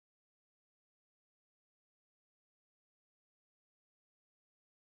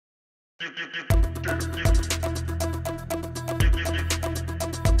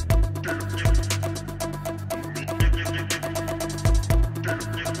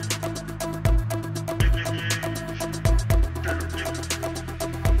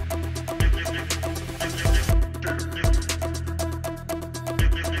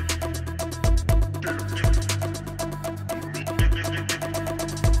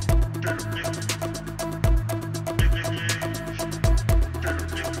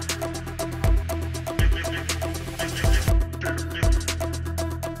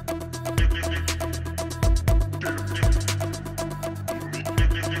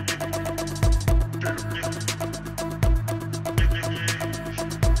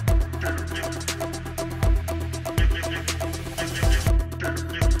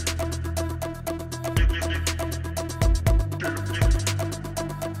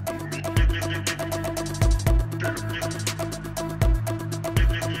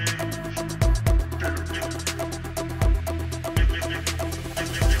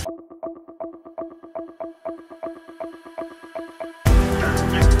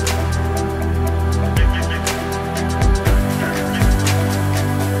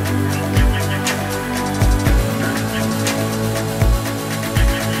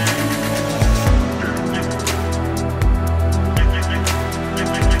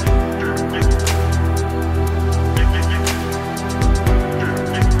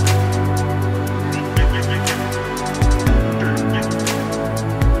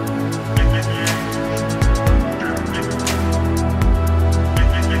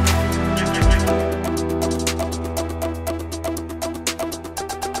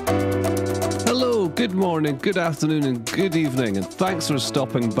Good morning, good afternoon, and good evening, and thanks for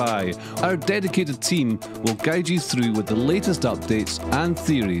stopping by. Our dedicated team will guide you through with the latest updates and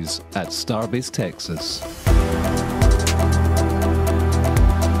theories at Starbase, Texas.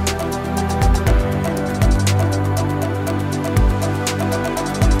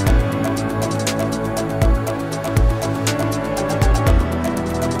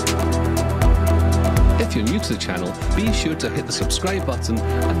 If you're new to the channel, be sure to hit the subscribe button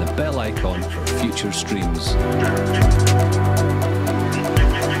and the bell icon for future streams.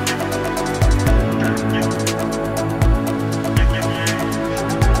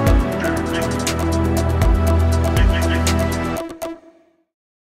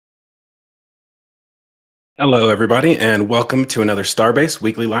 Hello, everybody, and welcome to another Starbase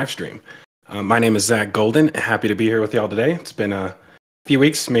Weekly live stream. My name is Zach Golden. Happy to be here with y'all today. It's been a few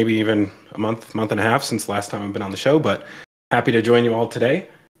weeks, maybe even a month and a half since last time I've been on the show, but happy to join you all today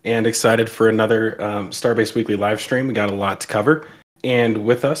and excited for another Starbase Weekly live stream. We got a lot to cover, and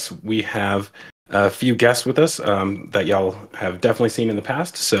with us we have a few guests with us that y'all have definitely seen in the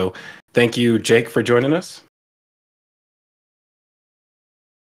past. So thank you, Jake, for joining us.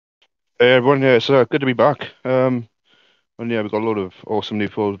 Hey everyone, yeah, it's good to be back. And yeah, we've got a lot of awesome new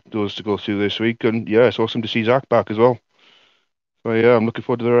photos to go through this week, and yeah, it's awesome to see Zach back as well. So yeah, I'm looking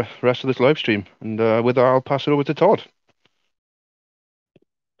forward to the rest of this live stream, and with that, I'll pass it over to Todd.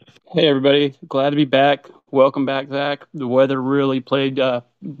 Hey everybody, glad to be back. Welcome back, Zach. The weather really played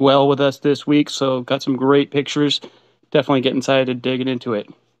well with us this week, so got some great pictures. Definitely getting excited digging into it.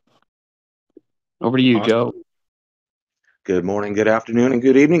 Over to you, Awesome. Joe. Good morning, good afternoon, and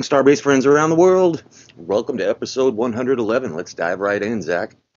good evening, Starbase friends around the world. Welcome to episode 111. Let's dive right in,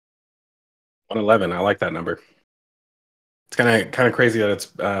 Zach. 111, I like that number. It's kind of crazy that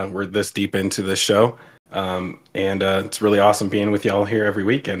it's we're this deep into this show, and it's really awesome being with y'all here every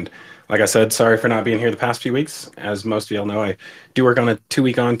week. And like I said, sorry for not being here the past few weeks. As most of y'all know, I do work on a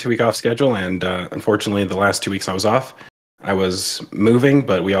 2-week on, 2-week off schedule, and unfortunately, the last 2 weeks I was off. I was moving,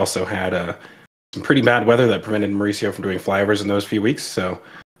 but we also had some pretty bad weather that prevented Mauricio from doing flyovers in those few weeks. So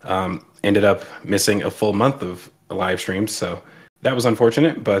ended up missing a full month of live streams. So that was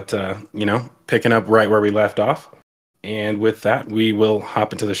unfortunate, but picking up right where we left off. And with that, we will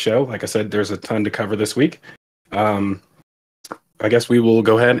hop into the show. Like I said, there's a ton to cover this week. I guess we will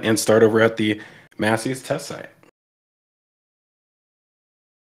go ahead and start over at the Massey's test site.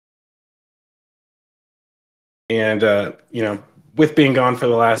 And, with being gone for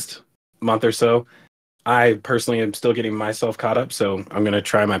the last month or so, I personally am still getting myself caught up. So I'm going to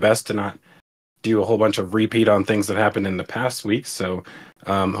try my best to not do a whole bunch of repeat on things that happened in the past weeks. So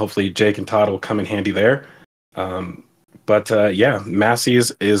hopefully Jake and Todd will come in handy there. But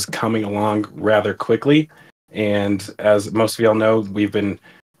Massey's is coming along rather quickly. And as most of y'all know, we've been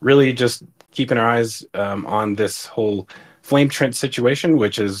really just keeping our eyes on this whole flame trench situation,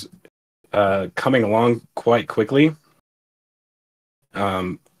 which is coming along quite quickly.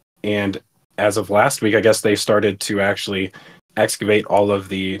 And as of last week, I guess they started to actually excavate all of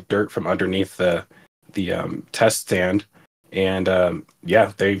the dirt from underneath the test stand, and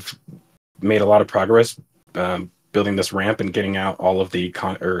yeah, they've made a lot of progress building this ramp and getting out all of the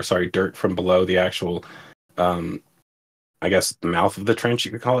dirt from below the actual, I guess, the mouth of the trench,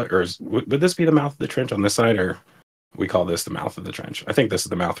 you could call it, or would this be the mouth of the trench on this side, or we call this the mouth of the trench? I think this is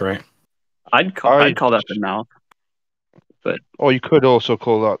the mouth, right? I'd call that the mouth. But or you could also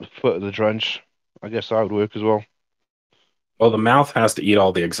call that the foot of the trench. I guess that would work as well. Well, the mouth has to eat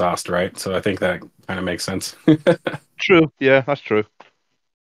all the exhaust, right? So I think that kind of makes sense. True. Yeah, that's true.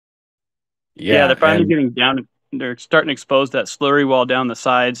 Yeah, they're finally getting down. They're starting to expose that slurry wall down the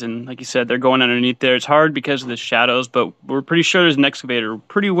sides, and like you said, they're going underneath there. It's hard because of the shadows, but we're pretty sure there's an excavator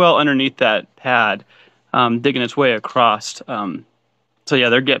pretty well underneath that pad, digging its way across. So yeah,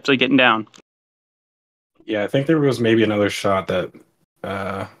 they're getting down. Yeah, I think there was maybe another shot that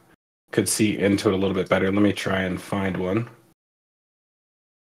could see into it a little bit better. Let me try and find one.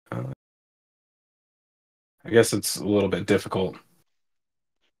 I guess it's a little bit difficult.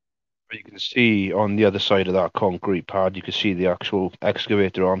 You can see on the other side of that concrete pad, you can see the actual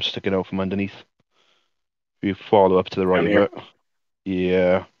excavator arm sticking out from underneath. If you follow up to the right of it.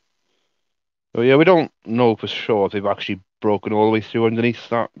 Yeah. So yeah, we don't know for sure if they've actually broken all the way through underneath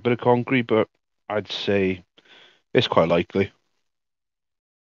that bit of concrete, but I'd say it's quite likely.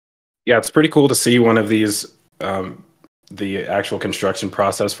 Yeah, it's pretty cool to see one of these, the actual construction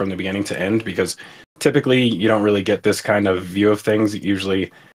process from the beginning to end, because typically you don't really get this kind of view of things.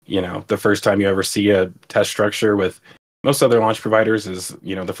 Usually, the first time you ever see a test structure with most other launch providers is,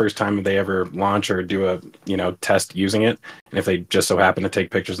 the first time they ever launch or do a, test using it. And if they just so happen to take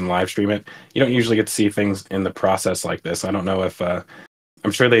pictures and live stream it, you don't usually get to see things in the process like this. I don't know if,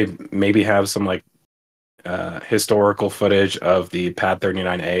 I'm sure they maybe have some like historical footage of the Pad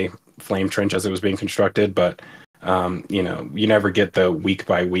 39A flame trench as it was being constructed, but, you never get the week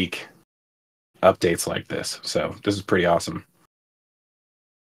by week updates like this. So this is pretty awesome.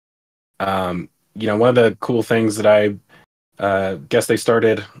 One of the cool things that I guess they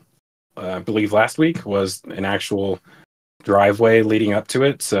started, I believe last week, was an actual driveway leading up to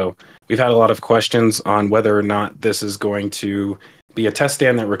it. So we've had a lot of questions on whether or not this is going to be a test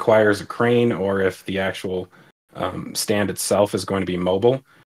stand that requires a crane, or if the actual stand itself is going to be mobile.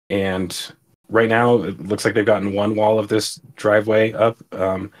 And right now, it looks like they've gotten one wall of this driveway up.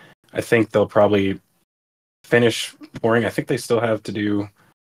 I think they'll probably finish pouring. I think they still have to do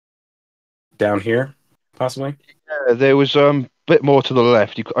down here, possibly. Yeah, there was a bit more to the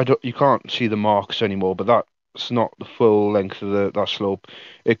left. You can't see the marks anymore, but that's not the full length of that slope.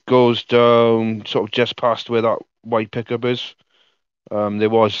 It goes down sort of just past where that white pickup is. There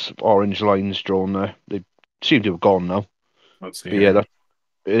was orange lines drawn there. They seem to have gone now. Let's see. But yeah,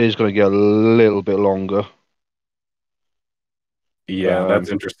 it is going to get a little bit longer. Yeah, that's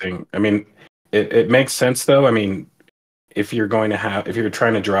interesting. I mean, it makes sense though. I mean, if you're trying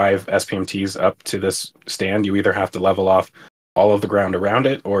to drive SPMTs up to this stand, you either have to level off all of the ground around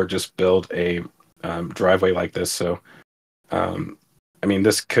it or just build a driveway like this. So, I mean,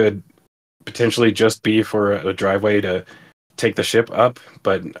 this could potentially just be for a driveway to take the ship up.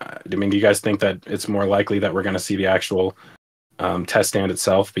 But I mean, do you guys think that it's more likely that we're going to see the actual test stand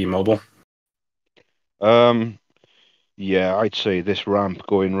itself be mobile? Yeah, I'd say this ramp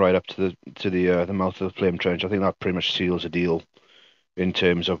going right up to the mouth of the flame trench, I think that pretty much seals a deal in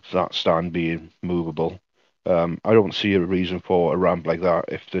terms of that stand being movable. I don't see a reason for a ramp like that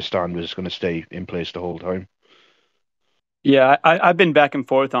if the stand was going to stay in place the whole time. Yeah, I've been back and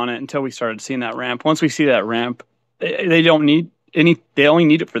forth on it until we started seeing that ramp. Once we see that ramp, they don't need they only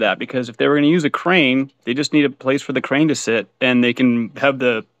need it for that, because if they were going to use a crane, they just need a place for the crane to sit, and they can have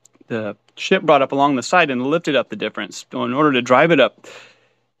the ship brought up along the side and lift it up the difference. So in order to drive it up,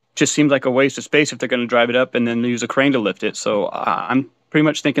 just seems like a waste of space if they're going to drive it up and then use a crane to lift it. So I'm pretty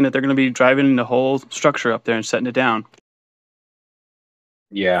much thinking that they're going to be driving the whole structure up there and setting it down.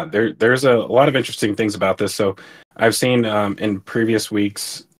 Yeah, there's a lot of interesting things about this. So I've seen in previous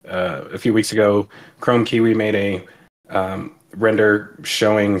weeks, a few weeks ago, Chrome Kiwi made a render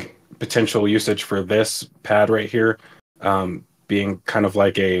showing potential usage for this pad right here, being kind of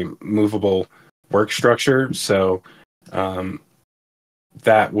like a movable work structure. So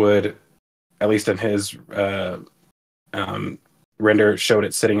that would, at least in his render, showed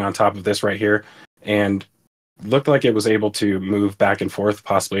it sitting on top of this right here, and looked like it was able to move back and forth,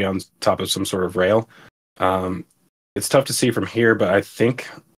 possibly on top of some sort of rail. It's tough to see from here, but I think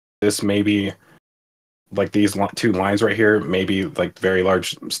this may be like these two lines right here, maybe like very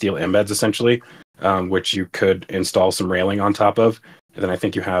large steel embeds essentially, which you could install some railing on top of. And then I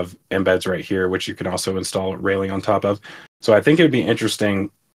think you have embeds right here, which you can also install railing on top of. So I think it would be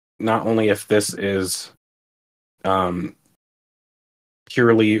interesting, not only if this is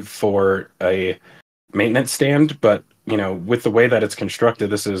purely for a maintenance stand, but with the way that it's constructed,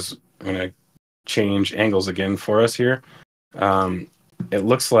 this is going to change angles again for us here. It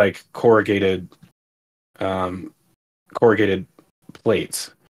looks like corrugated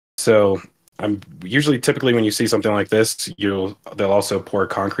plates. So I'm usually typically when you see something like this, they'll also pour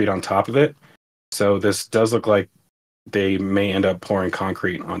concrete on top of it. So this does look like they may end up pouring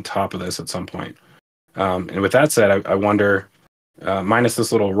concrete on top of this at some point. And with that said, I wonder, minus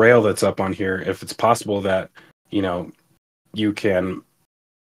this little rail that's up on here, if it's possible that you can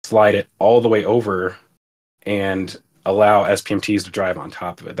slide it all the way over and allow SPMTs to drive on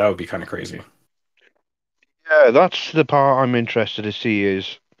top of it. That would be kind of crazy. Yeah, that's the part I'm interested to see,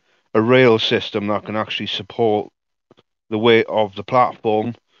 is a rail system that can actually support the weight of the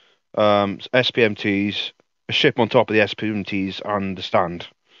platform, SPMTs, a ship on top of the SPMTs, and the stand.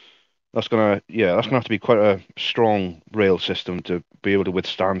 That's gonna have to be quite a strong rail system to be able to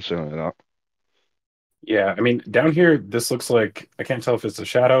withstand something like that. Yeah, I mean, down here, this looks like, I can't tell if it's a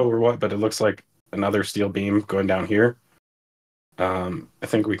shadow or what, but it looks like another steel beam going down here. I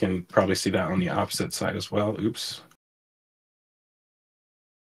think we can probably see that on the opposite side as well. Oops.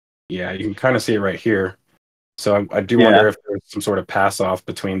 Yeah, you can kind of see it right here. So I do wonder if there's some sort of pass off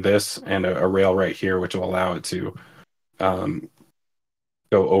between this and a rail right here, which will allow it to go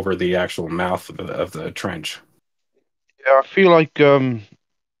over the actual mouth of the trench. Yeah, I feel like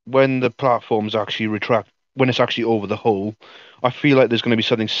when the platforms actually retract, when it's actually over the hole, I feel like there's going to be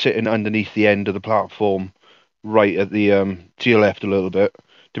something sitting underneath the end of the platform, right at the to your left a little bit,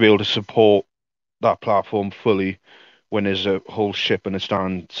 to be able to support that platform fully when there's a whole ship and a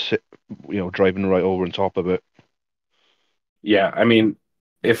stand driving right over on top of it. Yeah, I mean,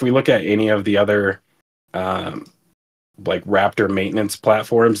 if we look at any of the other like Raptor maintenance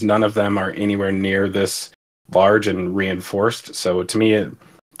platforms, none of them are anywhere near this large and reinforced. So to me, it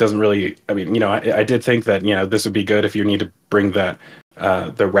doesn't really, I mean, I did think that, this would be good if you need to bring that,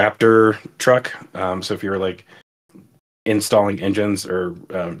 the Raptor truck. So if you're like installing engines or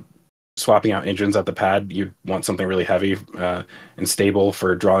swapping out engines at the pad, you'd want something really heavy and stable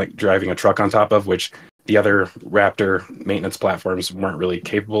for driving a truck on top of, which the other Raptor maintenance platforms weren't really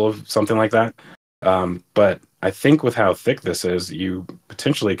capable of something like that. But I think with how thick this is, you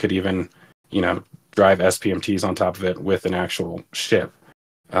potentially could even, drive SPMTs on top of it with an actual ship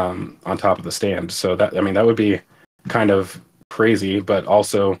on top of the stand. So that would be kind of crazy, but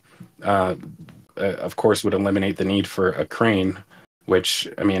also, of course, would eliminate the need for a crane, which,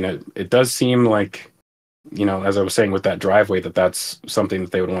 I mean, it does seem like, as I was saying with that driveway, that's something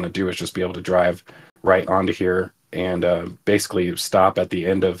that they would want to do, is just be able to drive right onto here and basically stop at the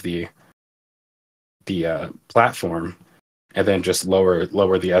end of the platform and then just lower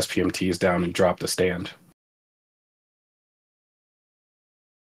the SPMTs down and drop the stand.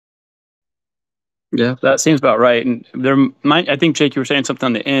 Yeah, that seems about right. And I think, Jake, you were saying something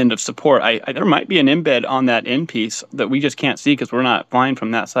on the end of support. There might be an embed on that end piece that we just can't see because we're not flying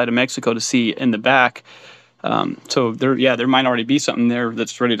from that side of Mexico to see in the back. So there might already be something there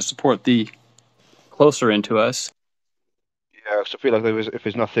that's ready to support the closer into us. Yeah, so I feel like if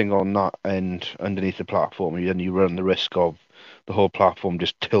there's nothing on that end underneath the platform, then you run the risk of the whole platform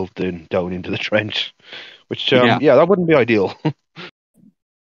just tilting down into the trench, which that wouldn't be ideal.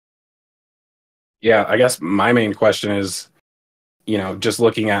 Yeah, I guess my main question is, just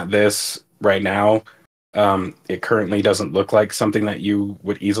looking at this right now, it currently doesn't look like something that you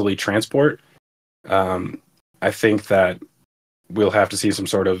would easily transport. I think that we'll have to see some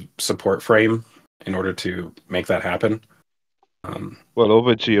sort of support frame in order to make that happen. Well,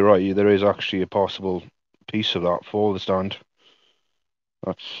 over to your right, there is actually a possible piece of that for the stand.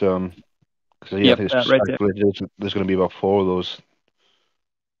 That's because I think it's right there. There's going to be about 4 of those.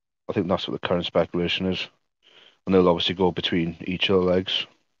 I think that's what the current speculation is, and they'll obviously go between each of the legs.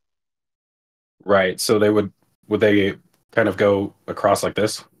 Right. So would they kind of go across like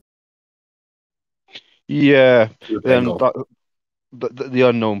this? Yeah. Then the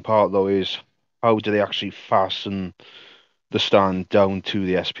unknown part though is how do they actually fasten the stand down to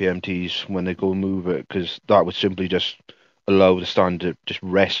the SPMTs when they go move it? Because that would simply just allow the stand to just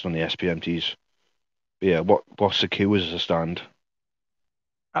rest on the SPMTs. But yeah, what secures the stand?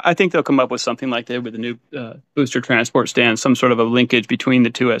 I think they'll come up with something like that with the new booster transport stand, some sort of a linkage between the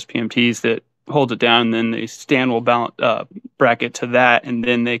two SPMTs that holds it down, and then the stand will bracket to that, and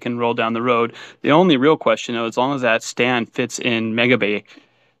then they can roll down the road. The only real question, though, as long as that stand fits in Mega Bay,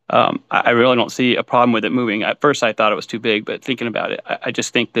 I really don't see a problem with it moving. At first, I thought it was too big, but thinking about it, I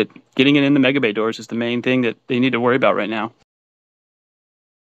just think that getting it in the mega bay doors is the main thing that they need to worry about right now.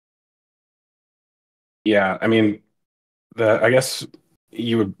 Yeah, I mean, I guess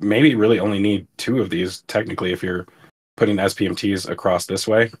you would maybe really only need 2 of these technically if you're putting SPMTs across this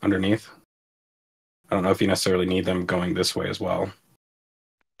way underneath. I don't know if you necessarily need them going this way as well.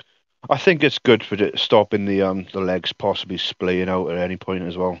 I think it's good for stopping the legs possibly splaying out at any point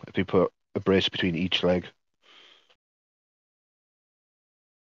as well. If you put a brace between each leg.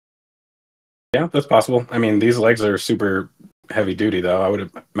 Yeah, that's possible. I mean, these legs are super heavy duty, though. I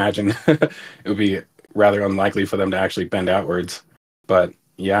would imagine it would be rather unlikely for them to actually bend outwards. But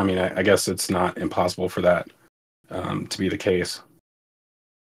yeah, I mean, I guess it's not impossible for that to be the case.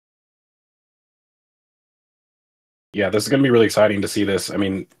 Yeah, this is going to be really exciting to see this. I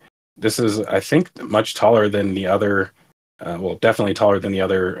mean, this is, I think, much taller than the other, well, definitely taller than the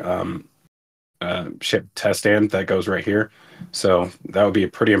other ship test stand that goes right here. So that would be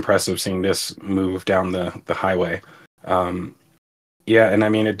pretty impressive seeing this move down the highway. Yeah, and I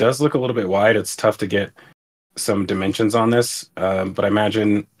mean, it does look a little bit wide. It's tough to get some dimensions on this, but I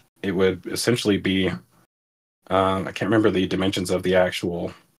imagine it would essentially be, I can't remember the dimensions of the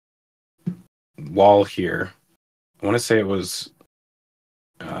actual wall here. I want to say it was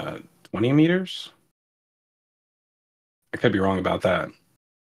 20 meters. I could be wrong about that.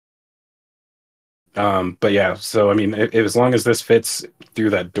 But yeah, so I mean, as long as this fits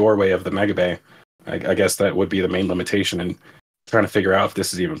through that doorway of the Mega Bay, I guess that would be the main limitation in trying to figure out if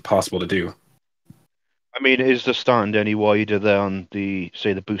this is even possible to do. I mean, is the stand any wider than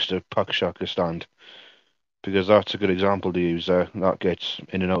say the booster puck shocker stand? Because that's a good example to use there. That gets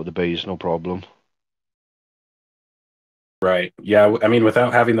in and out of the bays, no problem. Right. Yeah. I mean,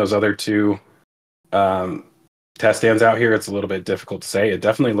 without having those other 2 test stands out here, it's a little bit difficult to say. It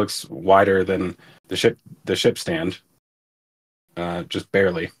definitely looks wider than the ship stand, just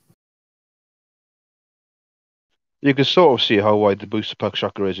barely. You can sort of see how wide the booster puck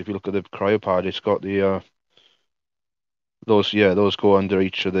shocker is if you look at the cryopod. It's got the those go under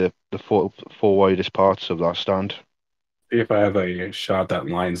each of the four widest parts of that stand. See if I have a shot that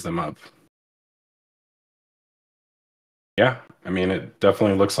lines them up. Yeah, I mean, it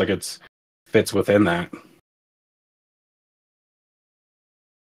definitely looks like it fits within that.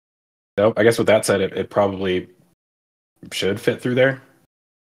 So I guess with that said, it probably should fit through there.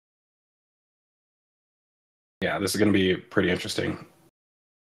 Yeah, this is going to be pretty interesting.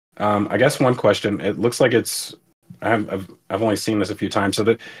 I guess one question. It looks like it's. I've only seen this a few times, so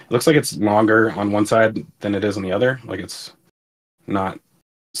that it looks like it's longer on one side than it is on the other. Like it's not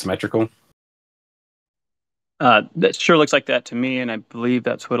symmetrical. That sure looks like that to me, and I believe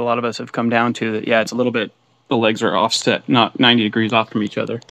that's what a lot of us have come down to. That yeah, it's a little bit. The legs are offset, not 90 degrees off from each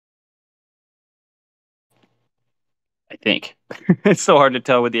other. I think it's so hard to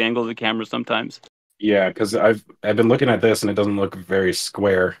tell with the angle of the camera sometimes. Yeah, because I've been looking at this and it doesn't look very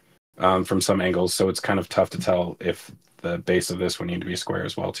square from some angles, so it's kind of tough to tell if the base of this would need to be square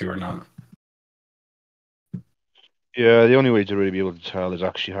as well too or not. Yeah, the only way to really be able to tell is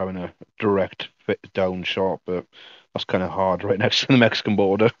actually having a direct fit down shot, but that's kind of hard right next to the Mexican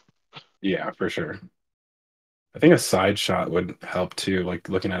border. Yeah, for sure. I think a side shot would help too, like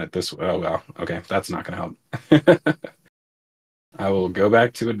looking at it this way. Oh, well, okay, that's not going to help. I will go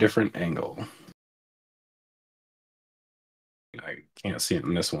back to a different angle. I can't see it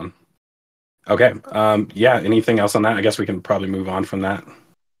in this one. Okay, yeah, anything else on that? I guess we can probably move on from that.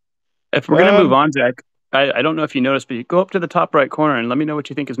 If we're going to move on, Zach, I don't know if you noticed, but you go up to the top right corner and let me know what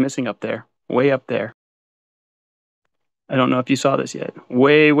you think is missing up there. Way up there. I don't know if you saw this yet.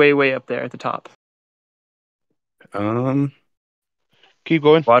 Way, way, way up there at the top. Keep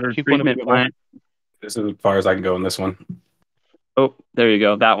going. Water Keep going a treatment bit more. plant. This is as far as I can go in this one. Oh, there you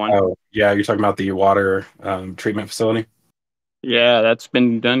go. That one. Oh, yeah, you're talking about the water treatment facility? Yeah, that's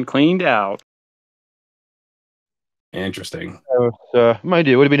been done, cleaned out. Interesting. Mind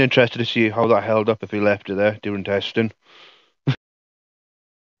you, it would have been interesting to see how that held up if we left it there during testing.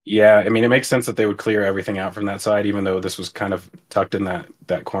 Yeah, I mean, it makes sense that they would clear everything out from that side, even though this was kind of tucked in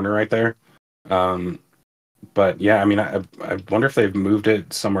that corner right there. But yeah, I mean, I wonder if they've moved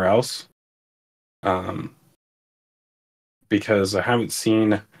it somewhere else. Because I haven't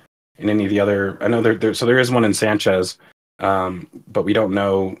seen in any of the other. I know there is one in Sanchez, but we don't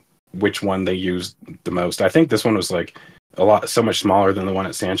know which one they used the most. I think this one was like so much smaller than the one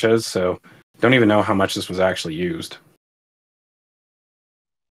at Sanchez, so don't even know how much this was actually used.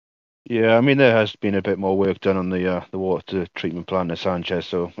 Yeah, I mean there has been a bit more work done on the water treatment plant at Sanchez,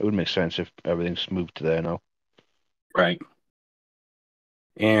 so it would make sense if everything's moved to there now. Right.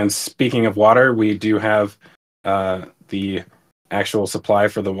 And speaking of water, we do have the actual supply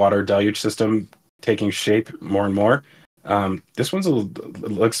for the water deluge system taking shape more and more. This one's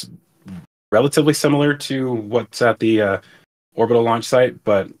looks relatively similar to what's at the orbital launch site,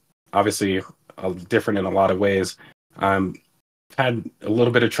 but obviously different in a lot of ways. Had a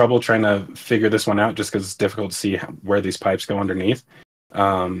little bit of trouble trying to figure this one out just because it's difficult to see where these pipes go underneath.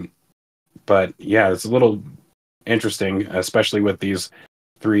 But yeah, it's a little interesting, especially with these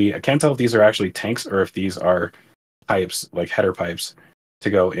three. I can't tell if these are actually tanks or if these are pipes, like header pipes, to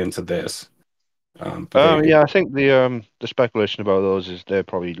go into this. Yeah, I think the speculation about those is they're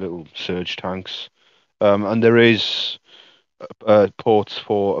probably little surge tanks, and there is ports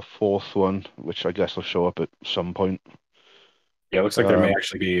for a fourth one, which I guess will show up at some point. Yeah, it looks like there may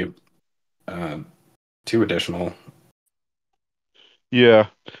actually be two additional. Yeah,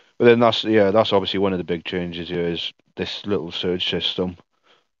 but then that's obviously one of the big changes here is this little surge system,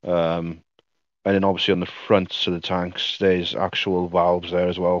 and then obviously on the fronts of the tanks there's actual valves there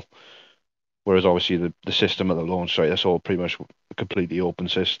as well. Whereas obviously the system at the launch site, that's all pretty much a completely open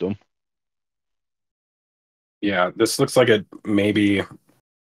system. Yeah, this looks like it maybe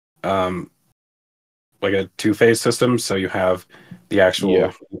like a two-phase system. So you have the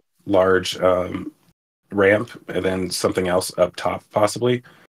actual large ramp and then something else up top possibly,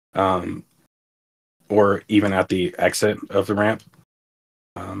 or even at the exit of the ramp.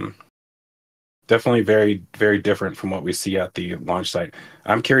 Definitely very, very different from what we see at the launch site.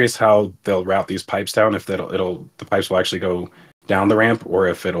 I'm curious how they'll route these pipes down, if the pipes will actually go down the ramp or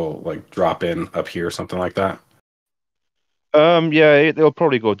if it'll like drop in up here or something like that. Yeah, they'll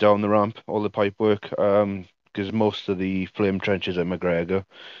probably go down the ramp, all the pipe work, because most of the flame trenches at McGregor,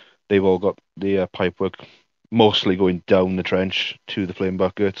 they've all got the pipe work mostly going down the trench to the flame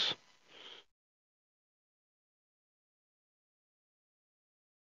buckets.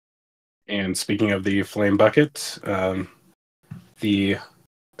 And speaking of the flame bucket, the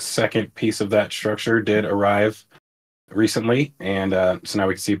second piece of that structure did arrive recently, and so now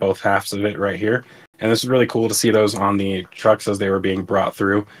we can see both halves of it right here. And this is really cool to see those on the trucks as they were being brought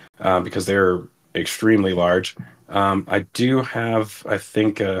through, because they're extremely large. I do have, I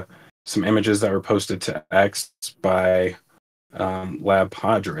think, some images that were posted to X by Lab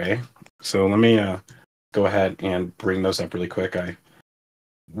Padre. So let me go ahead and bring those up really quick. I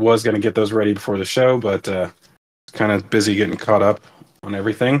was going to get those ready before the show, but kind of busy getting caught up on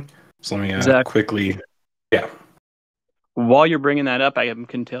everything. So let me quickly, yeah. While you're bringing that up, I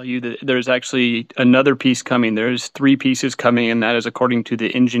can tell you that there's actually another piece coming. There's 3 pieces coming, and that is according to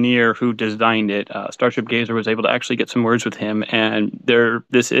the engineer who designed it. Starship Gazer was able to actually get some words with him, and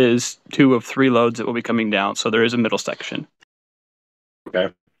this is 2 of 3 loads that will be coming down. So there is a middle section.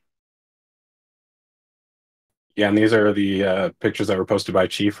 Okay. Yeah, and these are the pictures that were posted by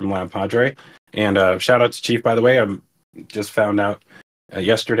Chief from Lab Padre. And shout out to Chief, by the way. I just found out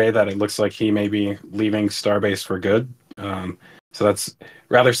yesterday that it looks like he may be leaving Starbase for good. So that's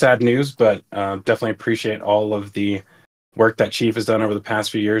rather sad news, but definitely appreciate all of the work that Chief has done over the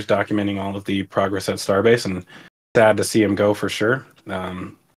past few years, documenting all of the progress at Starbase, and sad to see him go for sure.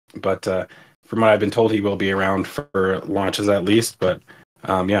 But from what I've been told, he will be around for launches at least. But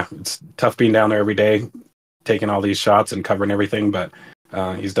yeah, it's tough being down there every day, taking all these shots and covering everything, but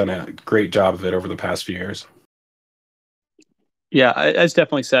he's done a great job of it over the past few years. Yeah, it's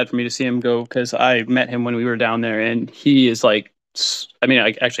definitely sad for me to see him go, because I met him when we were down there, and he is like, I mean,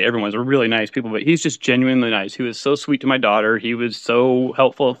 actually everyone's really nice people, but he's just genuinely nice. He was so sweet to my daughter. He was so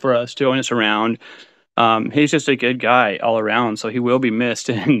helpful for us, showing us around. He's just a good guy all around, so he will be missed.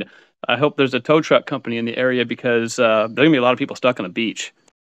 And I hope there's a tow truck company in the area, because there are going to be a lot of people stuck on the beach.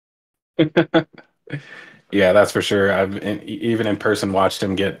 Yeah, that's for sure. I've even in person watched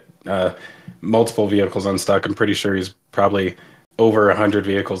him get multiple vehicles unstuck. I'm pretty sure he's probably over 100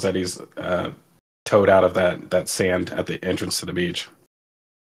 vehicles that he's towed out of that sand at the entrance to the beach.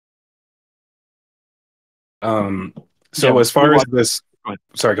 So yeah, as far as this,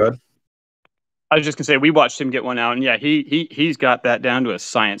 sorry, go ahead. I was just gonna say, we watched him get one out, and yeah, he's got that down to a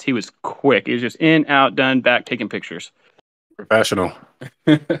science. He was quick. He was just in, out, done, back, taking pictures. Professional.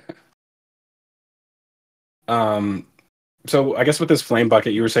 So I guess with this flame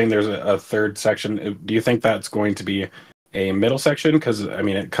bucket, you were saying there's a third section. Do you think that's going to be a middle section? Because I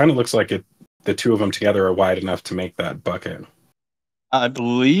mean, it kind of looks like the 2 of them together are wide enough to make that bucket. I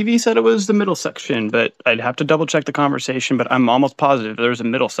believe he said it was the middle section, but I'd have to double check the conversation. But I'm almost positive there's a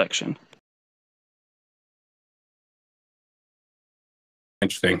middle section.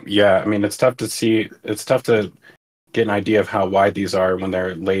 Interesting. Yeah, I mean, it's tough to see. It's tough to get an idea of how wide these are when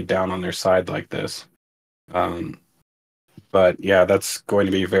they're laid down on their side like this. But yeah, that's going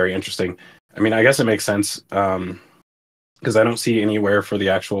to be very interesting. I mean, I guess it makes sense because I don't see anywhere for the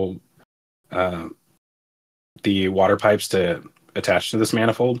actual the water pipes to attach to this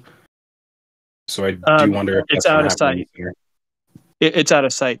manifold. So I do wonder if it's that's out going to of happen sight. here. It's out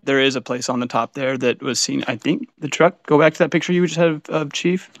of sight. There is a place on the top there that was seen. I think the truck. Go back to that picture you just had of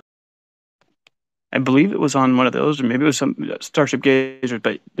Chief. I believe it was on one of those, or maybe it was some Starship Gazer,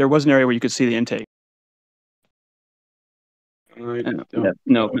 but there was an area where you could see the intake. No,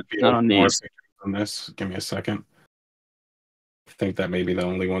 not on More these. pictures on this. Give me a second. I think that may be the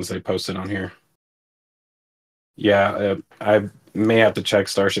only ones they posted on here. Yeah, I may have to check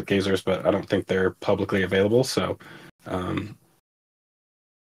Starship Gazers, but I don't think they're publicly available. So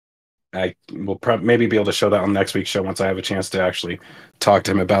I will maybe be able to show that on next week's show once I have a chance to actually talk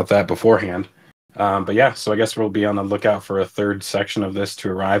to him about that beforehand. But yeah, so I guess we'll be on the lookout for a third section of this to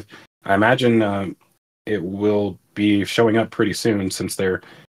arrive. I imagine it will be showing up pretty soon since they're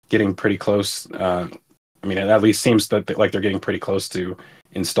getting pretty close. I mean, it at least seems that like they're getting pretty close to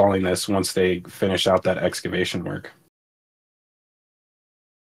installing this once they finish out that excavation work.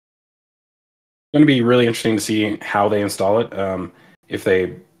 It's going to be really interesting to see how they install it. If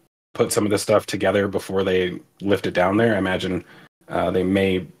they put some of this stuff together before they lift it down there, I imagine they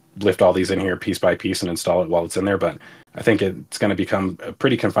may lift all these in here piece by piece and install it while it's in there. But I think it's going to become a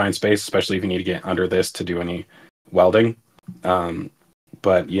pretty confined space, especially if you need to get under this to do any welding.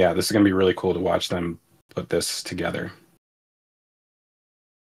 But yeah, this is going to be really cool to watch them put this together.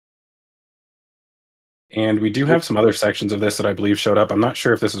 And we do have some other sections of this that I believe showed up. I'm not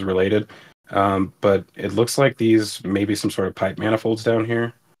sure if this is related, but it looks like these may be some sort of pipe manifolds down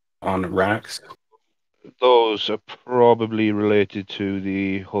here on racks. Those are probably related to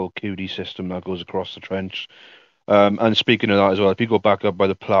the whole QD system that goes across the trench. And speaking of that as well, if you go back up by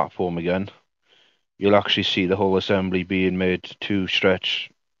the platform again, you'll actually see the whole assembly being made to stretch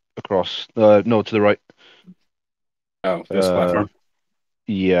across. No, to the right. Oh, this platform.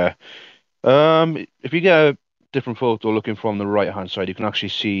 Yeah. If you get a different photo looking from the right-hand side, you can actually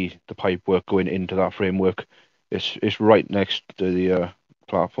see the pipe work going into that framework. It's right next to the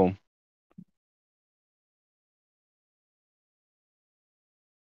platform.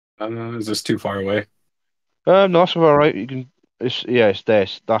 Is this too far away? No, that's all right. You can. It's there.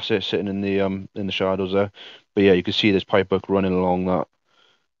 That's it, sitting in the shadows there. But yeah, you can see this pipe work running along that,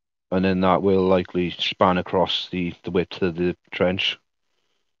 and then that will likely span across the width of the trench.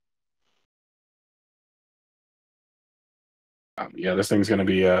 Yeah, this thing's going to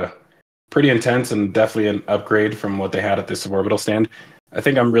be pretty intense and definitely an upgrade from what they had at the suborbital stand. I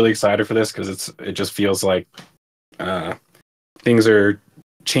think I'm really excited for this because it just feels like things are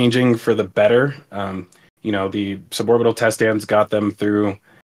changing for the better. The suborbital test stands got them through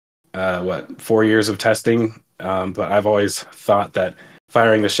 4 years of testing, but I've always thought that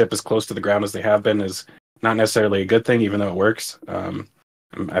firing the ship as close to the ground as they have been is not necessarily a good thing, even though it works.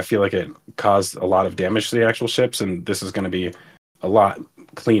 I feel like it caused a lot of damage to the actual ships, and this is going to be a lot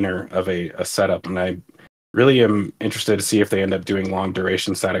cleaner of a setup. And I really am interested to see if they end up doing long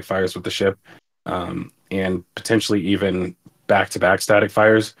duration static fires with the ship, and potentially even back-to-back static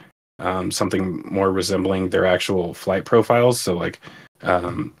fires, something more resembling their actual flight profiles. So like,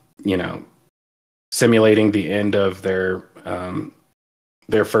 simulating the end of their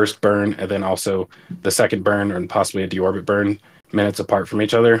first burn and then also the second burn and possibly a deorbit burn minutes apart from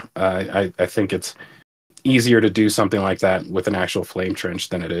each other. I think it's easier to do something like that with an actual flame trench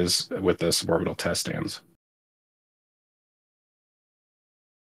than it is with the suborbital test stands.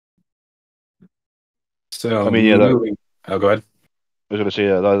 So, I mean, yeah, go ahead. I was going to say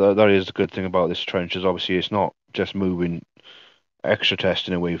that is the good thing about this trench is obviously it's not just moving extra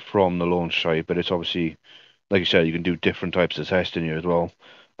testing away from the launch site, but it's obviously, like you said, you can do different types of testing here as well.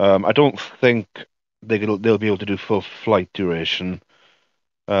 I don't think they'll be able to do full flight duration.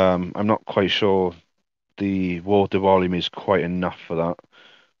 I'm not quite sure the water volume is quite enough for that,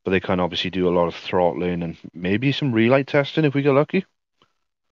 but they can obviously do a lot of throttling and maybe some relight testing if we get lucky.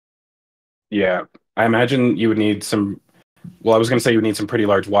 Yeah, I imagine you would need some. Well, I was going to say you would need some pretty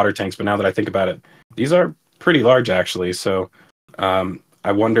large water tanks, but now that I think about it, these are pretty large actually. So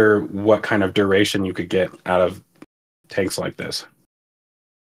I wonder what kind of duration you could get out of tanks like this.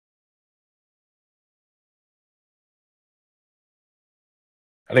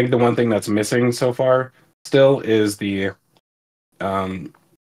 I think the one thing that's missing so far still is the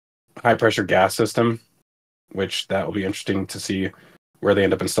high pressure gas system, which that will be interesting to see where they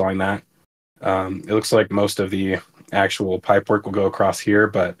end up installing that. It looks like most of the actual pipe work will go across here,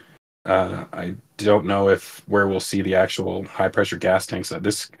 but I don't know where we'll see the actual high pressure gas tanks.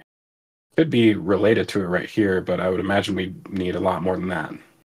 This could be related to it right here, but I would imagine we need a lot more than that.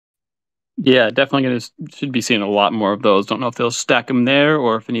 Yeah, definitely should be seeing a lot more of those. Don't know if they'll stack them there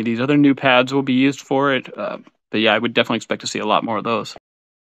or if any of these other new pads will be used for it. But yeah, I would definitely expect to see a lot more of those.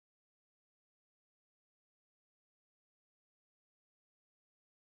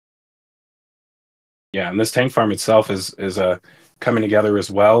 Yeah, and this tank farm itself is coming together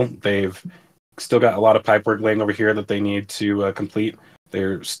as well. They've still got a lot of pipe work laying over here that they need to complete.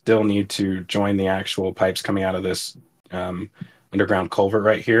 They still need to join the actual pipes coming out of this underground culvert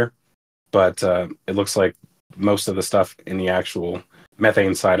right here. But it looks like most of the stuff in the actual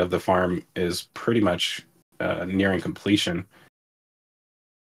methane side of the farm is pretty much nearing completion.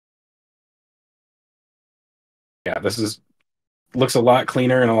 Yeah, looks a lot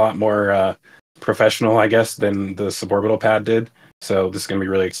cleaner and a lot more professional, I guess, than the suborbital pad did. So this is going to be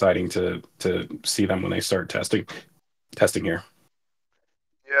really exciting to see them when they start testing here.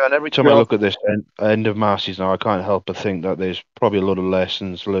 Yeah, and every time I look at this end of Marcy's now, I can't help but think that there's probably a lot of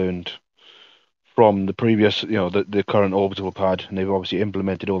lessons learned from the previous, the current orbital pad, and they've obviously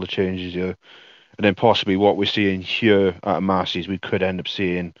implemented all the changes here. And then possibly what we're seeing here at Marcy's, we could end up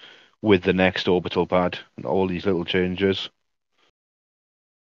seeing with the next orbital pad and all these little changes.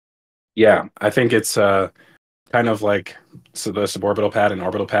 Yeah, I think it's kind of like the suborbital pad and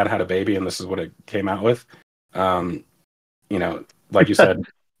orbital pad had a baby, and this is what it came out with. Like you said,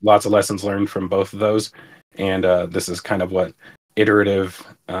 lots of lessons learned from both of those, and this is kind of what iterative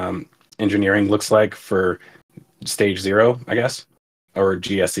engineering looks like for stage 0, I guess, or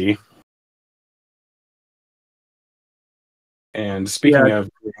GSE. And speaking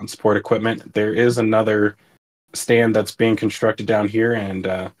of ground support equipment, there is another stand that's being constructed down here,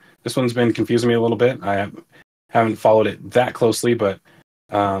 and this one's been confusing me a little bit. I haven't followed it that closely, but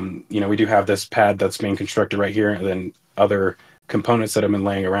we do have this pad that's being constructed right here, and then other components that have been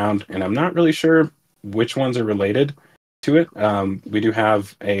laying around, and I'm not really sure which ones are related to it. We do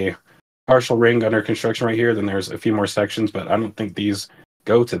have a partial ring under construction right here. Then there's a few more sections, but I don't think these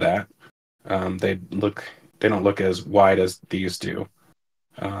go to that. They don't look as wide as these do.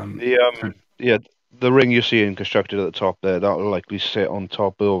 The ring you're seeing constructed at the top there, that will likely sit on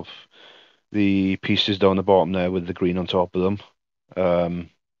top of the pieces down the bottom there with the green on top of them.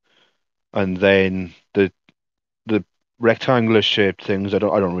 And then the rectangular shaped things, I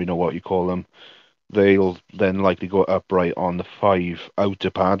don't really know what you call them. They'll then likely go upright on the 5 outer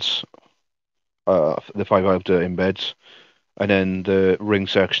pads, the 5 outer embeds, and then the ring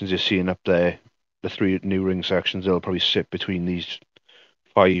sections you're seeing up there, the 3 new ring sections, they'll probably sit between these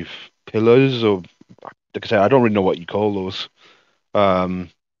 5 pillars, or like I said, I don't really know what you call those. But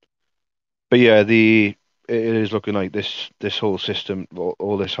yeah, it is looking like this whole system,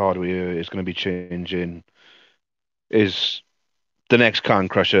 all this hardware is going to be changing. Is the next can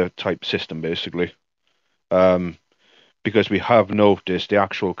crusher type system basically. Because we have noticed the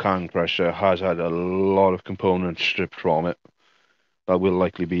actual can crusher has had a lot of components stripped from it that will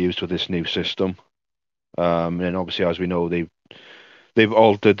likely be used with this new system. And obviously, as we know, they've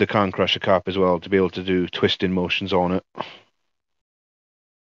altered the can crusher cap as well to be able to do twisting motions on it.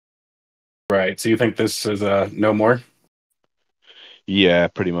 Right. So you think this is no more? Yeah,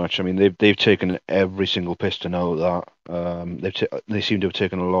 pretty much. I mean, they've taken every single piston out of that. They seem to have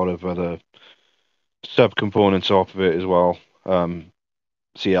taken a lot of other subcomponents off of it as well. So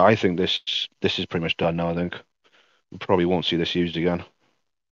yeah, I think this is pretty much done now. I think we probably won't see this used again.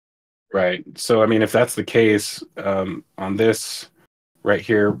 Right. So I mean, if that's the case, on this right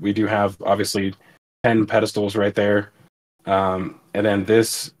here, we do have obviously 10 pedestals right there, and then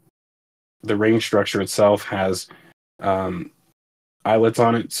the ring structure itself has eyelets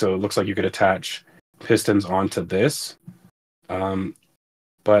on it, so it looks like you could attach pistons onto this.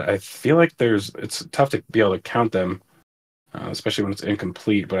 But I feel like it's tough to be able to count them, especially when it's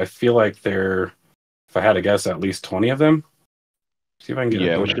incomplete. But I feel like if I had to guess, at least 20 of them. See if I can get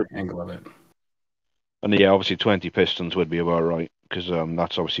a better angle of it. And yeah, obviously 20 pistons would be about right, because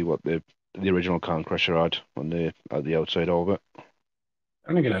that's obviously what the original can crusher had at the outside of it.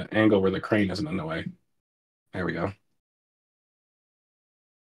 I'm gonna get an angle where the crane isn't in the way. There we go.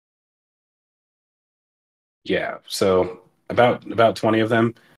 Yeah, so about 20 of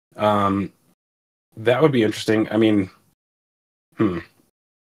them. That would be interesting. I mean,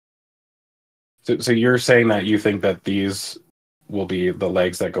 So you're saying that you think that these will be the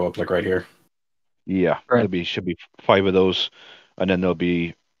legs that go up like right here? Yeah, Right. should be 5 of those, and then there'll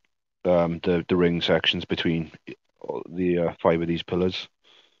be the ring sections between the 5 of these pillars.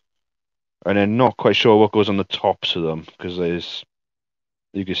 And then not quite sure what goes on the tops of them, because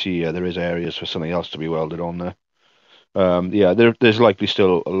you can see there is areas for something else to be welded on there. Yeah, there's likely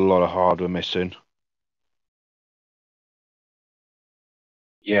still a lot of hardware missing.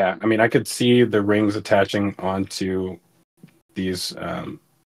 Yeah, I mean, I could see the rings attaching onto these on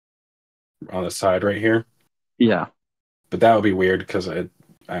the side right here, Yeah. but that would be weird because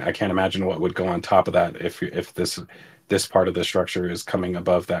I can't imagine what would go on top of that if this part of the structure is coming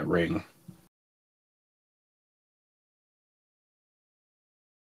above that ring.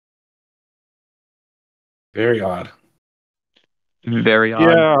 Very odd. Very odd.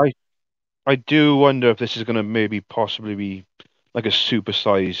 Yeah, I do wonder if this is going to maybe possibly be like a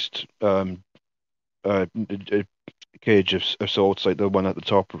supersized uh, cage of sorts, like the one at the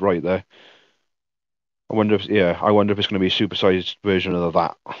top right there. I wonder if it's going to be a supersized version of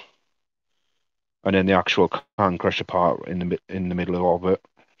that, and then the actual can crusher part in the middle of it.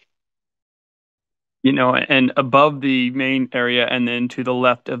 And above the main area and then to the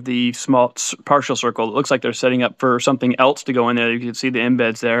left of the small partial circle, it looks like they're setting up for something else to go in there. You can see the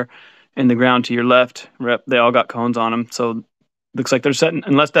embeds there in the ground to your left. They all got cones on them. So looks like they're setting,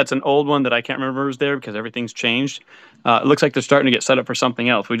 unless that's an old one that I can't remember was there because everything's changed. It looks like they're starting to get set up for something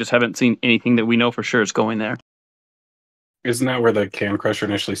else. We just haven't seen anything that we know for sure is going there. Isn't that where the can crusher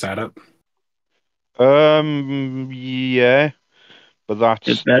initially sat up? Yeah, but Is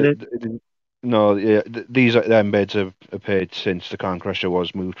that's that it? no, yeah, these embeds have appeared since the can crusher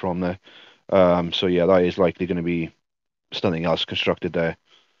was moved from there. So yeah, that is likely going to be something else constructed there.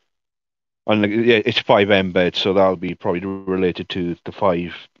 And yeah, it's 5 embeds, so that'll be probably related to the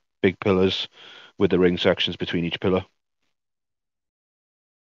 5 big pillars with the ring sections between each pillar.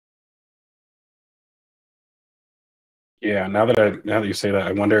 Yeah, now that you say that,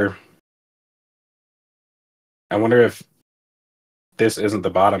 I wonder if this isn't the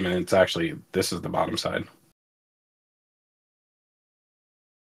bottom and it's actually this is the bottom side.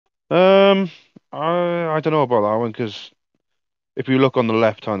 I don't know about that one because if you look on the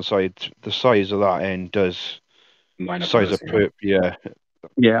left-hand side, the size of that end does Line up with size this up, here. yeah,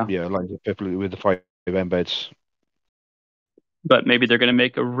 Yeah. lines up perfectly with the 5 embeds. But maybe they're going to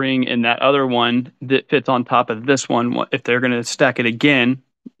make a ring in that other one that fits on top of this one. If they're going to stack it again,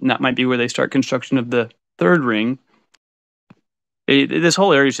 that might be where they start construction of the third ring. This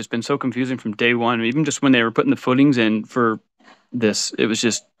whole area has just been so confusing from day one. Even just when they were putting the footings in for this, it was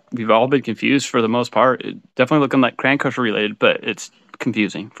just, we've all been confused for the most part. It definitely looking like crank crusher related, but it's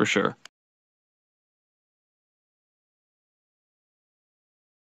confusing for sure.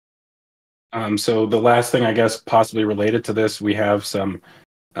 So the last thing, I guess, possibly related to this, we have some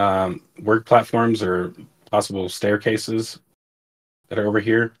work platforms or possible staircases that are over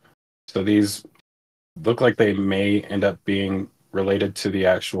here. So these look like they may end up being related to the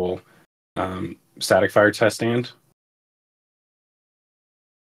actual static fire test stand.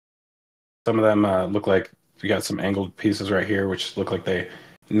 Some of them look like we got some angled pieces right here, which look like they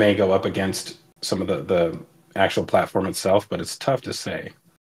may go up against some of the actual platform itself, but it's tough to say.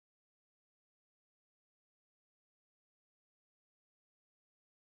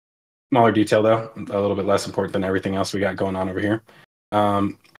 Smaller detail, though, a little bit less important than everything else we got going on over here.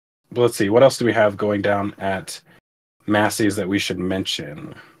 But let's see, what else do we have going down at Massey's that we should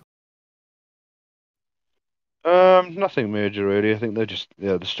mention? Nothing major really. I think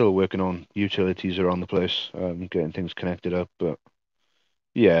they're still working on utilities around the place, getting things connected up, but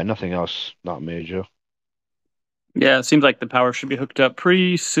yeah, nothing else that major. Yeah, it seems like the power should be hooked up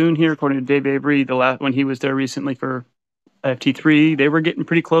pretty soon here, according to Dave Avery. The last when he was there recently for FT3, they were getting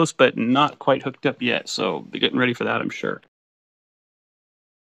pretty close, but not quite hooked up yet. So they're getting ready for that, I'm sure.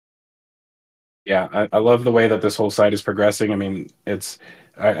 Yeah, I love the way that this whole site is progressing. I mean,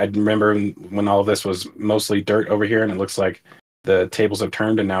 I remember when all of this was mostly dirt over here, and it looks like the tables have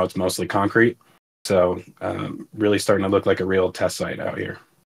turned, and now it's mostly concrete. So really starting to look like a real test site out here.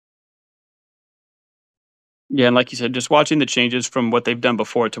 Yeah, and like you said, just watching the changes from what they've done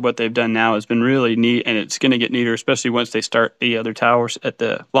before to what they've done now has been really neat, and it's going to get neater, especially once they start the other towers at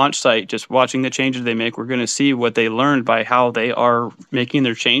the launch site. Just watching the changes they make, we're going to see what they learned by how they are making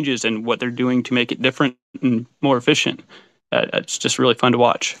their changes and what they're doing to make it different and more efficient. It's just really fun to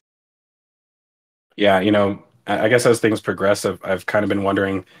watch. Yeah, I guess as things progress, I've kind of been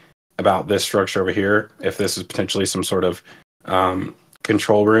wondering about this structure over here, if this is potentially some sort of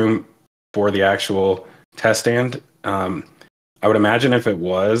control room for the actual test stand. I would imagine if it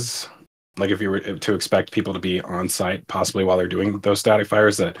was, like if you were to expect people to be on site, possibly while they're doing those static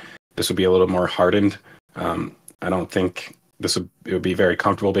fires, that this would be a little more hardened. I don't think it would be very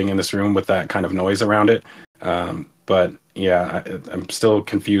comfortable being in this room with that kind of noise around it. But yeah, I'm still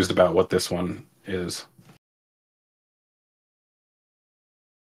confused about what this one is.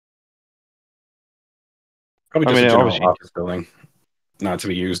 Probably I just mean, a general obviously, office building, not to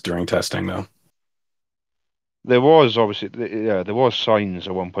be used during testing, though. there was there was signs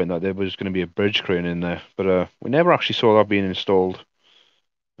at one point that there was going to be a bridge crane in there, but we never actually saw that being installed.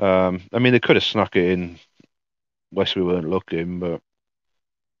 I mean, they could have snuck it in unless we weren't looking, but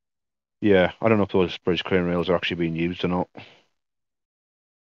yeah, I don't know if those bridge crane rails are actually being used or not.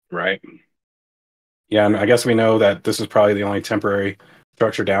 Right. Yeah, and I guess we know that this is probably the only temporary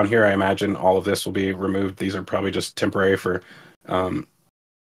structure down here. I imagine all of this will be removed. These are probably just temporary for um,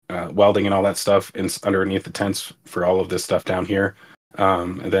 welding and all that stuff underneath the tents for all of this stuff down here.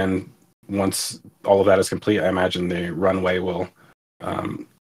 And then once all of that is complete, I imagine the runway will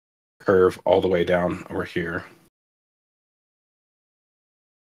curve all the way down over here.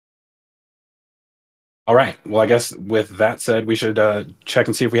 All right. Well, I guess with that said, we should check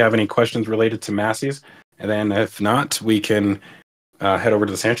and see if we have any questions related to Massey's. And then if not, we can head over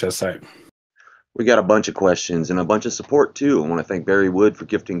to the Sanchez site. We got a bunch of questions and a bunch of support too. I want to thank Barry Wood for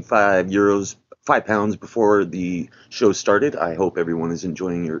gifting £5 before the show started. I hope everyone is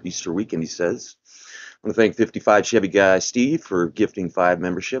enjoying your Easter weekend, he says. I want to thank 55 Chevy Guy Steve for gifting 5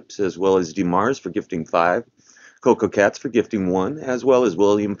 memberships, as well as DeMars for gifting 5, Coco Cats for gifting 1, as well as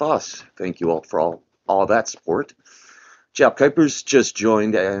William Foss. Thank you all for all that support. Jap Kuipers just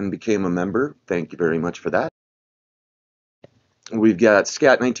joined and became a member. Thank you very much for that. We've got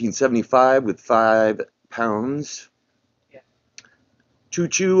Scat 1975 with £5. Choo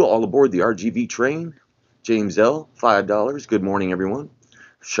Choo, all aboard the RGV train. James L, $5. Good morning, everyone.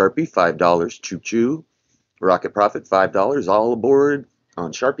 Sharpie, $5. Choo Choo. Rocket Profit, $5. All aboard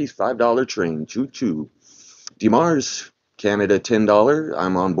on Sharpie's $5 train. Choo Choo. DeMars, Canada, $10.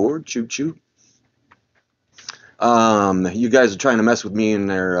 I'm on board. Choo Choo. You guys are trying to mess with me and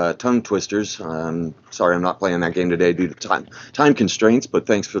their tongue twisters. Sorry, I'm not playing that game today due to time constraints, but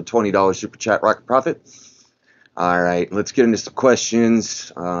thanks for the $20 super chat, Rocket Profit. All right, let's get into some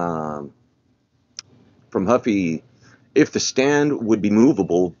questions. From Huffy, if the stand would be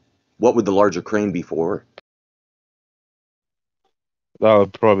movable, what would the larger crane be for? That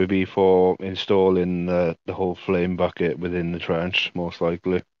would probably be for installing the whole flame bucket within the trench, most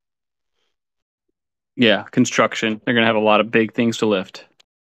likely. Yeah, construction. They're going to have a lot of big things to lift.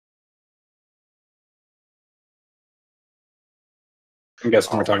 I'm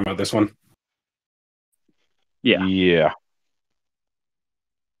guessing we're talking about this one. Yeah. Yeah.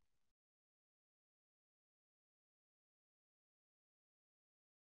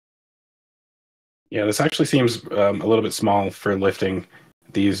 Yeah, this actually seems a little bit small for lifting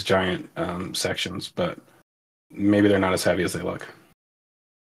these giant sections, but maybe they're not as heavy as they look.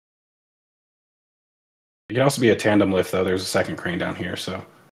 It could also be a tandem lift, though. There's a second crane down here, so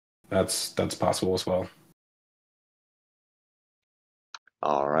that's possible as well.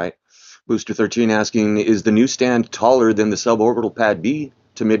 All right. Booster 13 asking, is the new stand taller than the suborbital pad B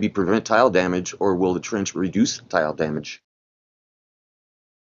to maybe prevent tile damage, or will the trench reduce tile damage?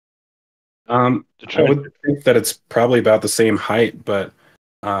 I would think that it's probably about the same height, but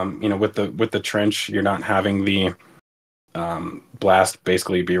with the trench, you're not having the blast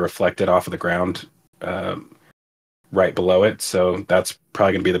basically be reflected off of the ground right below it. So that's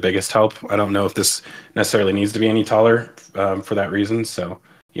probably going to be the biggest help. I don't know if this necessarily needs to be any taller for that reason. So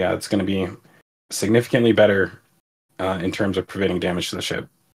yeah, it's going to be significantly better in terms of preventing damage to the ship.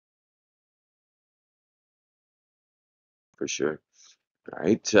 For sure. All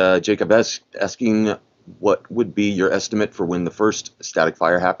right. Jacob S. asking, what would be your estimate for when the first static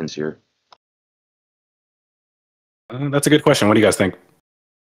fire happens here? That's a good question. What do you guys think?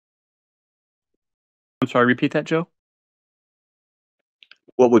 I'm sorry, repeat that, Joe?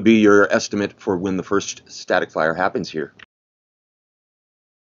 What would be your estimate for when the first static fire happens here?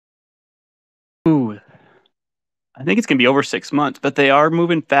 Ooh, I think it's going to be over 6 months, but they are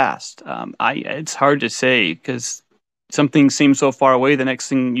moving fast. It's hard to say because something seems so far away. The next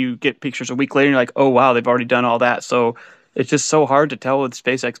thing you get pictures a week later, and you're like, oh, wow, they've already done all that. So it's just so hard to tell with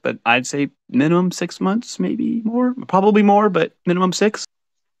SpaceX, but I'd say minimum 6 months, maybe more, probably more, but minimum 6.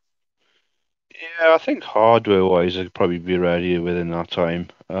 Yeah, I think hardware-wise, it'd probably be ready within that time.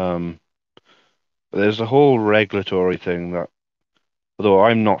 But there's a whole regulatory thing that, although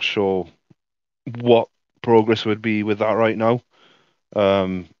I'm not sure what progress would be with that right now.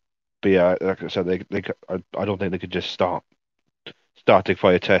 But yeah, like I said, I don't think they could just start static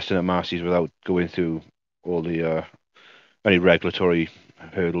fire testing at Massey's without going through all the any regulatory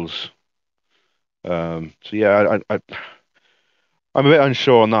hurdles. So yeah, I'm a bit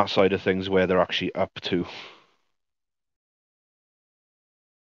unsure on that side of things where they're actually up to.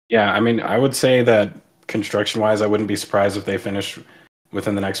 Yeah, I mean, I would say that construction-wise, I wouldn't be surprised if they finish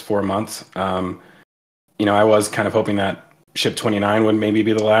within the next 4 months. I was kind of hoping that Ship 29 would maybe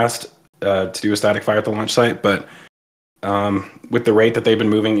be the last to do a static fire at the launch site, but with the rate that they've been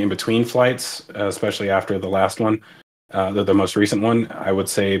moving in between flights, especially after the last one, the most recent one, I would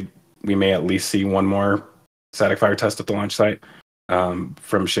say we may at least see one more static fire test at the launch site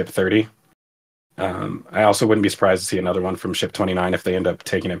from Ship 30. I also wouldn't be surprised to see another one from Ship 29 if they end up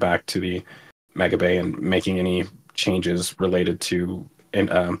taking it back to the Mega Bay and making any changes related to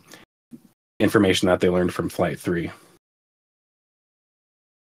information that they learned from Flight 3.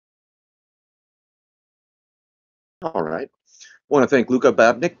 All right. Want to thank Luca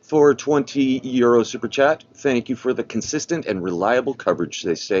Babnik for 20 euro super chat. Thank you for the consistent and reliable coverage,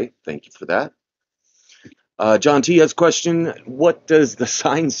 they say. Thank you for that. John T has a question. What does the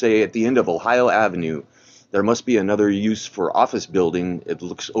sign say at the end of Ohio Avenue? There must be another use for office building. It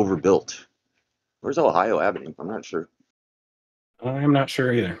looks overbuilt. Where's Ohio Avenue? I'm not sure. I'm not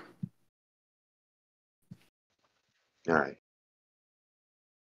sure either. All right.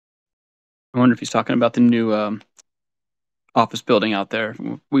 I wonder if he's talking about the new office building out there.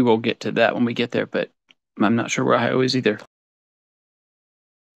 We will get to that when we get there, but I'm not sure where Ohio is either.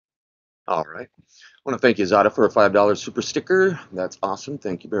 All right. I want to thank you, Zada, for a $5 super sticker. That's awesome.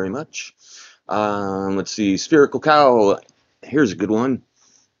 Thank you very much. Let's see. Spherical Cow. Here's a good one.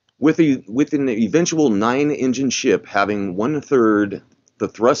 With an eventual 9-engine ship having 1/3 the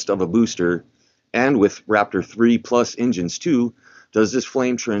thrust of a booster, and with Raptor 3 plus engines too, does this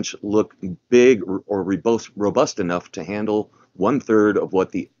flame trench look big or robust enough to handle 1/3 of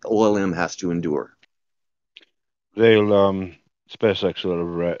what the OLM has to endure? SpaceX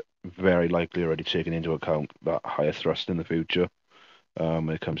will have very likely already taken into account that higher thrust in the future when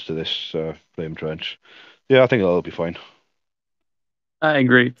it comes to this flame trench. Yeah, I think it'll be fine. I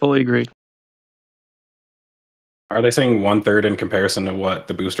agree. Fully agree. Are they saying 1/3 in comparison to what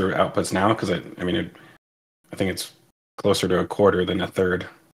the booster outputs now? Because I think it's closer to 1/4 than 1/3.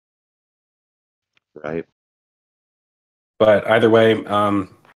 Right. But either way,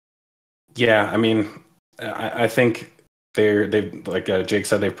 yeah, I think they've like Jake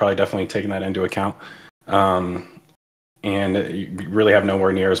said, they've probably definitely taken that into account, and you really have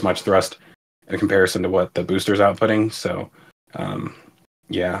nowhere near as much thrust in comparison to what the booster's outputting. So,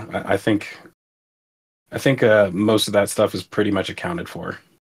 yeah, I think most of that stuff is pretty much accounted for.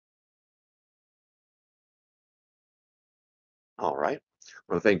 All right. I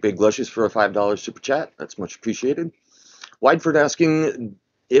want to thank Big Luscious for a $5 super chat. That's much appreciated. Wideford asking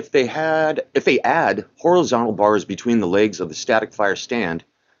if they add horizontal bars between the legs of the static fire stand,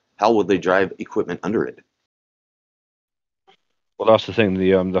 how will they drive equipment under it? Well, that's the thing.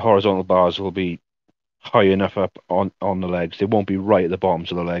 The horizontal bars will be high enough up on the legs. They won't be right at the bottoms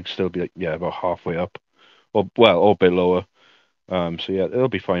of the legs. They'll be about halfway up, or a bit lower. So yeah, it'll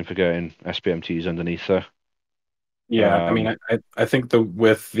be fine for getting SPMTs underneath there. Yeah, I think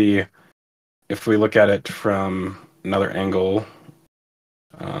if we look at it from another angle,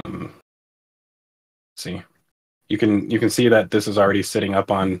 see, you can see that this is already sitting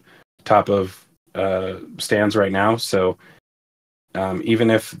up on top of stands right now. So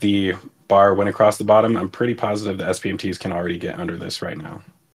even if the bar went across the bottom, I'm pretty positive the SPMTs can already get under this right now.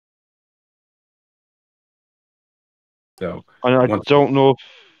 So I don't know if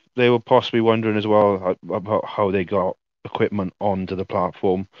they were possibly wondering as well about how they got equipment onto the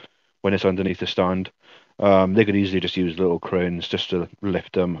platform when it's underneath the stand. They could easily just use little cranes just to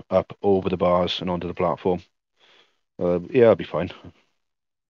lift them up over the bars and onto the platform. Yeah, it'll be fine.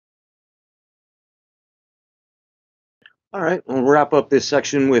 All right, we'll wrap up this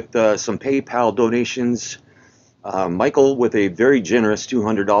section with some PayPal donations. Michael with a very generous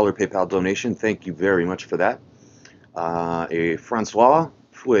 $200 PayPal donation. Thank you very much for that. A Francois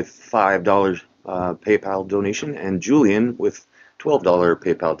with $5 PayPal donation, and Julian with $12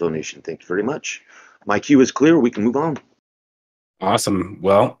 PayPal donation. Thank you very much. My queue is clear. We can move on. Awesome.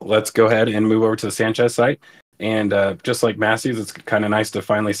 Well, let's go ahead and move over to the Sanchez site. And just like Massey's, it's kind of nice to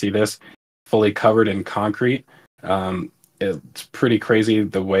finally see this fully covered in concrete. It's pretty crazy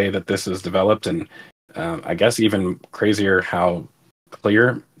the way that this is developed, and I guess even crazier how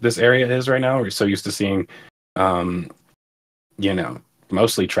clear this area is right now. We're so used to seeing,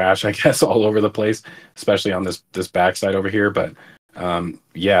 mostly trash, I guess, all over the place, especially on this backside over here. But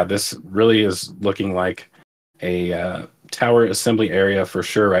yeah, this really is looking like a tower assembly area for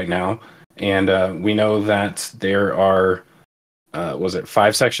sure right now. And we know that there are,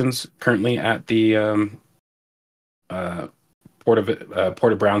 5 sections currently at the Port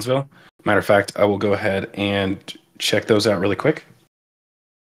of Brownsville. Matter of fact, I will go ahead and check those out really quick.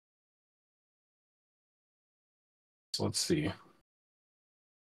 So let's see.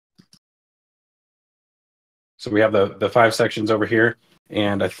 So we have the 5 sections over here,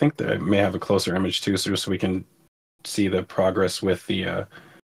 and I think that I may have a closer image too, so we can see the progress with the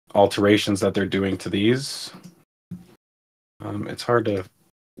alterations that they're doing to these. It's hard to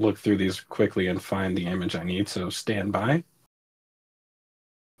look through these quickly and find the image I need, so stand by.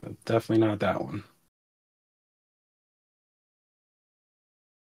 But definitely not that one.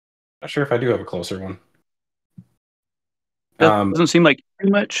 Not sure if I do have a closer one. Doesn't seem like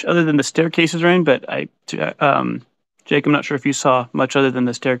too much other than the staircases, Ryan. But Jake, I'm not sure if you saw much other than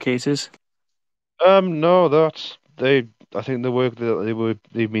the staircases. No, that's they. I think the work that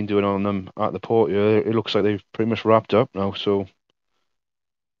they've been doing on them at the port here, it looks like they've pretty much wrapped up now. So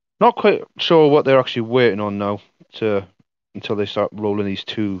not quite sure what they're actually waiting on now until they start rolling these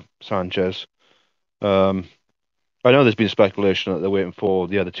 2 Sanchez. I know there's been speculation that they're waiting for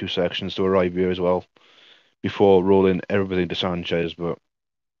the other 2 sections to arrive here as well before rolling everything to Sanchez, but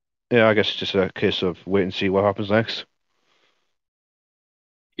yeah, I guess it's just a case of wait and see what happens next.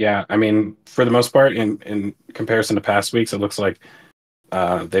 Yeah, I mean, for the most part, in comparison to past weeks, it looks like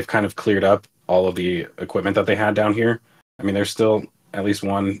they've kind of cleared up all of the equipment that they had down here. I mean, there's still at least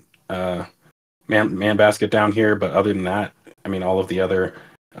one man basket down here, but other than that, I mean, all of the other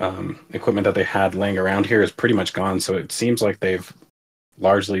equipment that they had laying around here is pretty much gone. So it seems like they've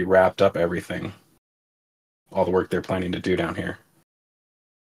largely wrapped up everything, all the work they're planning to do down here.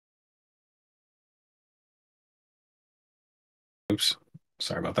 Oops,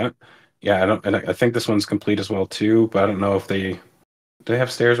 sorry about that. Yeah, I think this one's complete as well too, but I don't know if do they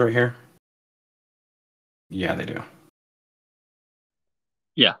have stairs right here? Yeah, they do.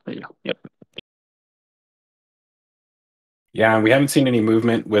 Yeah, there you go. Yep. Yeah, and we haven't seen any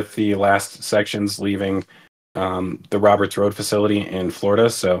movement with the last sections leaving the Roberts Road facility in Florida.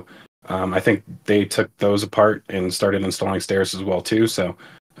 So I think they took those apart and started installing stairs as well too. So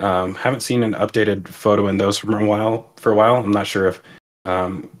haven't seen an updated photo in those for a while. I'm not sure if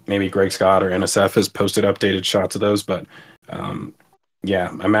maybe Greg Scott or NSF has posted updated shots of those, but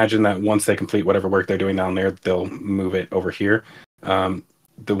yeah, I imagine that once they complete whatever work they're doing down there, they'll move it over here.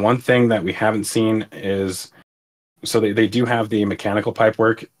 The one thing that we haven't seen is, so they do have the mechanical pipe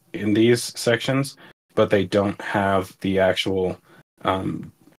work in these sections, but they don't have the actual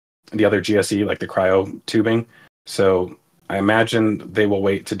the other GSE, like the cryo tubing. So I imagine they will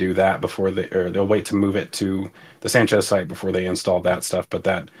wait to do that they'll wait to move it to the Sanchez site before they install that stuff. But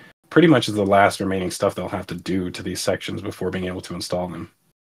that pretty much is the last remaining stuff they'll have to do to these sections before being able to install them.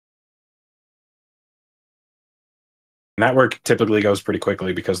 And that work typically goes pretty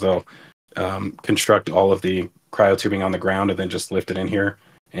quickly because they'll construct all of the cryo tubing on the ground and then just lift it in here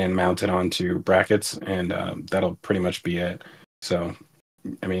and mount it onto brackets, and that'll pretty much be it. So,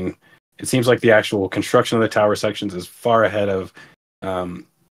 I mean, it seems like the actual construction of the tower sections is far ahead of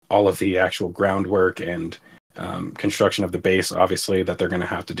all of the actual groundwork and construction of the base, obviously, that they're going to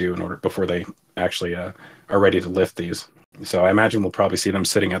have to do before they actually are ready to lift these. So I imagine we'll probably see them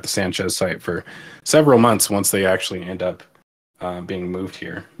sitting at the Sanchez site for several months once they actually end up being moved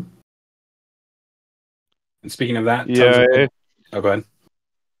here. And speaking of that, oh, go ahead.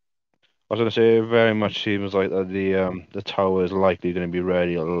 I was going to say, it very much seems like that the tower is likely going to be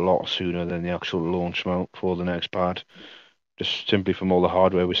ready a lot sooner than the actual launch mount for the next pad, just simply from all the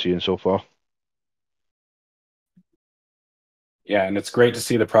hardware we're seeing so far. Yeah, and it's great to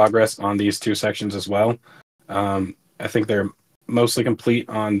see the progress on these 2 sections as well. I think they're mostly complete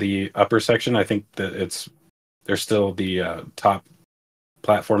on the upper section. I think that there's still the top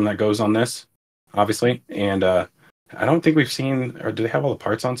platform that goes on this, obviously, and I don't think we've seen, or do they have all the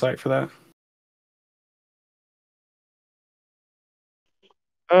parts on site for that?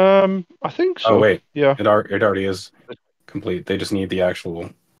 I think so. Oh wait, yeah, it already is complete. They just need the actual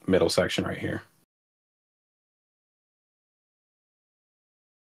middle section right here.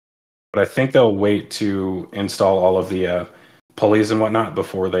 But I think they'll wait to install all of the pulleys and whatnot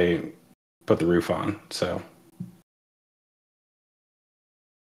before they put the roof on. So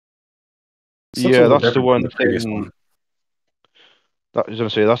yeah, that's the one thing. I was going to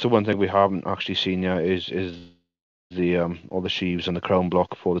say, that's the one thing we haven't actually seen yet is the all the sheaves and the crown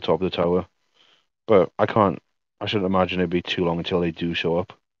block for the top of the tower. But I shouldn't imagine it'd be too long until they do show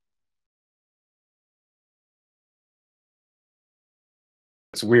up.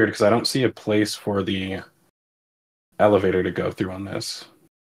 It's weird because I don't see a place for the elevator to go through on this.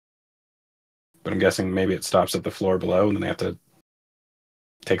 But I'm guessing maybe it stops at the floor below and then they have to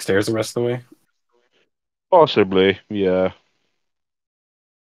take stairs the rest of the way. Possibly, yeah.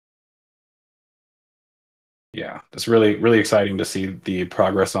 Yeah, it's really, really exciting to see the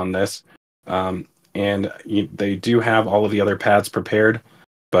progress on this. And they do have all of the other pads prepared,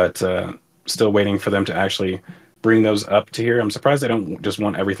 but still waiting for them to actually bring those up to here. I'm surprised they don't just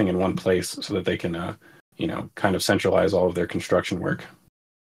want everything in one place so that they can, kind of centralize all of their construction work.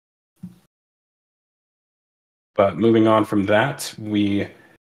 But moving on from that, we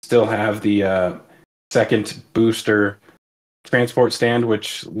still have the second booster transport stand,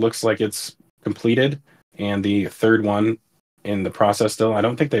 which looks like it's completed, and the third one in the process still. I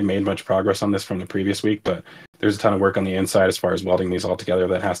don't think they've made much progress on this from the previous week, but there's a ton of work on the inside as far as welding these all together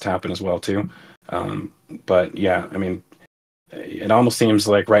that has to happen as well too. But yeah, I mean, it almost seems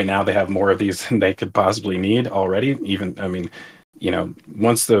like right now they have more of these than they could possibly need already. Even, I mean,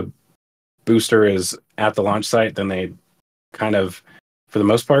 once the booster is at the launch site, then they kind of, for the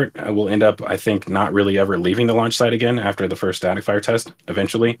most part, will end up, I think, not really ever leaving the launch site again after the first static fire test.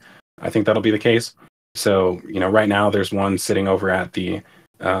 Eventually, I think that'll be the case. So, right now there's one sitting over at the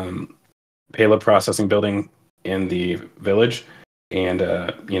payload processing building in the village, and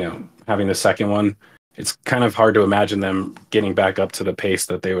having the second one, it's kind of hard to imagine them getting back up to the pace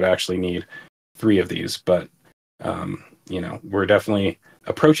that they would actually need 3 of these. But we're definitely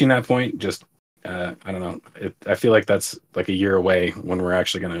approaching that point. Just I don't know. I feel like that's like a year away when we're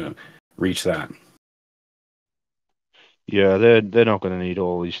actually going to reach that. Yeah, they're not going to need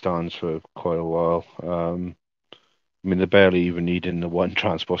all these stands for quite a while. I mean, they're barely even needing the one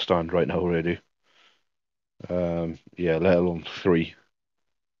transport stand right now, really. Yeah, let alone 3.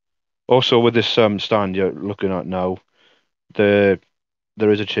 Also, with this stand you're looking at now, there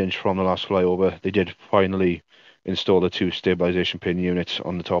is a change from the last flyover. They did finally install the 2 stabilization pin units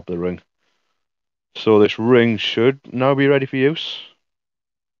on the top of the ring. So this ring should now be ready for use.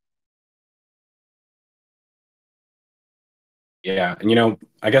 Yeah, and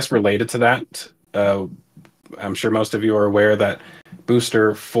I guess related to that, I'm sure most of you are aware that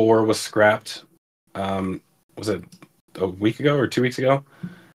Booster 4 was scrapped. Was it a week ago or 2 weeks ago?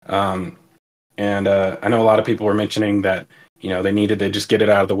 And I know a lot of people were mentioning that they needed to just get it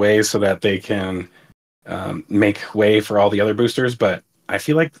out of the way so that they can make way for all the other boosters. But I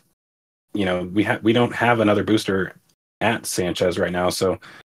feel like we don't have another booster at Sanchez right now, so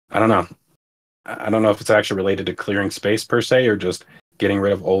I don't know. I don't know if it's actually related to clearing space per se, or just getting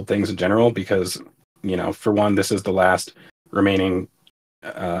rid of old things in general, because, for one, this is the last remaining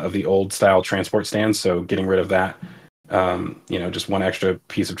of the old style transport stands. So getting rid of that, just one extra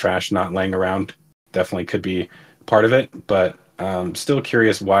piece of trash not laying around definitely could be part of it. But still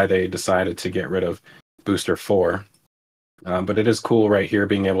curious why they decided to get rid of Booster 4. But it is cool right here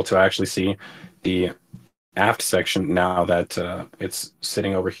being able to actually see the aft section now that it's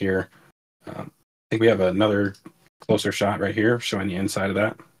sitting over here. I think we have another closer shot right here showing the inside of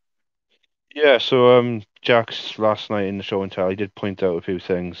that. Yeah, so Jack's last night in the show and tell, he did point out a few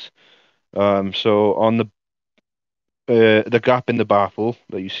things. So on the gap in the baffle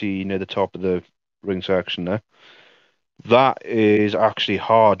that you see near the top of the ring section there, that is actually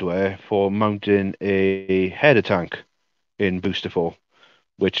hardware for mounting a header tank in Booster 4,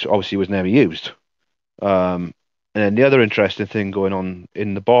 which obviously was never used. And then the other interesting thing going on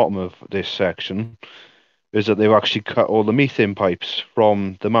in the bottom of this section is that they've actually cut all the methane pipes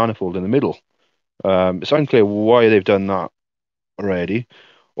from the manifold in the middle. It's unclear why they've done that already,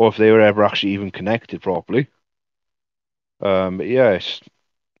 or if they were ever actually even connected properly. But yeah, it's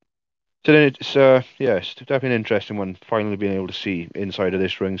definitely an interesting one. Finally being able to see inside of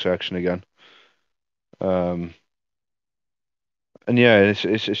this ring section again. And yeah, it's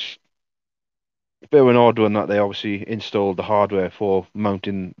a bit of an odd one that they obviously installed the hardware for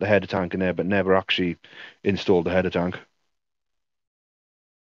mounting the header tank in there, but never actually installed the header tank.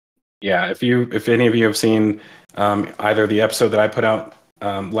 Yeah, if any of you have seen either the episode that I put out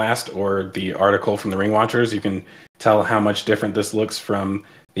last or the article from the Ring Watchers, you can tell how much different this looks from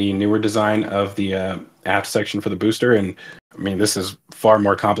the newer design of the aft section for the booster. And I mean, this is far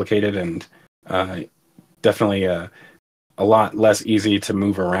more complicated and definitely a lot less easy to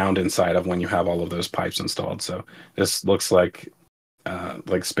move around inside of when you have all of those pipes installed. So this looks like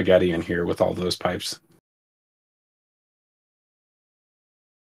spaghetti in here with all those pipes.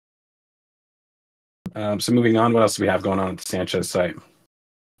 So moving on, what else do we have going on at the Sanchez site?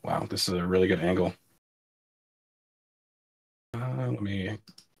 Wow, this is a really good angle. Let me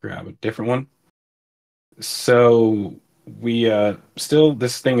grab a different one. So we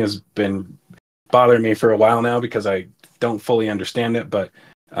this thing has been bothering me for a while now because I don't fully understand it, but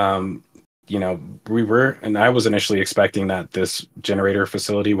I was initially expecting that this generator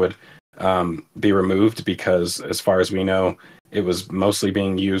facility would be removed because, as far as we know, it was mostly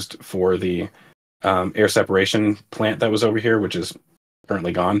being used for the air separation plant that was over here, which is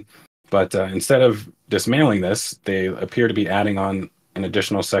currently gone. But instead of dismantling this, they appear to be adding on an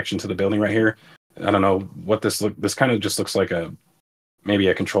additional section to the building right here. I don't know what this kind of just looks like maybe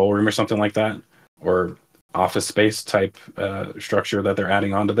a control room or something like that, or office space type structure that they're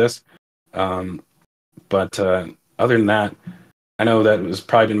adding onto this. But other than that, I know that it was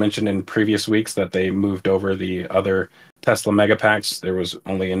probably been mentioned in previous weeks that they moved over the other Tesla Megapacks. There was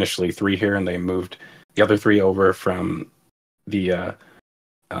only initially 3 here, and they moved the other 3 over from the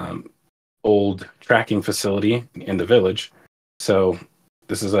old tracking facility in the village. So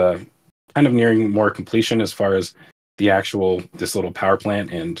this is a kind of nearing more completion as far as this little power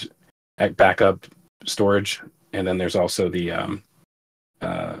plant and backup storage. And then there's also the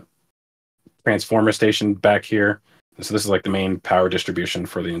transformer station back here. So this is like the main power distribution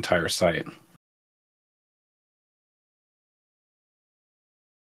for the entire site.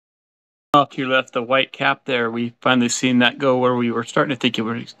 Off to your left, the white cap there, we finally seen that go where we were starting to think it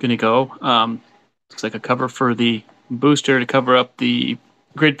was going to go. Looks like a cover for the booster to cover up the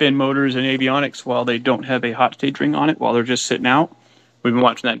grid fin motors and avionics while they don't have a hot stage ring on it, while they're just sitting out. We've been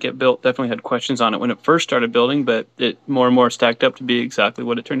watching that get built. Definitely had questions on it when it first started building, but it more and more stacked up to be exactly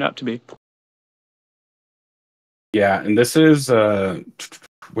what it turned out to be. Yeah, and this is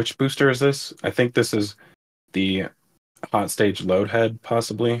which booster is this? I think this is the hot stage load head,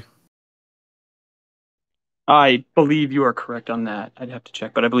 possibly. I believe you are correct on that. I'd have to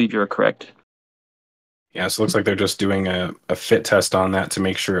check, but I believe you are correct. Yeah, so it looks like they're just doing a fit test on that to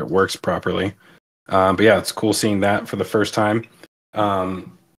make sure it works properly. But yeah, it's cool seeing that for the first time.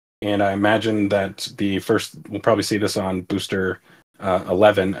 And I imagine that we'll probably see this on booster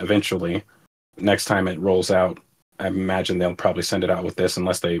 11 eventually. Next time it rolls out, I imagine they'll probably send it out with this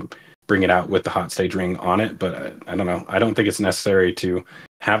unless they bring it out with the hot stage ring on it. But I don't know. I don't think it's necessary to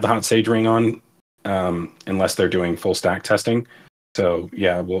have the hot stage ring on unless they're doing full stack testing. So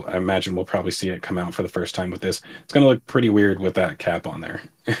yeah, I imagine we'll probably see it come out for the first time with this. It's going to look pretty weird with that cap on there.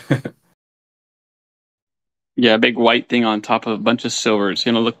 Yeah, a big white thing on top of a bunch of silver. It's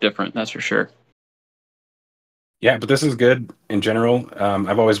going to look different, that's for sure. Yeah, but this is good in general.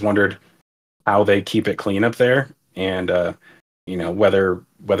 I've always wondered how they keep it clean up there, and whether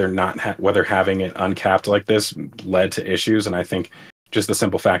having it uncapped like this led to issues. And I think just the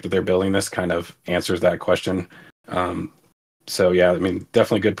simple fact that they're building this kind of answers that question. So yeah, I mean,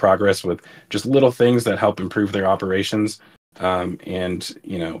 definitely good progress with just little things that help improve their operations. And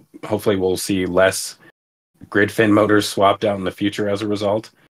hopefully we'll see less grid fin motors swapped out in the future as a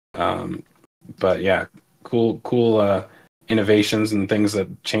result. But yeah, cool innovations and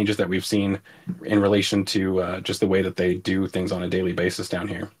changes that we've seen in relation to just the way that they do things on a daily basis down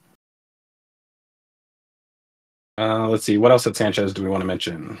here. Let's see, what else at Sanchez do we want to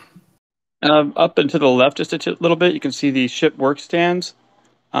mention? Up and to the left just a little bit, you can see the ship work stands.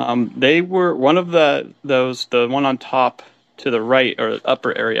 They were one of the one on top to the right or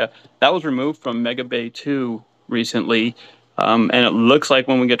upper area that was removed from Mega Bay 2 recently, and it looks like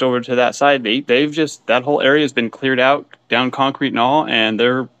when we get over to that side, that whole area has been cleared out, down concrete and all, and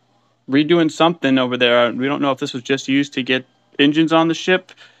they're redoing something over there. We don't know if this was just used to get engines on the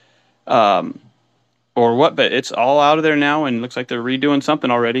ship, or what, but it's all out of there now, and looks like they're redoing something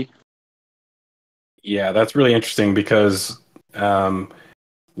already. Yeah, that's really interesting because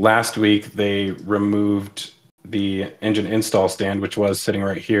last week they removed the engine install stand, which was sitting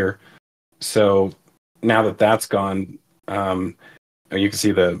right here. So now that that's gone, you can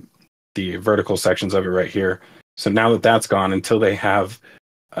see the vertical sections of it right here. So now that that's gone, until they have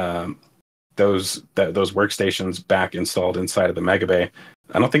those workstations back installed inside of the Mega Bay,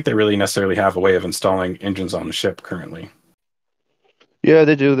 I don't think they really necessarily have a way of installing engines on the ship currently. Yeah,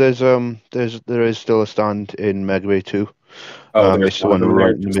 they do. There is still a stand in Mega Bay 2. It's the one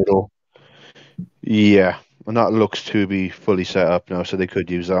right in the middle. Yeah, and that looks to be fully set up now, so they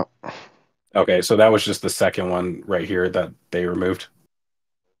could use that. Okay, so that was just the second one right here that they removed?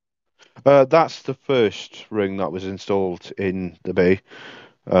 That's the first ring that was installed in the bay.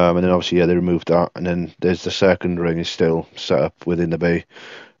 And then obviously, yeah, they removed that. And then there's the second ring is still set up within the bay.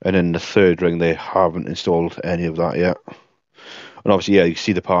 And then the third ring, they haven't installed any of that yet. And obviously, yeah, you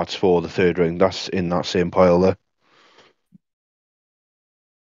see the parts for the third ring. That's in that same pile there.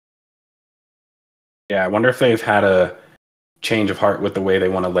 Yeah, I wonder if they've had a change of heart with the way they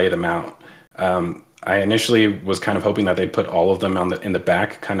want to lay them out. I initially was kind of hoping that they'd put all of them in the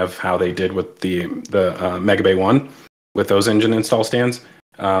back, kind of how they did with the Mega Bay 1 with those engine install stands.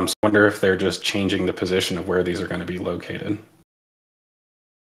 So I wonder if they're just changing the position of where these are going to be located.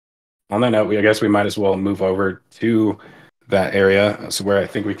 On that note, I guess we might as well move over to that area, so where I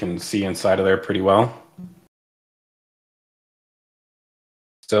think we can see inside of there pretty well.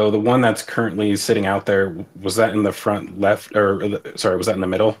 So the one that's currently sitting out there, was that in the front left, or sorry, was that in the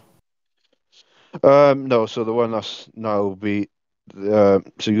middle? No, so the one that's now be so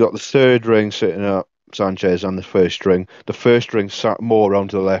you got the third ring sitting at Sanchez and the first ring. The first ring sat more around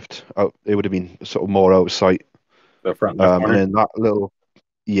to the left. Out, it would have been sort of more out of sight. The front left And corner? then that little,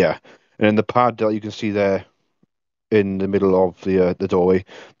 yeah, and then the pad that you can see there in the middle of the doorway,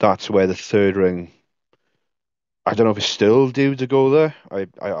 that's where the third ring. I don't know if it's still due to go there.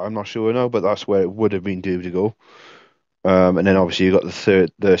 I'm not sure now, but that's where it would have been due to go. And then obviously you got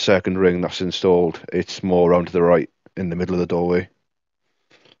the second ring that's installed. It's more around to the right in the middle of the doorway.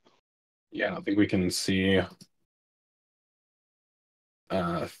 Yeah, I don't think we can see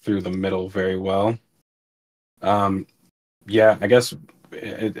through the middle very well. Yeah, I guess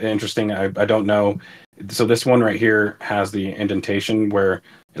interesting. I don't know. So this one right here has the indentation where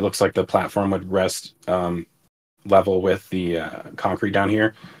it looks like the platform would rest level with the concrete down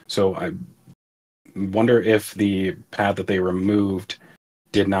here. So I wonder if the pad that they removed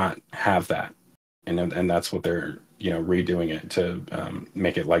did not have that, and that's what they're redoing it to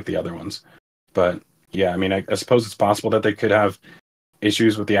make it like the other ones. But yeah, I mean, I suppose it's possible that they could have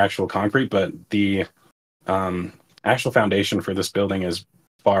issues with the actual concrete, but the actual foundation for this building is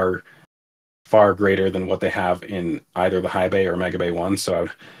far greater than what they have in either the High Bay or Mega Bay 1. So I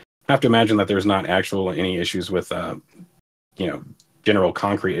would have to imagine that there's not any issues with general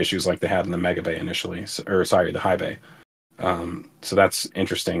concrete issues like they had in the Mega Bay initially, or sorry, the High Bay. So that's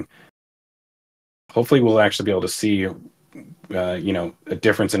interesting. Hopefully we'll actually be able to see a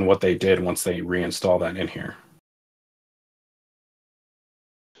difference in what they did once they reinstall that in here.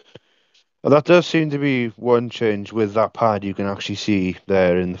 Well, that does seem to be one change with that pad you can actually see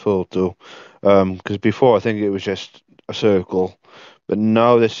there in the photo. Because before I think it was just a circle, but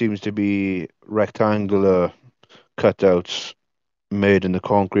now there seems to be rectangular cutouts made in the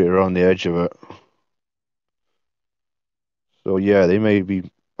concrete around the edge of it. So yeah, they may be.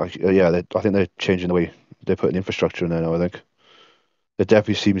 I think they're changing the way they're putting infrastructure in there now. I think there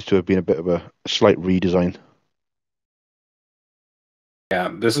definitely seems to have been a bit of a slight redesign. Yeah,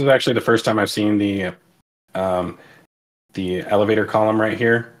 this is actually the first time I've seen the elevator column right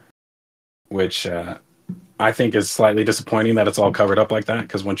here, which I think is slightly disappointing that it's all covered up like that,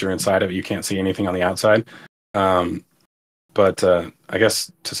 because once you're inside of it, you can't see anything on the outside. But I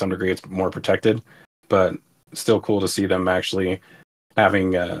guess to some degree it's more protected, but still cool to see them actually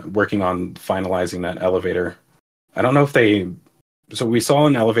having working on finalizing that elevator. I don't know if so we saw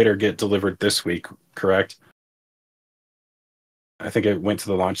an elevator get delivered this week, correct? I think it went to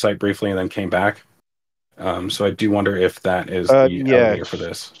the launch site briefly and then came back. So I do wonder if that is the elevator for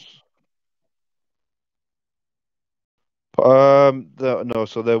this. No,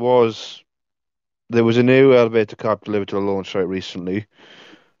 so there was a new elevator cab delivered to the launch site recently.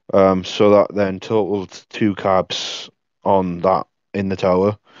 So that then totaled 2 cabs on that in the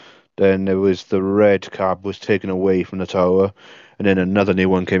tower. Then there was the red cab was taken away from the tower, and then another new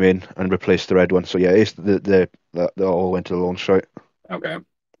one came in and replaced the red one. So yeah, it's they all went to the launch site. Okay.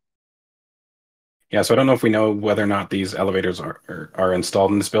 Yeah, so I don't know if we know whether or not these elevators are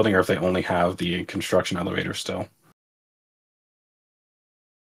installed in this building, or if they only have the construction elevator still.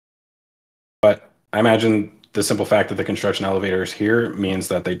 But I imagine the simple fact that the construction elevator is here means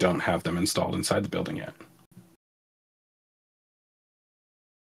that they don't have them installed inside the building yet.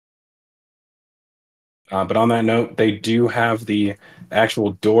 But on that note, they do have the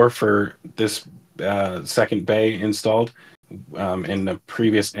actual door for this second bay installed. In the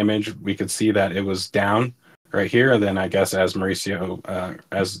previous image, we could see that it was down right here. And then I guess as Mauricio,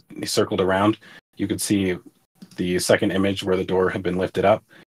 as he circled around, you could see the second image where the door had been lifted up.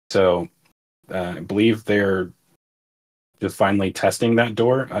 So I believe they're just finally testing that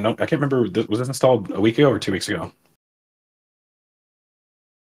door. I can't remember, was this installed a week ago or 2 weeks ago?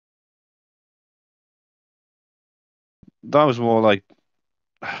 That was more like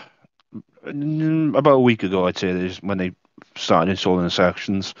about a week ago, I'd say, is when they started installing the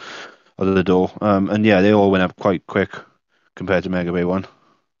sections of the door. And yeah, they all went up quite quick compared to Mega Bay 1.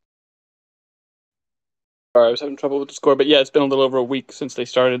 Sorry, I was having trouble with the score, but yeah, it's been a little over a week since they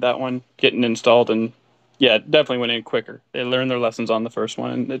started that one getting installed, and yeah, it definitely went in quicker. They learned their lessons on the first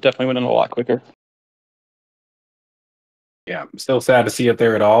one, and it definitely went in a lot quicker. Yeah, still sad to see it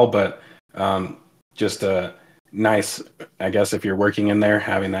there at all, but just a nice, I guess, if you're working in there,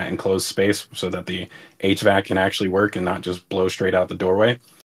 having that enclosed space so that the HVAC can actually work and not just blow straight out the doorway.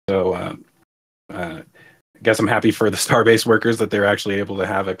 So I guess I'm happy for the Starbase workers that they're actually able to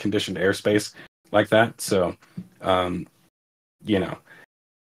have a conditioned airspace like that. So,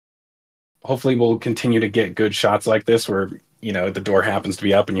 hopefully we'll continue to get good shots like this where the door happens to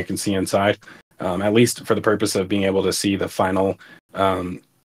be up and you can see inside, at least for the purpose of being able to see the final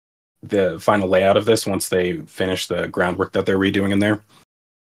layout of this once they finish the groundwork that they're redoing in there.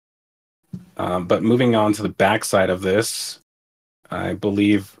 But moving on to the back side of this, I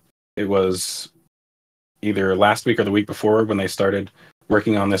believe it was either last week or the week before when they started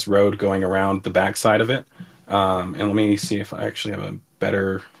working on this road going around the back side of it. And let me see if I actually have a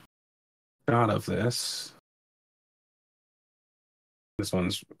better shot of this. This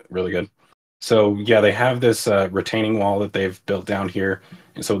one's really good. So yeah, they have this retaining wall that they've built down here.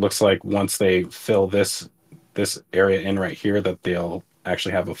 And so it looks like once they fill this area in right here, that they'll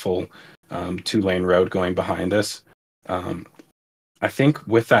actually have a full 2-lane road going behind this. I think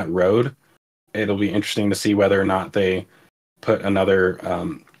with that road, it'll be interesting to see whether or not they put another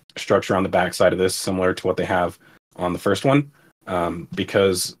structure on the backside of this similar to what they have on the first one,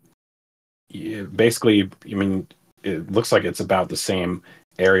 because basically, I mean, it looks like it's about the same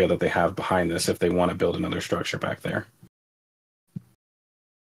area that they have behind this if they want to build another structure back there.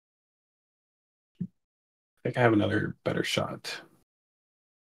 I think I have another better shot.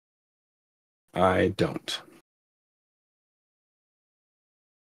 I don't.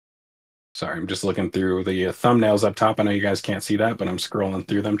 Sorry, I'm just looking through the thumbnails up top. I know you guys can't see that, but I'm scrolling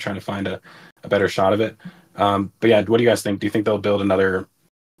through them trying to find a better shot of it. But yeah, what do you guys think? Do you think they'll build another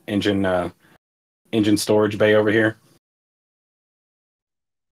engine storage bay over here?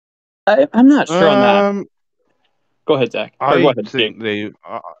 I'm not sure on that. Go ahead, Zach. I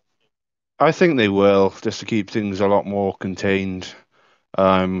think they will, just to keep things a lot more contained.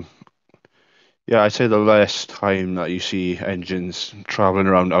 Yeah, I'd say the less time that you see engines traveling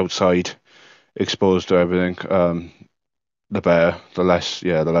around outside, exposed to everything, the better. The less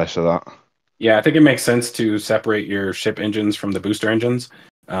of that. Yeah, I think it makes sense to separate your ship engines from the booster engines.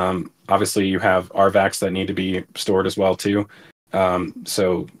 Obviously, you have RVACs that need to be stored as well too.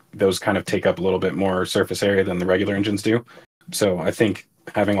 So those kind of take up a little bit more surface area than the regular engines do. So I think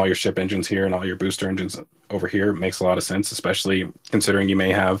having all your ship engines here and all your booster engines over here makes a lot of sense, especially considering you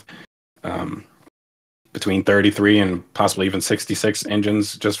may have between 33 and possibly even 66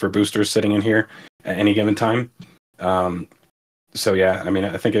 engines just for boosters sitting in here at any given time. So yeah, I mean,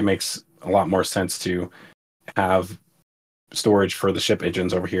 I think it makes a lot more sense to have storage for the ship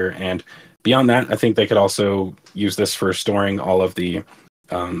engines over here. And beyond that, I think they could also use this for storing all of the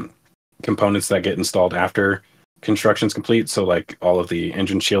components that get installed after construction's complete. So like all of the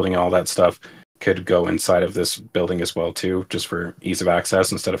engine shielding and all that stuff could go inside of this building as well too, just for ease of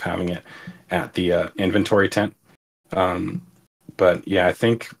access instead of having it at the inventory tent. But yeah, I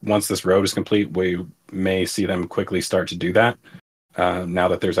think once this road is complete, we may see them quickly start to do that, now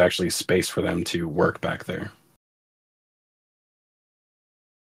that there's actually space for them to work back there.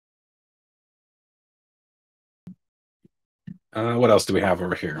 What else do we have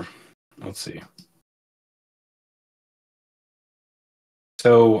over here? Let's see.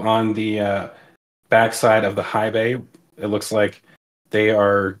 So on the backside of the high bay, it looks like they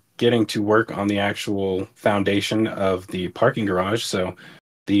are getting to work on the actual foundation of the parking garage. So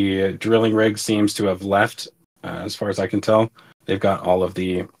the drilling rig seems to have left, as far as I can tell. They've got all of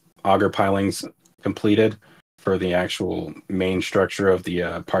the auger pilings completed for the actual main structure of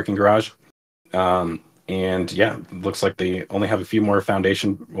the parking garage. And yeah, looks like they only have a few more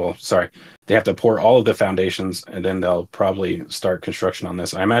foundation. Well, sorry, they have to pour all of the foundations and then they'll probably start construction on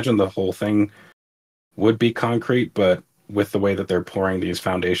this. I imagine the whole thing would be concrete, but with the way that they're pouring these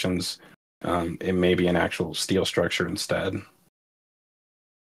foundations, it may be an actual steel structure instead.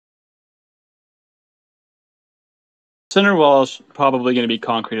 Center wall is probably going to be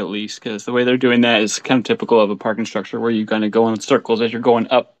concrete at least, because the way they're doing that is kind of typical of a parking structure where you kind of go in circles as you're going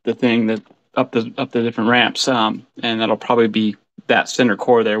up the thing, up the different ramps, and that'll probably be that center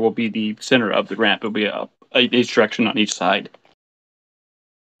core there will be the center of the ramp. It'll be each direction on each side.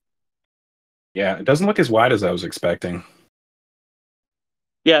 Yeah, it doesn't look as wide as I was expecting.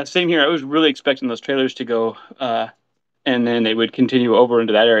 Yeah, same here. I was really expecting those trailers to go, and then they would continue over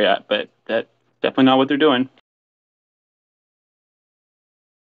into that area, but that's definitely not what they're doing.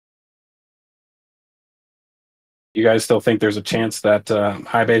 You guys still think there's a chance that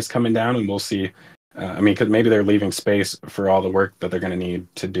high bay is coming down, and we'll see? I mean, because maybe they're leaving space for all the work that they're going to need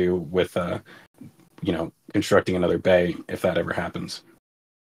to do with, constructing another bay if that ever happens.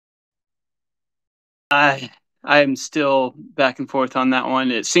 I'm still back and forth on that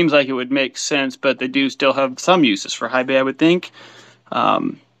one. It seems like it would make sense, but they do still have some uses for high bay, I would think.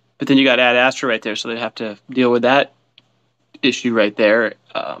 But then you got Ad Astra right there, so they have to deal with that issue right there.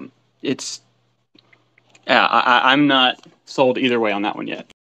 I'm not sold either way on that one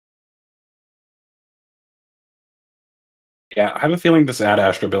yet. Yeah, I have a feeling this Ad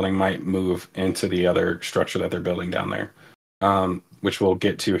Astra building might move into the other structure that they're building down there, which we'll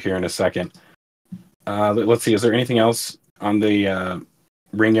get to here in a second. Let's see, is there anything else on the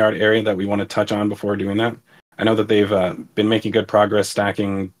ring yard area that we want to touch on before doing that? I know that they've been making good progress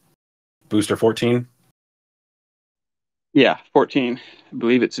stacking booster 14. Yeah, 14. I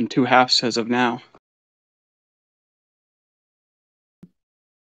believe it's in 2 halves as of now.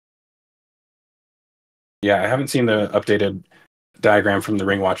 Yeah, I haven't seen the updated diagram from the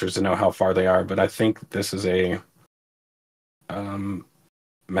ring watchers to know how far they are, but I think this is a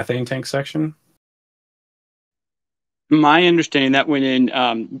methane tank section. My understanding that went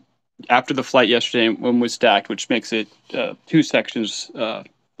in after the flight yesterday when was stacked, which makes it 2 sections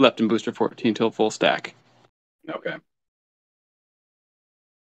left in booster 14 till full stack. Okay.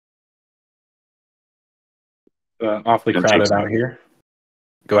 Awfully crowded out here.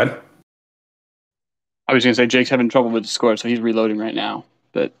 Go ahead. I was going to say Jake's having trouble with the score, so he's reloading right now.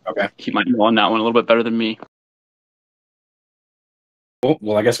 But Okay. he might know on that one a little bit better than me. Cool.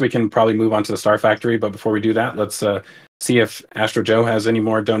 Well, I guess we can probably move on to the Starfactory, but before we do that, let's see if Astro Joe has any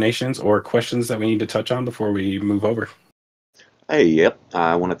more donations or questions that we need to touch on before we move over. Hey, yep.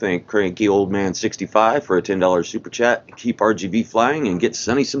 I want to thank Cranky Old Man 65 for a $10 super chat. Keep RGV flying and get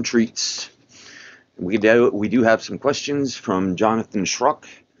Sunny some treats. We do have some questions from Jonathan Schruck.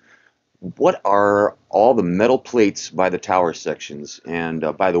 What are all the metal plates by the tower sections?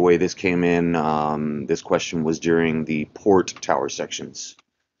 And by the way, this came in, this question was during the port tower sections.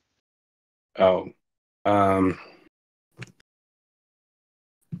 Oh.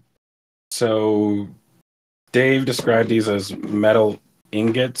 So Dave described these as metal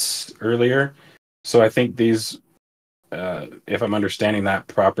ingots earlier. So I think these, if I'm understanding that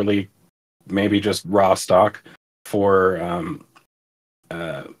properly, maybe just raw stock for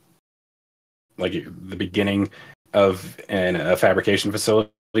like the beginning of a fabrication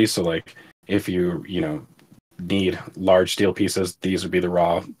facility. So like if you need large steel pieces, these would be the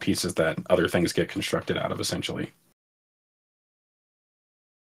raw pieces that other things get constructed out of, essentially.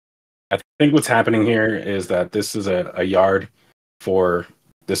 I think what's happening here is that this is a yard for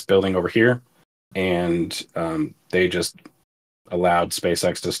this building over here, and they just allowed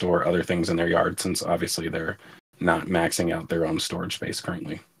SpaceX to store other things in their yard, since obviously they're not maxing out their own storage space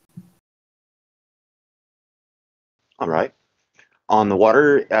currently. All right. On the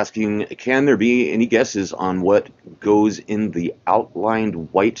water, asking, can there be any guesses on what goes in the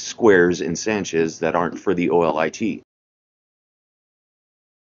outlined white squares in Sanchez that aren't for the OLIT?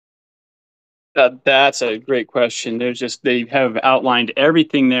 That's a great question. They have outlined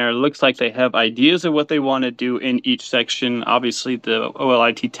everything there. It looks like they have ideas of what they want to do in each section. Obviously, the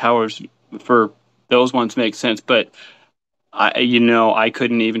OLIT towers for those ones make sense, but I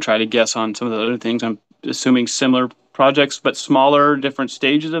couldn't even try to guess on some of the other things. I'm assuming similar projects, but smaller, different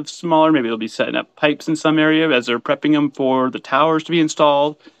stages of smaller. Maybe they'll be setting up pipes in some area as they're prepping them for the towers to be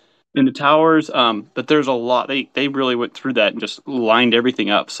installed in the towers. But there's a lot. They really went through that and just lined everything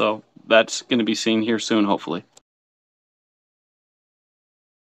up. So that's going to be seen here soon, hopefully.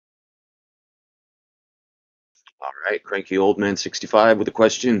 All right, Cranky Old Man 65 with a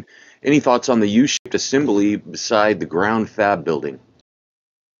question. Any thoughts on the U-shaped assembly beside the ground fab building?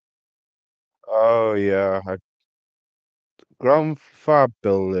 Oh yeah, ground fab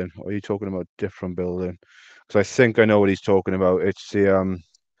building. Or are you talking about different building? Because I think I know what he's talking about. It's the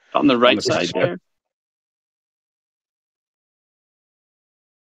On the right side there.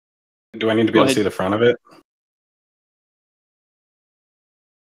 Do I need to be able to see the front of it?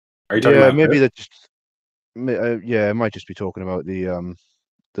 Are you talking yeah, about maybe this? that just yeah, it might just be talking about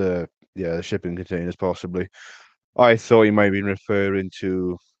the shipping containers possibly. I thought he might have been referring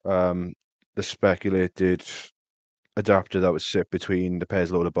to the speculated adapter that would sit between the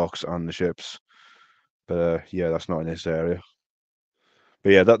pairs loader box and the ships. But yeah, that's not in this area.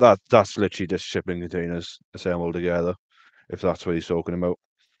 But yeah, that's literally just shipping containers assembled together, if that's what he's talking about.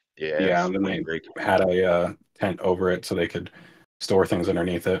 Yeah, and then they great. had a tent over it so they could store things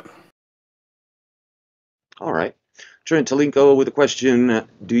underneath it. All right. Trent Talinko with a question.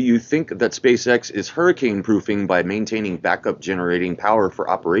 Do you think that SpaceX is hurricane proofing by maintaining backup generating power for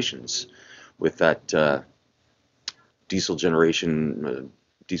operations with that diesel generator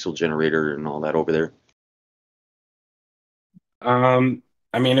and all that over there?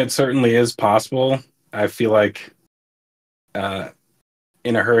 I mean, it certainly is possible. I feel like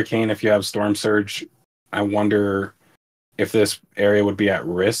in a hurricane, if you have storm surge, I wonder if this area would be at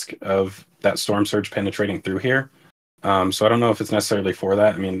risk of that storm surge penetrating through here. So I don't know if it's necessarily for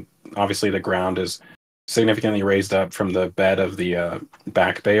that. I mean, obviously the ground is significantly raised up from the bed of the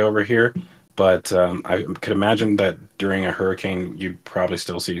back bay over here. But I could imagine that during a hurricane, you'd probably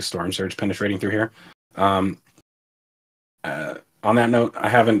still see storm surge penetrating through here. On that note, I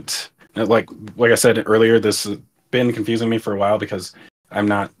haven't, like I said earlier, this has been confusing me for a while because I'm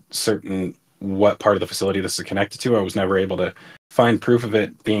not certain what part of the facility this is connected to. I was never able to find proof of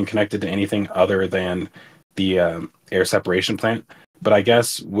it being connected to anything other than the air separation plant. But I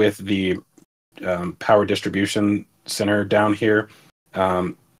guess with the power distribution center down here,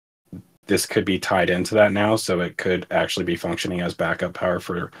 this could be tied into that now, so it could actually be functioning as backup power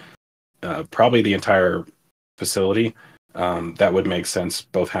for probably the entire facility. That would make sense,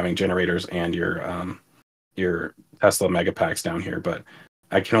 both having generators and your Tesla Megapacks down here. But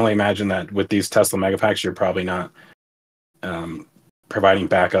I can only imagine that with these Tesla Megapacks, you're probably not providing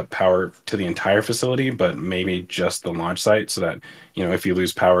backup power to the entire facility, but maybe just the launch site, so that, you know, if you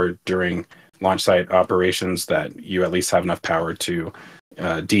lose power during launch site operations, that you at least have enough power to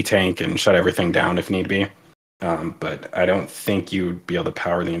detank and shut everything down if need be. But I don't think you'd be able to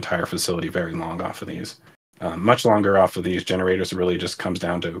power the entire facility very long off of these. Much longer off of these generators. It really just comes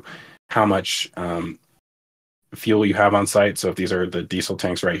down to how much fuel you have on site. So if these are the diesel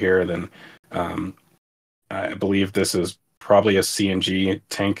tanks right here, then I believe this is probably a CNG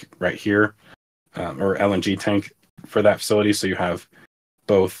tank right here, or LNG tank for that facility. So you have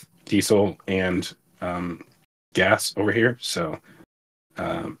both diesel and gas over here. So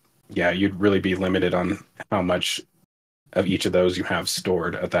yeah, you'd really be limited on how much of each of those you have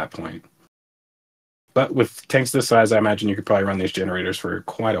stored at that point. But with tanks this size, I imagine you could probably run these generators for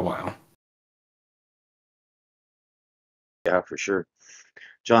quite a while. Yeah, for sure.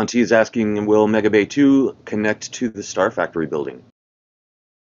 John T is asking, will Mega Bay 2 connect to the Starfactory building?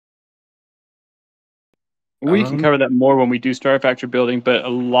 We can cover that more when we do Starfactory building, but a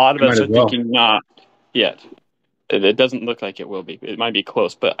lot of us are thinking not yet. It doesn't look like it will be. It might be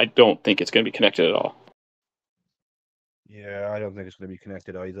close, but I don't think it's going to be connected at all. Yeah, I don't think it's going to be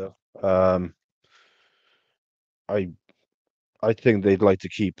connected either. I think they'd like to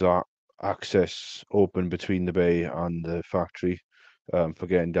keep that access open between the bay and the factory, for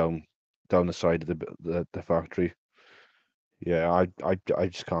getting down the side of the factory. Yeah, I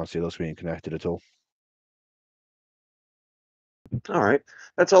just can't see those being connected at all. All right,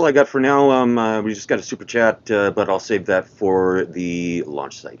 that's all I got for now. We just got a super chat, but I'll save that for the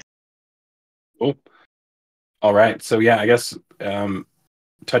launch site. Cool. All right, so yeah, I guess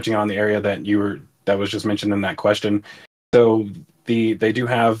touching on the area that was just mentioned in that question. So they do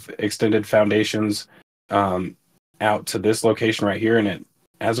have extended foundations out to this location right here, and it,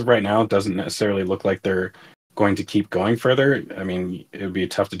 as of right now, doesn't necessarily look like they're going to keep going further. I mean, it would be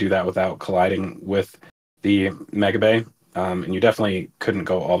tough to do that without colliding with the Mega Bay, and you definitely couldn't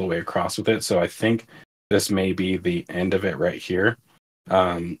go all the way across with it. So I think this may be the end of it right here,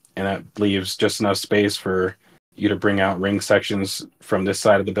 and that leaves just enough space for you to bring out ring sections from this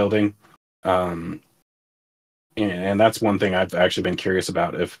side of the building. And that's one thing I've actually been curious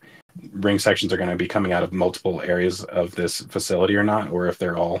about, if ring sections are going to be coming out of multiple areas of this facility or not, or if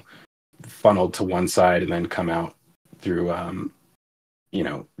they're all funneled to one side and then come out through,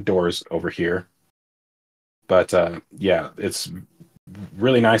 doors over here. But yeah, it's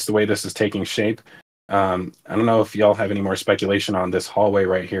really nice the way this is taking shape. I don't know if y'all have any more speculation on this hallway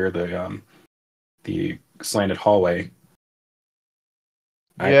right here, the slanted hallway.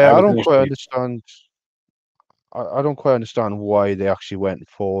 Yeah, I don't quite understand. I don't quite understand why they actually went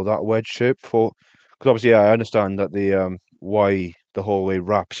for that wedge shape. Because obviously, yeah, I understand that the why the hallway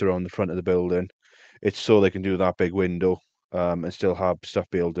wraps around the front of the building. It's so they can do that big window, and still have stuff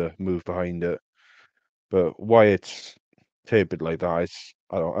be able to move behind it. But why it's tapered like that,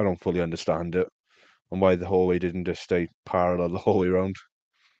 I don't fully understand it, and why the hallway didn't just stay parallel the whole way around.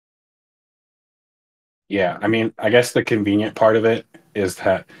 Yeah, I mean, I guess the convenient part of it is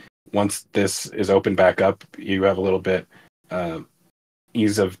that once this is opened back up, you have a little bit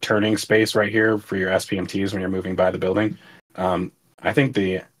ease of turning space right here for your SPMTs when you're moving by the building. I think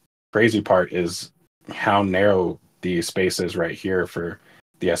the crazy part is how narrow the space is right here for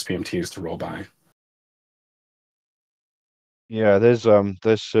the SPMTs to roll by. Yeah, there's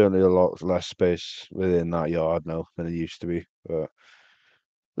certainly a lot less space within that yard now than it used to be. But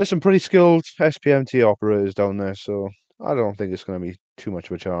there's some pretty skilled SPMT operators down there, so I don't think it's going to be too much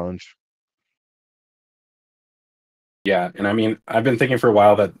of a challenge. Yeah, and I mean, I've been thinking for a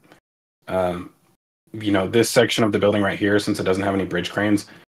while that, this section of the building right here, since it doesn't have any bridge cranes,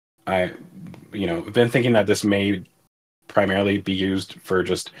 I've been thinking that this may primarily be used for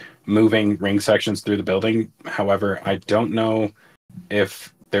just moving ring sections through the building. However, I don't know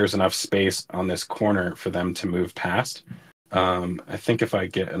if there's enough space on this corner for them to move past. I think if I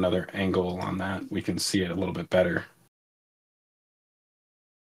get another angle on that, we can see it a little bit better.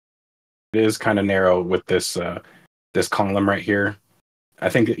 It is kind of narrow with this this column right here. I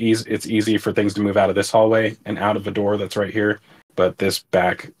think it's easy for things to move out of this hallway and out of the door that's right here, but this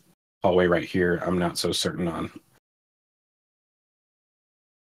back hallway right here, I'm not so certain on.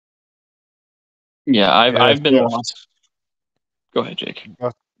 Yeah, I've been lost. Go ahead, Jake.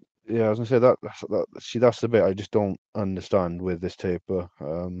 Yeah, I was gonna say that. See, that's the bit I just don't understand with this taper. I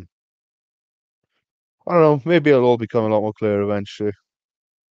don't know. Maybe it'll all become a lot more clear eventually.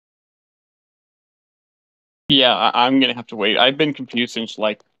 Yeah, I'm gonna have to wait. I've been confused since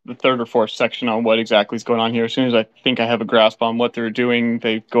like the third or fourth section on what exactly is going on here. As soon as I think I have a grasp on what they're doing,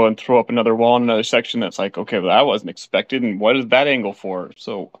 they go and throw up another wall in another section that's like, okay, well, that wasn't expected, and what is that angle for?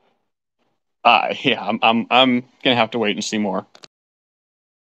 So, yeah, I'm gonna have to wait and see more.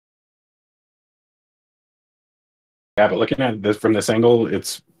 Yeah, but looking at this from this angle,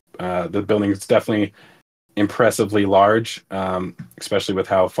 it's the building is definitely impressively large, especially with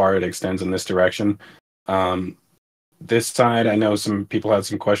how far it extends in this direction. This side, I know some people had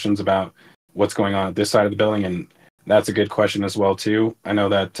some questions about what's going on at this side of the building, and that's a good question as well too. I know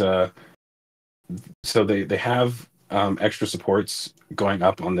that so they have extra supports going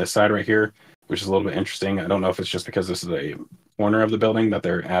up on this side right here, which is a little bit interesting. I don't know if it's just because this is a corner of the building that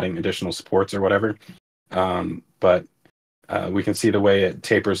they're adding additional supports or whatever. But we can see the way it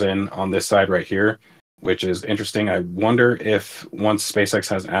tapers in on this side right here, which is interesting. I wonder if once SpaceX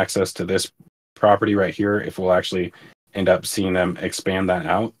has access to this property right here, if we'll actually end up seeing them expand that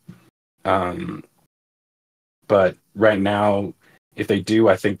out. But right now, if they do,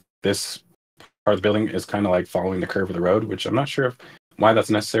 I think this part of the building is kind of like following the curve of the road, which I'm not sure if why that's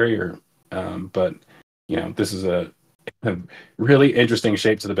necessary or, but you know, this is a really interesting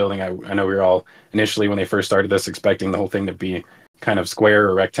shape to the building. I know we were all initially when they first started this expecting the whole thing to be kind of square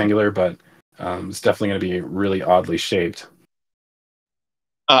or rectangular, but it's definitely going to be really oddly shaped.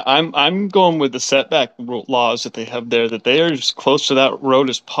 I'm going with the setback laws that they have there, that they are as close to that road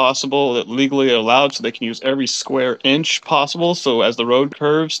as possible, that legally allowed, so they can use every square inch possible. So as the road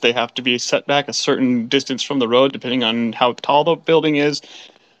curves, they have to be set back a certain distance from the road, depending on how tall the building is.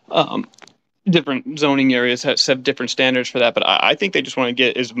 Different zoning areas have different standards for that, but I think they just want to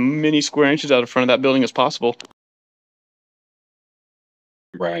get as many square inches out of front of that building as possible.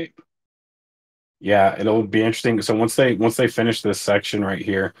 Right. Yeah, it'll be interesting. So once they finish this section right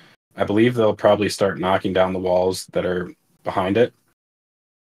here, I believe they'll probably start knocking down the walls that are behind it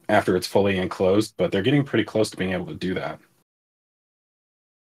after it's fully enclosed, but they're getting pretty close to being able to do that.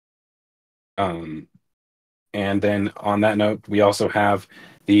 And then on that note, we also have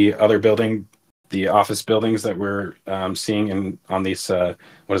the other building, the office buildings that we're seeing on these what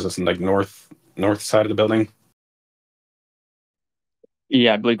is this, like north side of the building?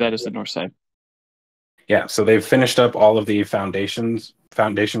 Yeah, I believe that is the north side. Yeah, so they've finished up all of the foundation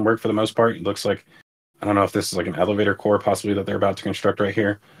work for the most part. It looks like, I don't know if this is like an elevator core possibly that they're about to construct right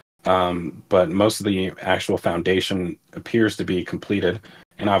here. But most of the actual foundation appears to be completed.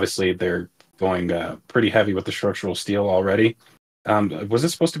 And obviously they're going pretty heavy with the structural steel already. Was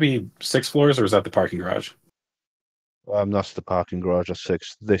this supposed to be 6 floors or was that the parking garage? That's the parking garage at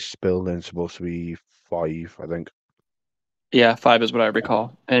 6. This building's supposed to be 5, I think. Yeah, 5 is what I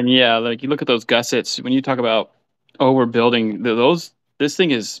recall. And yeah, like you look at those gussets, when you talk about overbuilding, this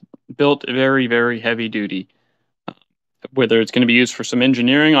thing is built very, very heavy duty. Whether it's going to be used for some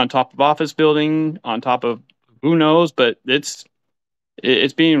engineering on top of office building, on top of who knows, but it's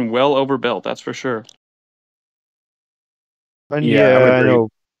being well overbuilt, that's for sure. And Yeah, I would I agree. know.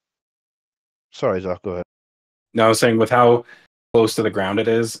 Sorry, Zach, go ahead. No, I was saying with how close to the ground it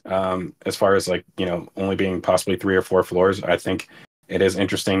is, as far as like, you know, only being possibly 3 or 4 floors, I think it is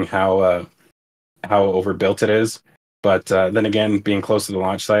interesting how overbuilt it is. But then again, being close to the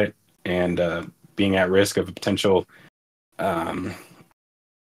launch site and being at risk of a potential,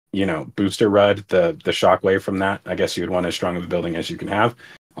 you know, booster rud, the shockwave from that, I guess you would want as strong of a building as you can have.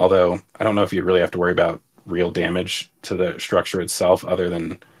 Although I don't know if you'd really have to worry about real damage to the structure itself, other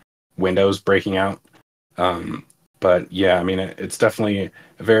than windows breaking out. But yeah, I mean, it's definitely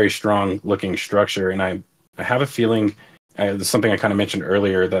a very strong looking structure, and I have a feeling, there's something I kind of mentioned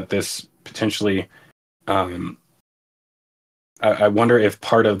earlier, that this potentially, I wonder if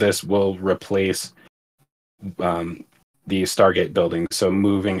part of this will replace the Stargate building, so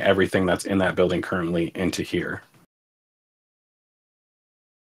moving everything that's in that building currently into here.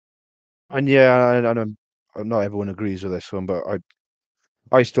 And yeah, and not everyone agrees with this one, but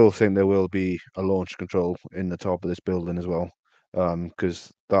I still think there will be a launch control in the top of this building as well, because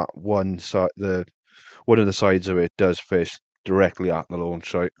that one side, the one of the sides of it does face directly at the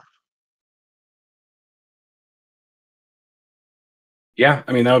launch site. Yeah,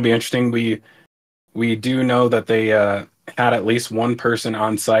 I mean, that would be interesting. We do know that they had at least one person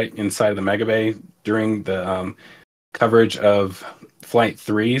on site inside of the Mega Bay during the coverage of Flight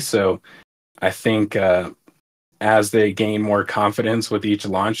 3. So I think as they gain more confidence with each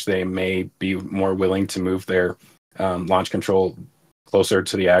launch, they may be more willing to move their launch control closer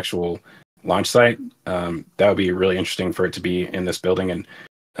to the actual launch site. That would be really interesting for it to be in this building,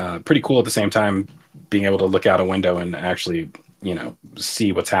 and pretty cool at the same time, being able to look out a window and actually,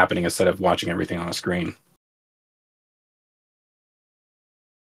 see what's happening instead of watching everything on a screen.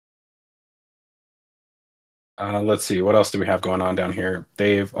 Let's see, what else do we have going on down here?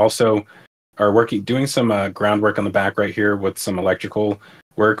 They've also are doing some groundwork on the back right here with some electrical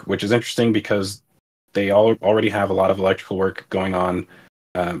work, which is interesting because they already have a lot of electrical work going on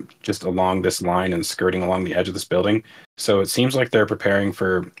just along this line and skirting along the edge of this building. So it seems like they're preparing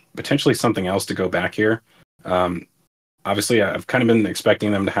for potentially something else to go back here. Obviously, I've kind of been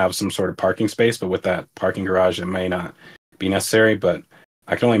expecting them to have some sort of parking space, but with that parking garage, it may not be necessary. But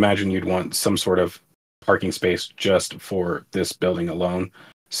I can only imagine you'd want some sort of parking space just for this building alone.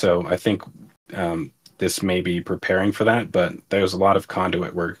 So I think this may be preparing for that, but there's a lot of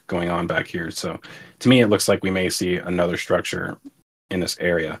conduit work going on back here. So to me, it looks like we may see another structure in this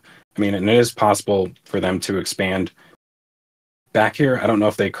area. I mean, and it is possible for them to expand back here. I don't know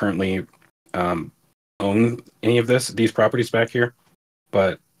if they currently own any of these properties back here,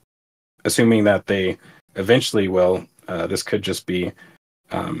 but assuming that they eventually will, this could just be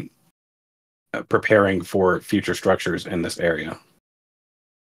preparing for future structures in this area.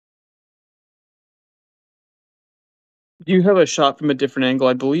 You have a shot from a different angle.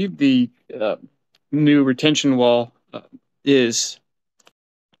 I believe the new retention wall is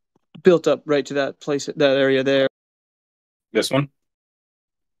built up right to that place, that area there. This one?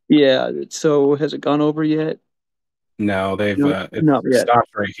 Yeah. So has it gone over yet? No, they've not yet.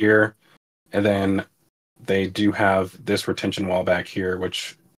 Stopped right here, and then they do have this retention wall back here,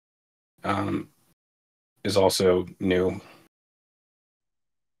 which is also new.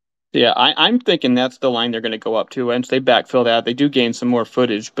 Yeah, I'm thinking that's the line they're going to go up to. Once they backfill that, they do gain some more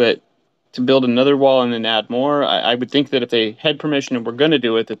footage, but to build another wall and then add more, I would think that if they had permission and were going to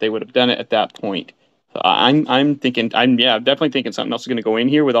do it, that they would have done it at that point. So I'm definitely thinking something else is going to go in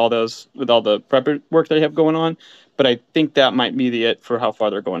here with all the prep work they have going on. But I think that might be it for how far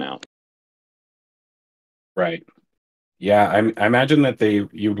they're going out. Right. Yeah, I imagine that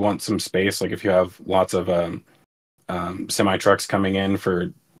you'd want some space, like if you have lots of semi trucks coming in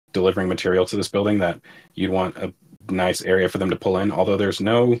for delivering material to this building, that you'd want a nice area for them to pull in. Although there's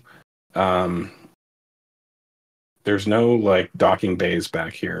no like docking bays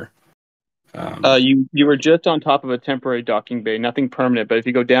back here. You were just on top of a temporary docking bay, nothing permanent. But if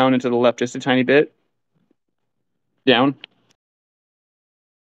you go down and to the left just a tiny bit, down.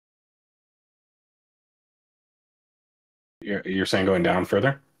 You're saying going down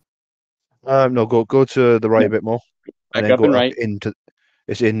further? No, go to the right a bit more, and then Back up go and up right. into.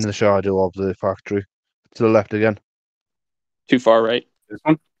 It's in the shadow of the factory. To the left again. Too far right. This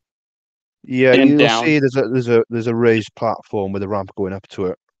one? Yeah, And you'll down. see there's a raised platform with a ramp going up to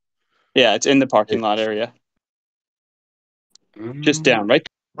it. Yeah, it's in the parking lot area. Just down, right?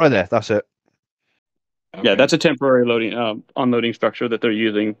 Right there, that's it. Okay. Yeah, that's a temporary unloading structure that they're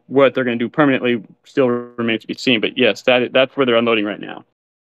using. What they're going to do permanently still remains to be seen. But yes, that's where they're unloading right now.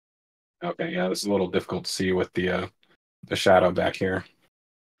 Okay, yeah, this is a little difficult to see with the shadow back here.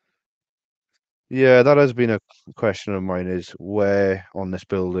 Yeah, that has been a question of mine, is where on this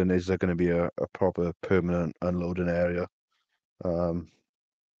building is there going to be a proper permanent unloading area? I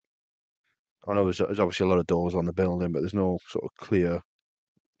know there's obviously a lot of doors on the building, but there's no sort of clear,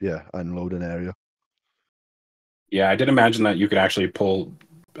 unloading area. Yeah, I did imagine that you could actually pull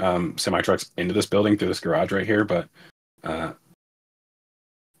semi trucks into this building through this garage right here, but I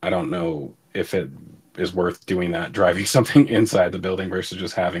don't know if it is worth doing that, driving something inside the building versus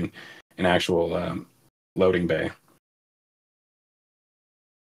just having an actual loading bay.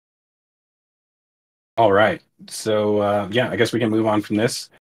 All right, so I guess we can move on from this,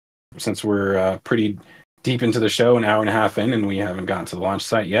 since we're pretty deep into the show, an hour and a half in, and we haven't gotten to the launch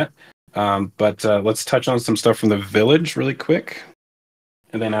site yet. But let's touch on some stuff from the village really quick.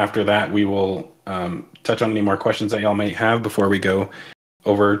 And then after that, we will touch on any more questions that y'all may have before we go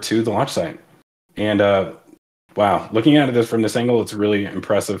over to the launch site. And wow, looking at it from this angle, it's really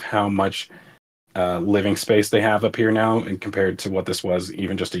impressive how much living space they have up here now, and compared to what this was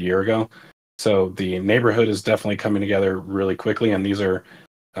even just a year ago. So the neighborhood is definitely coming together really quickly, and these are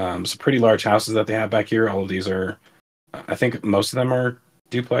Some pretty large houses that they have back here. All of these are, I think most of them are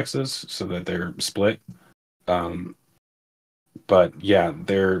duplexes, so that they're split. But yeah,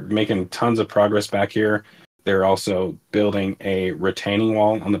 they're making tons of progress back here. They're also building a retaining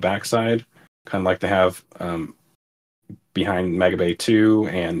wall on the backside, kind of like they have behind Mega Bay 2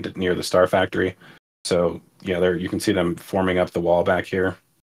 and near the Starfactory. So yeah, there you can see them forming up the wall back here.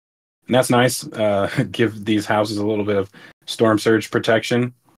 And that's nice. Give these houses a little bit of storm surge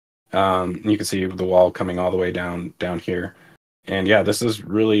protection. You can see the wall coming all the way down here. And yeah, this is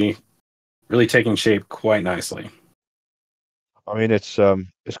really taking shape quite nicely. I mean, it's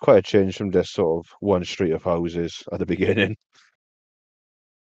quite a change from just sort of one street of houses at the beginning.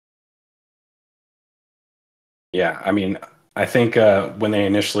 Yeah, I mean, I think when they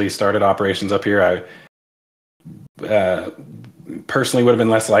initially started operations up here, I personally would have been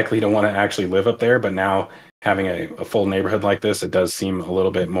less likely to want to actually live up there. But now having a full neighborhood like this, it does seem a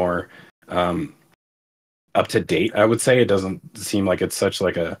little bit more up to date. I would say it doesn't seem like it's such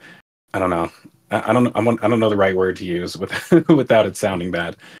like a, I don't know. I don't know the right word to use without it sounding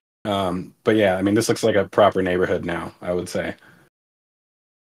bad. But yeah, I mean, this looks like a proper neighborhood now, I would say.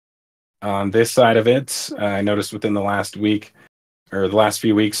 On this side of it, I noticed within the last week or the last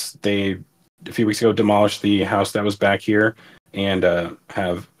few weeks, a few weeks ago demolished the house that was back here and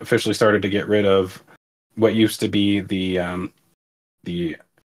have officially started to get rid of what used to be the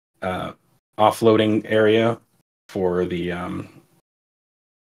offloading area for the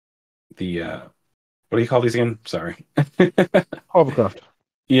what do you call these again? Sorry. Hovercraft.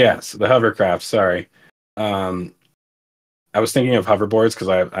 Yes, the hovercraft. Sorry. I was thinking of hoverboards because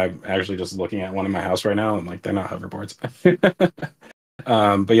I'm actually just looking at one in my house right now. I'm like, they're not hoverboards.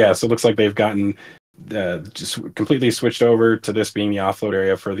 But yeah, so it looks like they've gotten just completely switched over to this being the offload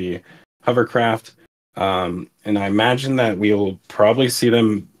area for the hovercraft. And I imagine that we'll probably see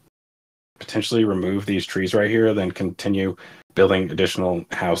them potentially remove these trees right here, then continue building additional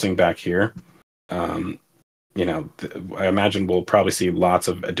housing back here. I imagine we'll probably see lots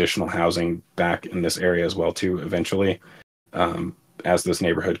of additional housing back in this area as well too, eventually, as this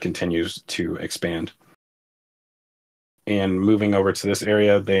neighborhood continues to expand. And moving over to this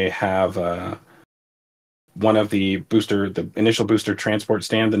area, they have one of the initial booster transport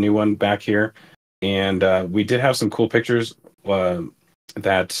stand, the new one back here. And we did have some cool pictures. Who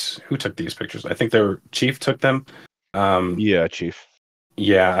took these pictures? I think Chief took them. Yeah, Chief.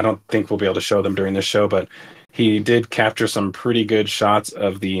 Yeah, I don't think we'll be able to show them during this show, but he did capture some pretty good shots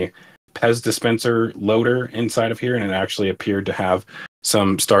of the Pez dispenser loader inside of here, and it actually appeared to have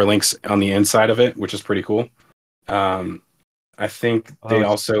some Starlinks on the inside of it, which is pretty cool. I think they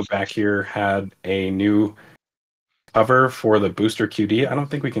also back here had a new cover for the booster QD. I don't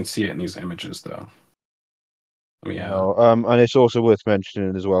think we can see it in these images though. No, and it's also worth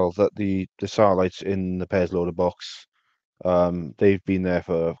mentioning as well that the satellites in the Pez loader box, they've been there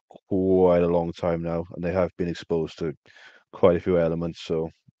for quite a long time now, and they have been exposed to quite a few elements. So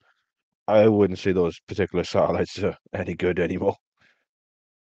I wouldn't say those particular satellites are any good anymore.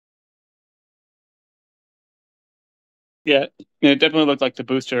 Yeah, it definitely looked like the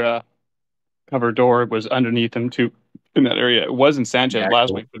booster cover door was underneath them too in that area. It was in Sanchez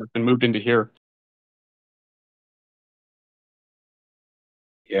last week, but it's been moved into here.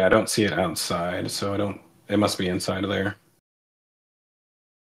 Yeah, I don't see it outside, so it must be inside of there.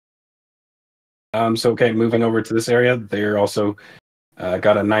 Moving over to this area, they're also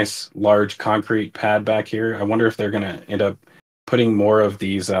got a nice large concrete pad back here. I wonder if they're going to end up putting more of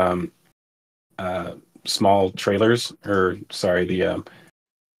these small trailers, or sorry,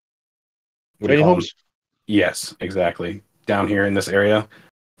 what do you call them? Yes, exactly. Down here in this area.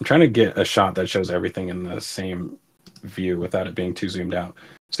 I'm trying to get a shot that shows everything in the same view without it being too zoomed out.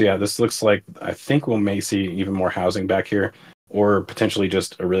 So yeah, this looks like, I think we may see even more housing back here, or potentially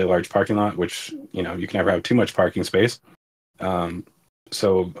just a really large parking lot, which, you can never have too much parking space.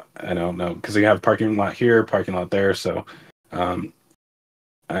 So I don't know, because we have parking lot here, parking lot there. So I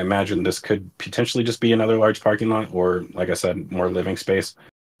imagine this could potentially just be another large parking lot, or like I said, more living space.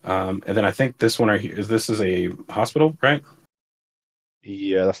 And then I think this one right here is a hospital, right?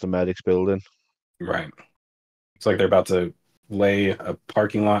 Yeah, that's the medics building. Right. It's like they're about to lay a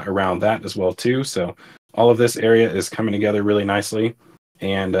parking lot around that as well too. So all of this area is coming together really nicely,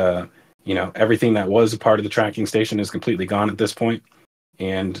 and everything that was a part of the tracking station is completely gone at this point.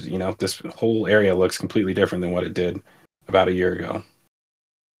 And this whole area looks completely different than what it did about a year ago.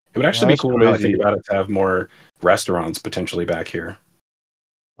 It would actually be cool now I think about it to have more restaurants potentially back here.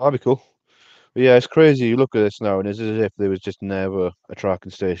 That'd be cool. But yeah, it's crazy. You look at this now, and it's as if there was just never a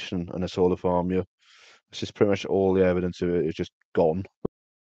tracking station and a solar farm. It's just pretty much all the evidence of it is just gone.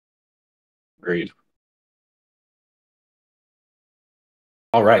 Agreed.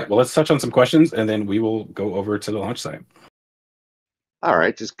 All right. Well, let's touch on some questions, and then we will go over to the launch site. All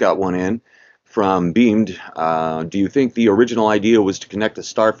right, just got one in from Beamed. Do you think the original idea was to connect the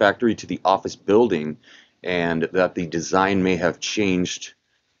Starfactory to the office building, and that the design may have changed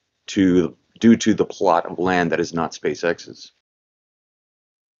due to the plot of land that is not SpaceX's?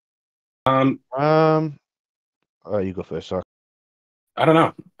 You go first, Zach. I don't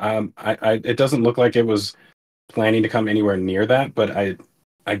know. It doesn't look like it was planning to come anywhere near that, but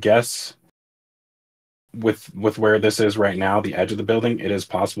I guess with where this is right now, the edge of the building, it is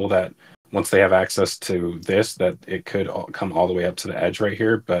possible that once they have access to this, that it could come all the way up to the edge right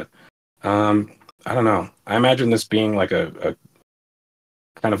here. But I don't know. I imagine this being like a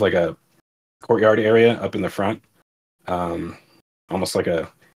kind of like a courtyard area up in the front, almost like a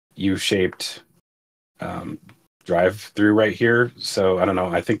U-shaped drive through right here. So I don't know.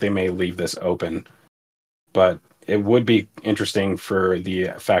 I think they may leave this open, but it would be interesting for the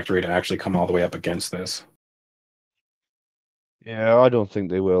factory to actually come all the way up against this. Yeah, I don't think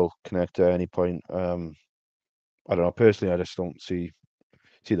they will connect at any point. I don't know. Personally, I just don't see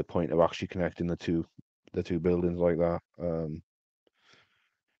the point of actually connecting the two buildings like that.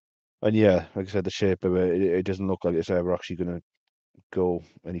 And yeah, like I said, the shape of it doesn't look like it's ever actually going to go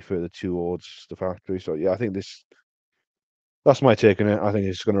any further towards the factory. So yeah, I think that's my take on it. I think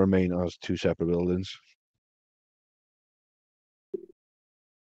it's going to remain as two separate buildings.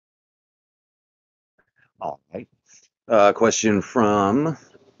 All right. Question from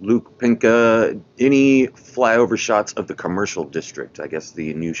Luke Pinka. Any flyover shots of the commercial district? I guess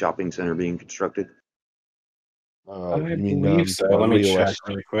the new shopping center being constructed. I You mean believe so. Let me Rio check West?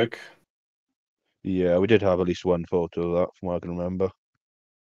 really quick. Yeah, we did have at least one photo of that, from what I can remember.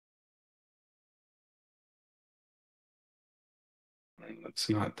 It's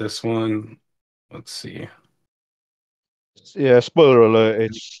not this one. Let's see. Yeah, spoiler alert,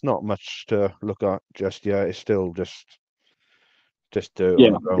 it's not much to look at just yet. It's still just dirt on the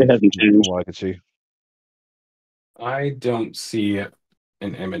It ground, hasn't from changed. what I can see. I don't see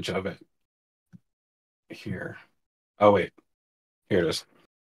an image of it here. Oh, wait. Here it is.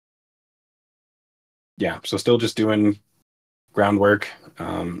 Yeah, so still just doing groundwork.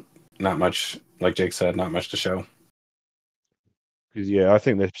 Not much, like Jake said, not much to show. 'Cause, yeah, I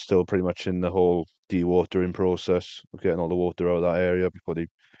think they're still pretty much in the whole dewatering process of getting all the water out of that area before they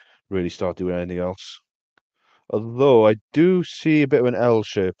really start doing anything else. Although I do see a bit of an L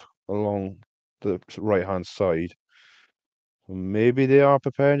shape along the right-hand side. Maybe they are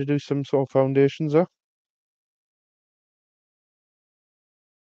preparing to do some sort of foundations there.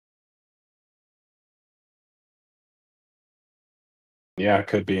 Yeah, it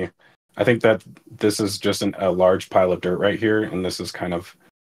could be. I think that this is just a large pile of dirt right here, and this is kind of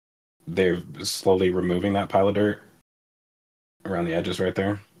they're slowly removing that pile of dirt around the edges right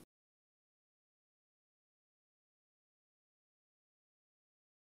there.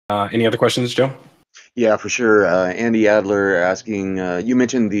 Any other questions, Joe? Yeah, for sure. Andy Adler asking, you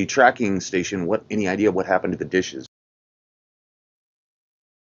mentioned the tracking station. Any idea what happened to the dishes?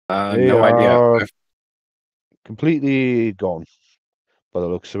 They No idea. are completely gone by the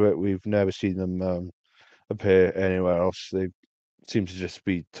looks of it. We've never seen them appear anywhere else. They seem to just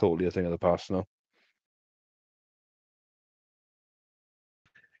be totally a thing of the past now.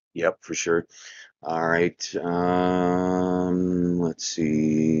 Yep, for sure. All right. Let's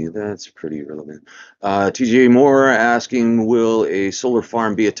see. That's pretty relevant. TJ Moore asking, will a solar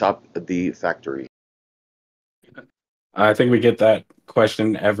farm be atop the factory? I think we get that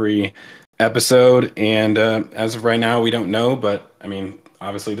question every episode, and as of right now, we don't know. But I mean,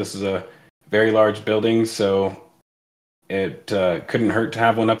 obviously, this is a very large building, so it couldn't hurt to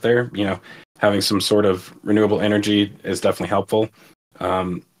have one up there. You know, having some sort of renewable energy is definitely helpful.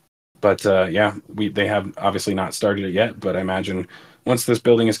 But yeah, they have obviously not started it yet. But I imagine once this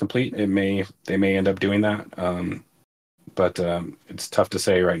building is complete, they may end up doing that. But it's tough to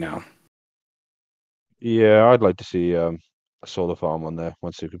say right now. Yeah, I'd like to see a solar farm on there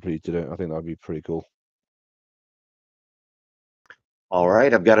once they've completed it. I think that'd be pretty cool. All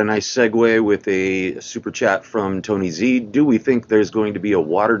right, I've got a nice segue with a super chat from Tony Z. Do we think there's going to be a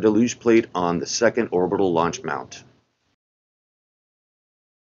water deluge plate on the second orbital launch mount?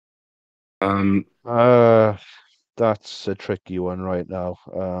 That's a tricky one right now.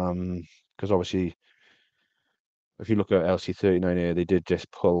 Because obviously, if you look at LC-39A, they did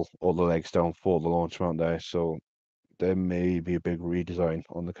just pull all the legs down for the launch mount there, so there may be a big redesign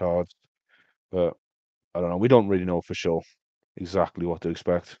on the cards. But I don't know. We don't really know for sure exactly what to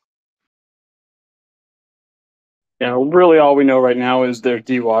expect. Yeah, really all we know right now is they're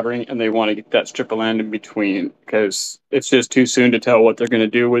dewatering and they want to get that strip of land in between because it's just too soon to tell what they're going to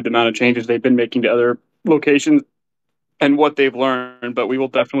do with the amount of changes they've been making to other locations and what they've learned. But we will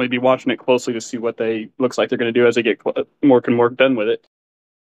definitely be watching it closely to see what they looks like they're going to do as they get more and more done with it.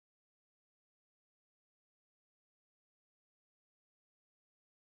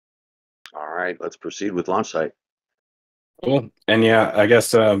 All right, let's proceed with launch site. Cool. And yeah, I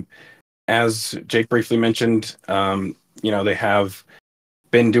guess as Jake briefly mentioned, they have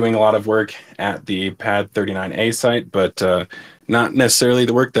been doing a lot of work at the Pad 39A site, but not necessarily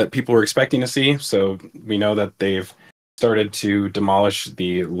the work that people were expecting to see. So we know that they've started to demolish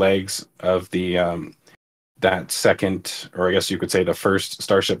the legs of the that second, or I guess you could say the first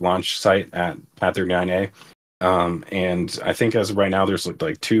Starship launch site at Pad 39A. And I think as of right now, there's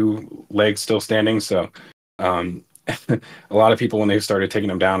like 2 legs still standing. So a lot of people, when they started taking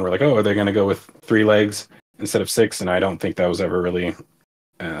them down, were like, oh, are they going to go with 3 legs instead of 6? And I don't think that was ever really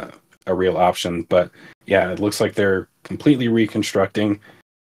a real option. But yeah, it looks like they're completely reconstructing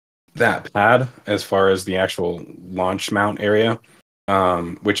that pad as far as the actual launch mount area,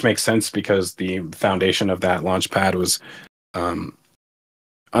 which makes sense because the foundation of that launch pad was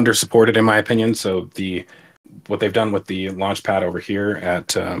under supported, in my opinion. So what they've done with the launch pad over here at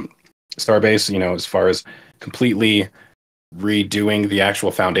Starbase, as far as completely redoing the actual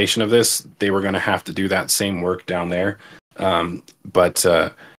foundation of this, they were going to have to do that same work down there.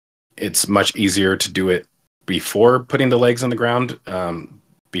 But it's much easier to do it before putting the legs on the ground,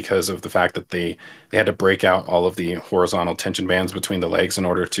 because of the fact that they had to break out all of the horizontal tension bands between the legs in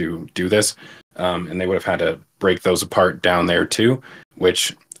order to do this. And they would have had to break those apart down there too,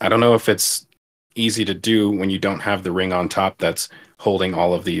 which I don't know if it's easy to do when you don't have the ring on top that's holding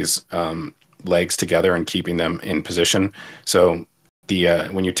all of these legs together and keeping them in position. So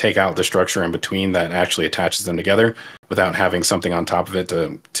when you take out the structure in between that actually attaches them together without having something on top of it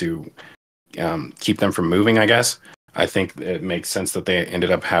to keep them from moving, I guess, I think it makes sense that they ended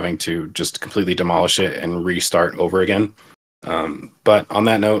up having to just completely demolish it and restart over again. But on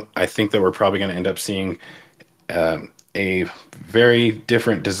that note, I think that we're probably going to end up seeing a very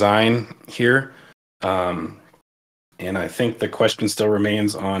different design here. And I think the question still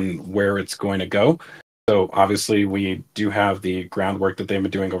remains on where it's going to go. So obviously we do have the groundwork that they've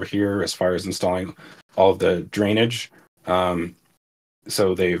been doing over here as far as installing all of the drainage.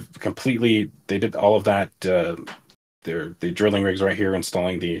 So they did all of that. The drilling rigs right here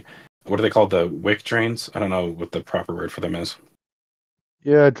installing what are they called? The wick drains? I don't know what the proper word for them is.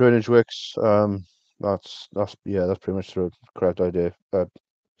 Yeah, drainage wicks. That's pretty much the correct idea.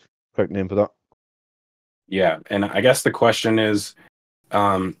 Correct name for that. Yeah, and I guess the question is,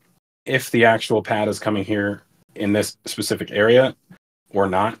 if the actual pad is coming here in this specific area or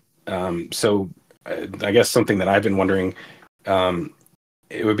not. So I guess something that I've been wondering,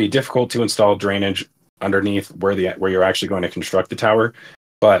 it would be difficult to install drainage underneath where you're actually going to construct the tower,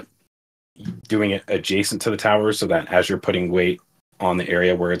 but doing it adjacent to the tower so that as you're putting weight on the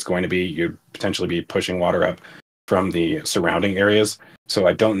area where it's going to be, you'd potentially be pushing water up from the surrounding areas. So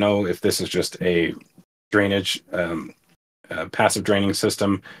I don't know if this is just a drainage, passive draining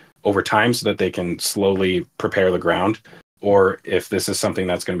system over time so that they can slowly prepare the ground, or if this is something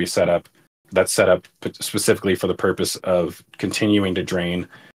that's going to be set up specifically for the purpose of continuing to drain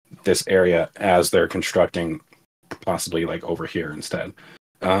this area as they're constructing, possibly like over here instead.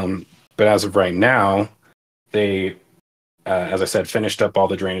 But as of right now, they, as I said, finished up all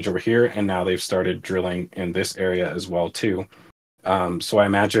the drainage over here, and now they've started drilling in this area as well too. So I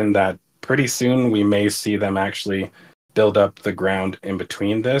imagine that pretty soon we may see them actually build up the ground in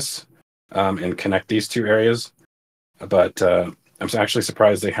between this and connect these 2 areas. But I'm actually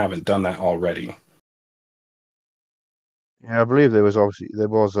surprised they haven't done that already. Yeah, I believe there was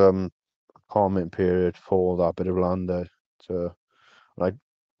a comment period for that bit of land there. So, I'm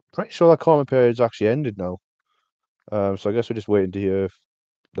pretty sure that comment period's actually ended now. So I guess we're just waiting to hear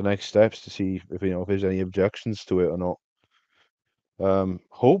the next steps to see if there's any objections to it or not.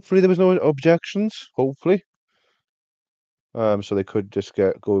 Hopefully there was no objections. Hopefully. So they could just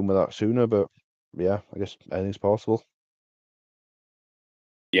get going with that sooner. But yeah, I guess anything's possible.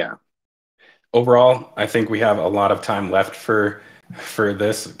 Yeah. Overall, I think we have a lot of time left for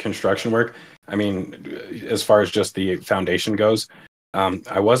this construction work. I mean, as far as just the foundation goes,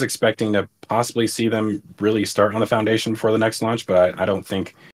 I was expecting to possibly see them really start on the foundation for the next launch, but I don't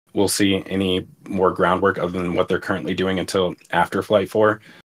think we'll see any more groundwork other than what they're currently doing until after Flight 4.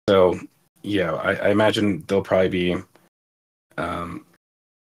 So, yeah, I imagine they'll probably be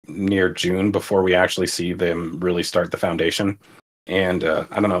near June before we actually see them really start the foundation. And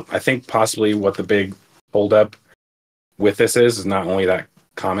I don't know, I think possibly what the big holdup with this is not only that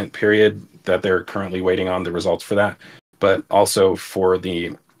comment period that they're currently waiting on the results for that, but also for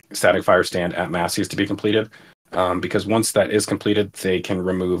the static fire stand at Massey's to be completed. Because once that is completed, they can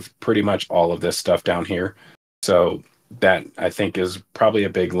remove pretty much all of this stuff down here. So that, I think, is probably a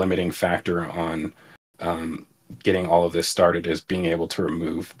big limiting factor on getting all of this started, is being able to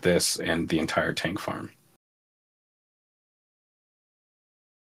remove this and the entire tank farm.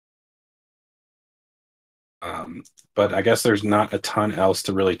 But I guess there's not a ton else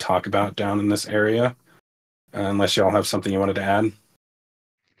to really talk about down in this area, unless y'all have something you wanted to add.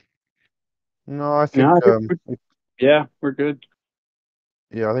 No, I think yeah, we're good.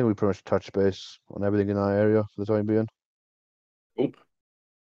 yeah, I think we pretty much touched base on everything in our area for the time being. Cool.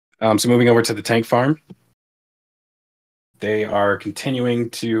 So moving over to the tank farm, they are continuing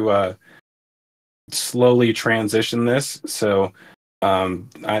to slowly transition this. So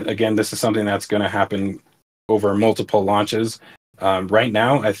again, this is something that's going to happen over multiple launches. Right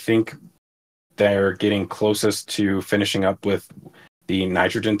now, I think they're getting closest to finishing up with the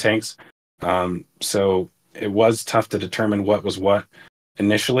nitrogen tanks. So it was tough to determine what was what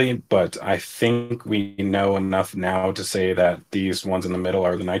initially, but I think we know enough now to say that these ones in the middle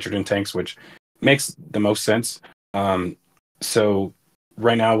are the nitrogen tanks, which makes the most sense. So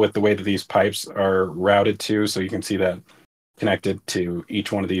right now, with the way that these pipes are routed to, so you can see that connected to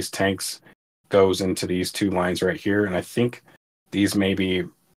each one of these tanks goes into these two lines right here. And I think these may be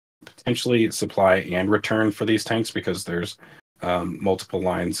potentially supply and return for these tanks, because there's multiple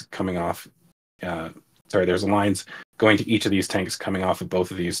lines coming off. There's lines going to each of these tanks coming off of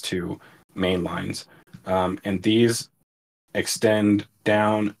both of these two main lines. And these extend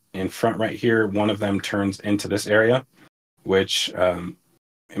down in front right here. One of them turns into this area, which, in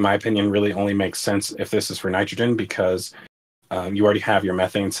my opinion, really only makes sense if this is for nitrogen, because you already have your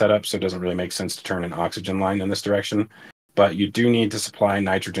methane set up, so it doesn't really make sense to turn an oxygen line in this direction. But you do need to supply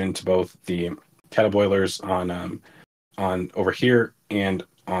nitrogen to both the kettle boilers on over here and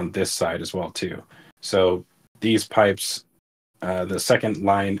on this side as well too. So these pipes, the second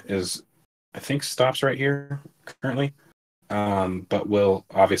line is, I think, stops right here currently, but will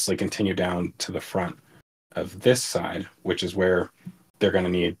obviously continue down to the front of this side, which is where they're going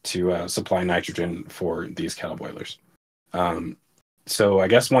to need to supply nitrogen for these kettle boilers. So I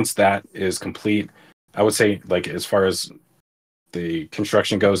guess once that is complete, I would say, like, as far as the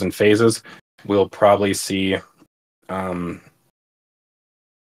construction goes in phases, we'll probably see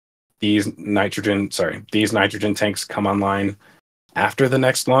these nitrogen tanks come online after the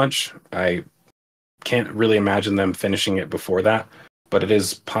next launch. I can't really imagine them finishing it before that, but it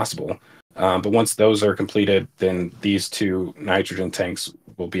is possible. But once those are completed, then these two nitrogen tanks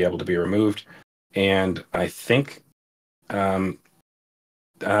will be able to be removed. And I think I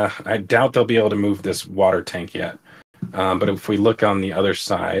doubt they'll be able to move this water tank yet. But if we look on the other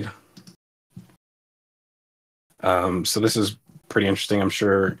side, so this is pretty interesting. I'm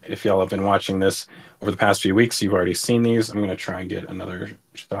sure if y'all have been watching this over the past few weeks, you've already seen these. I'm going to try and get another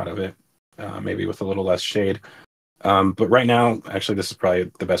shot of it, maybe with a little less shade. But right now, actually, this is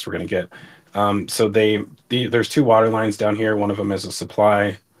probably the best we're going to get. So there's two water lines down here. One of them is a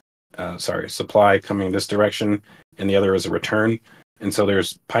supply coming this direction, and the other is a return. And so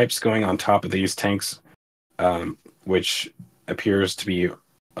there's pipes going on top of these tanks, which appears to be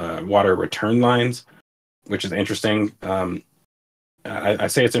water return lines, which is interesting. I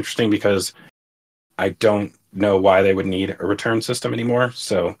say it's interesting because I don't know why they would need a return system anymore.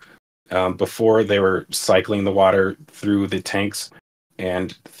 So before, they were cycling the water through the tanks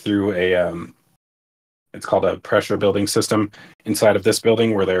and through it's called a pressure building system inside of this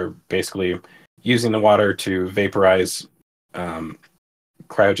building, where they're basically using the water to vaporize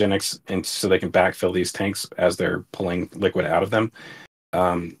cryogenics, and so they can backfill these tanks as they're pulling liquid out of them.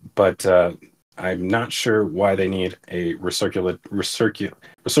 But I'm not sure why they need a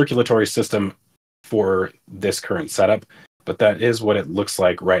recirculatory system for this current setup, but that is what it looks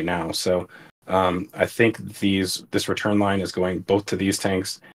like right now. So I think this return line is going both to these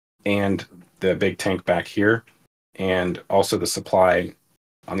tanks and the big tank back here, and also the supply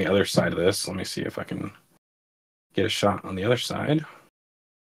on the other side of this. Let me see if I can get a shot on the other side.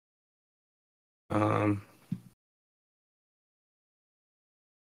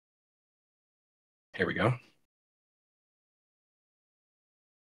 Here we go.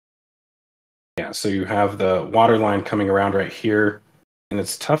 Yeah, so you have the water line coming around right here, and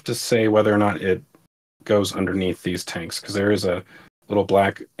it's tough to say whether or not it goes underneath these tanks, because there is a little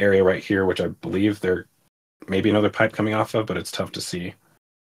black area right here, which I believe there may be another pipe coming off of, but it's tough to see.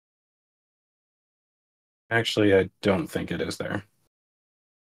 Actually, I don't think it is there.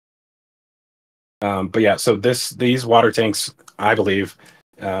 But yeah, so these water tanks, I believe,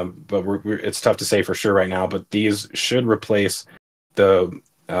 but it's tough to say for sure right now. But these should replace the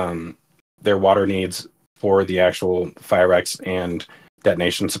their water needs for the actual Firex and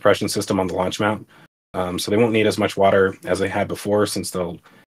detonation suppression system on the launch mount. So they won't need as much water as they had before, since they'll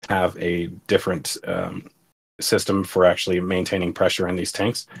have a different system for actually maintaining pressure in these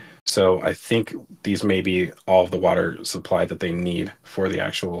tanks. So I think these may be all of the water supply that they need for the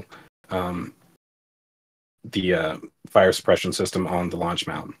actual fire suppression system on the launch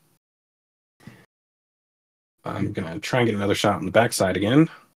mount. I'm gonna try and get another shot on the backside again.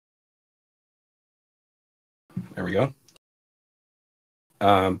 There we go.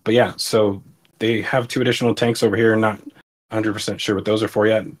 But yeah, so they have 2 additional tanks over here. Not 100% sure what those are for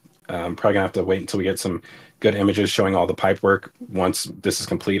yet. Probably gonna have to wait until we get some good images showing all the pipe work. Once this is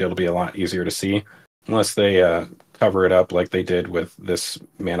complete, it'll be a lot easier to see, unless they cover it up like they did with this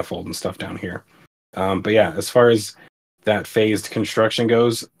manifold and stuff down here. But yeah, as far as that phased construction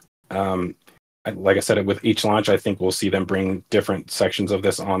goes, like I said, with each launch, I think we'll see them bring different sections of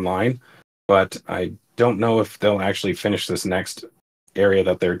this online, but I don't know if they'll actually finish this next area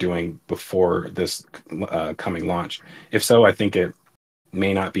that they're doing before this coming launch. If so, I think it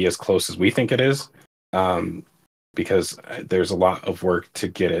may not be as close as we think it is, because there's a lot of work to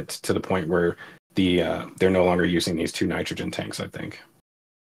get it to the point where they're no longer using these 2 nitrogen tanks, I think.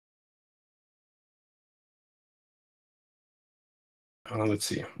 Let's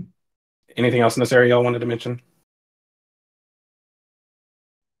see. Anything else in this area y'all wanted to mention?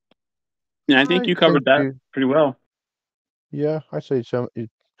 Yeah, I think you covered that pretty well. Yeah, I'd say you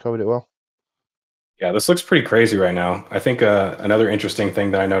covered it well. Yeah, this looks pretty crazy right now. I think another interesting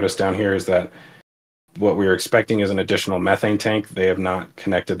thing that I noticed down here is that what we were expecting is an additional methane tank. They have not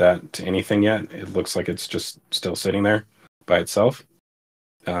connected that to anything yet. It looks like it's just still sitting there by itself.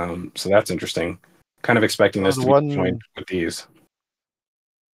 So that's interesting. Kind of expecting this to be joined with these.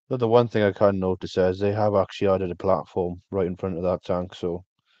 But the one thing I can notice is they have actually added a platform right in front of that tank. So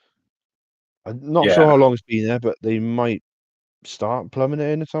I'm not sure how long it's been there, but they might start plumbing it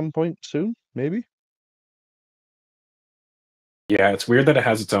in at some point soon, maybe. Yeah, it's weird that it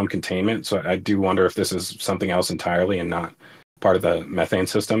has its own containment. So I do wonder if this is something else entirely and not part of the methane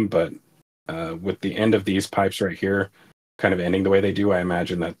system. But with the end of these pipes right here kind of ending the way they do, I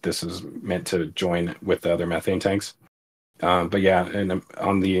imagine that this is meant to join with the other methane tanks. But yeah, and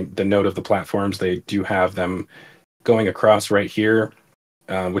on the note of the platforms, they do have them going across right here,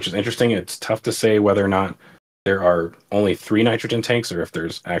 which is interesting. It's tough to say whether or not there are only 3 nitrogen tanks or if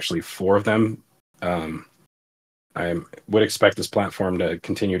there's actually 4 of them. I would expect this platform to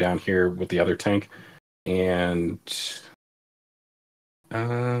continue down here with the other tank. And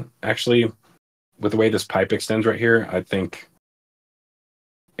actually, with the way this pipe extends right here, I think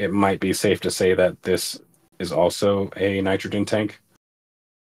it might be safe to say that this is also a nitrogen tank.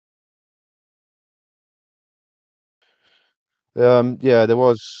 Yeah, there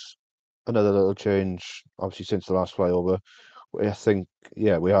was another little change, obviously, since the last flyover. I think,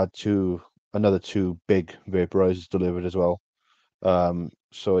 yeah, we had another 2 big vaporizers delivered as well.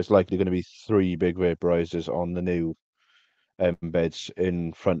 So it's likely going to be 3 big vaporizers on the new embeds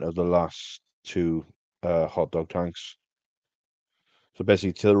in front of the last 2 hot dog tanks. So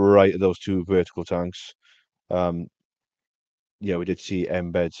basically, to the right of those 2 vertical tanks, yeah, we did see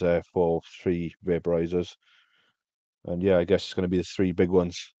embeds there for 3 vaporizers. And yeah, I guess it's going to be the 3 big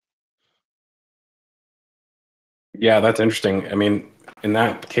ones. Yeah, that's interesting. I mean, in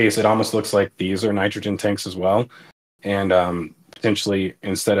that case, it almost looks like these are nitrogen tanks as well. And potentially,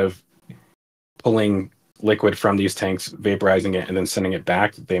 instead of pulling liquid from these tanks, vaporizing it, and then sending it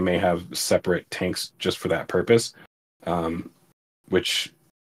back, they may have separate tanks just for that purpose, which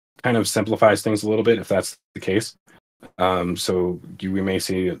kind of simplifies things a little bit if that's the case. So we may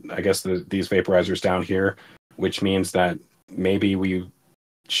see, I guess, these vaporizers down here, which means that maybe we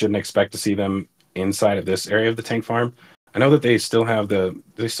shouldn't expect to see them inside of this area of the tank farm. I know that they still have the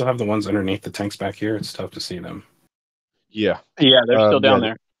ones underneath the tanks back here. It's tough to see them. Yeah, they're still down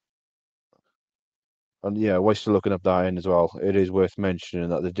there. And yeah, while still looking up that end as well, it is worth mentioning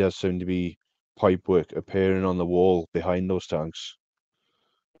that there does seem to be pipework appearing on the wall behind those tanks.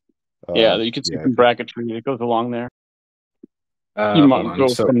 Yeah, you can see some bracketry that goes along there. You might go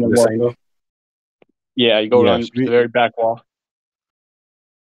from the wall. Angle? Yeah, you go on to the very back wall.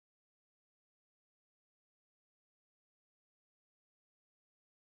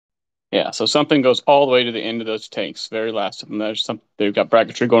 Yeah, so something goes all the way to the end of those tanks, very last of them. They've got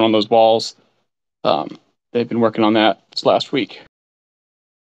bracketry going on those walls. They've been working on that this last week.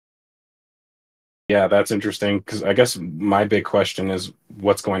 Yeah, that's interesting, because I guess my big question is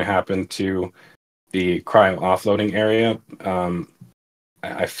what's going to happen to the cryo offloading area.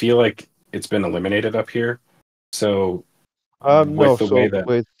 I feel like it's been eliminated up here. So No, with the so way that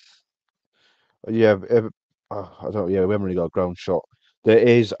with yeah, I don't. Yeah, we haven't really got a ground shot. There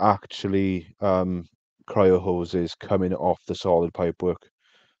is actually cryo hoses coming off the solid pipework,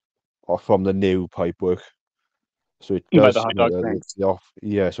 or from the new pipework. So it By does the hot seem like dog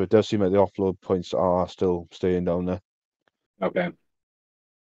tanks. so it does seem like the offload points are still staying down there. okay.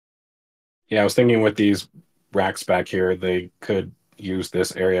 Yeah, I was thinking with these racks back here, they could use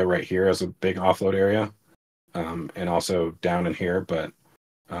this area right here as a big offload area, and also down in here, but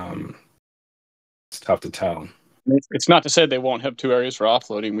um, it's tough to tell. It's not to say they won't have two areas for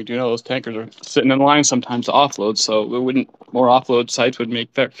offloading. We do know those tankers are sitting in line sometimes to offload, so more offload sites would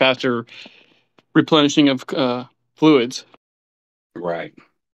make faster replenishing of fluids. Right.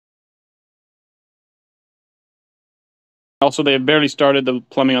 Also, they have barely started the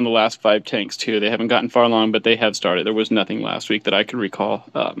plumbing on the last 5 tanks too. They haven't gotten far along, but they have started. There was nothing last week that I could recall,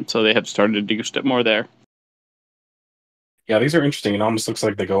 so they have started to do a step more there. Yeah, these are interesting. It almost looks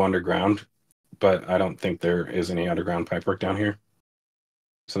like they go underground, but I don't think there is any underground pipework down here.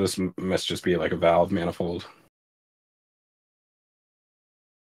 So this must just be like a valve manifold.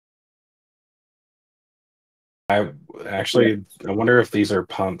 I wonder if these are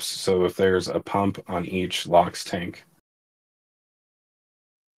pumps. So if there's a pump on each LOX tank.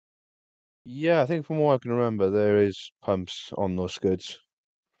 Yeah, I think from what I can remember, there is pumps on those skids.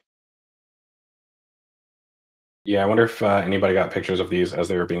 Yeah, I wonder if anybody got pictures of these as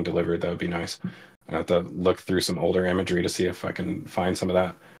they were being delivered. That would be nice. I have to look through some older imagery to see if I can find some of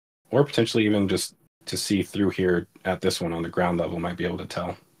that, or potentially even just to see through here at this one on the ground level, might be able to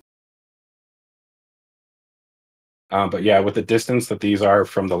tell. But yeah, with the distance that these are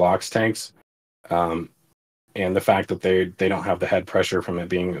from the LOX tanks, and the fact that they don't have the head pressure from it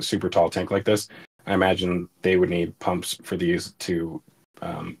being a super tall tank like this, I imagine they would need pumps for these to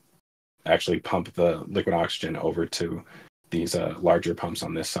actually pump the liquid oxygen over to these larger pumps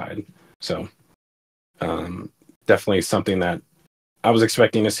on this side. So definitely something that I was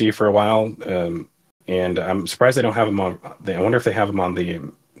expecting to see for a while, and I'm surprised they don't have them on. I wonder if they have them on the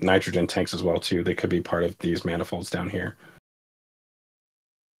nitrogen tanks as well too. They could be part of these manifolds down here.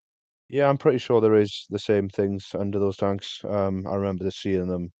 Yeah, I'm pretty sure there is the same things under those tanks. I remember seeing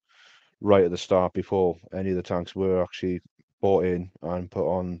them right at the start before any of the tanks were actually bought in and put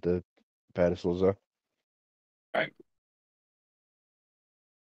on the pedestals there. Right.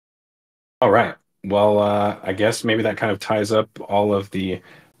 All right. Well, I guess maybe that kind of ties up all of the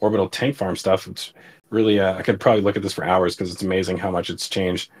orbital tank farm stuff. It's really, I could probably look at this for hours because it's amazing how much it's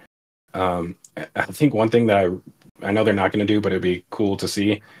changed. I think one thing that I know they're not going to do, but it'd be cool to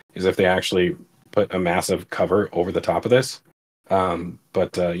see is if they actually put a massive cover over the top of this.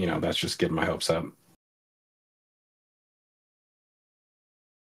 But that's just getting my hopes up.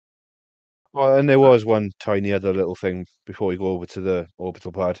 Well, and there was one tiny other little thing before we go over to the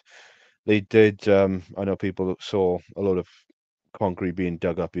orbital pad. They did, I know people saw a lot of concrete being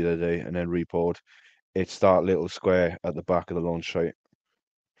dug up the other day and then repoured. It's that little square at the back of the launch site,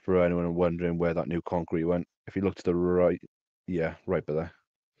 for anyone wondering where that new concrete went. If you look to the right, yeah, right by there.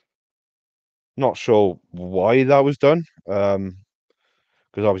 Not sure why that was done, because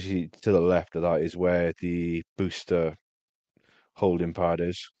obviously to the left of that is where the booster holding pad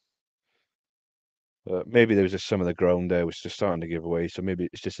is. Maybe there was just some of the ground there was just starting to give away, so maybe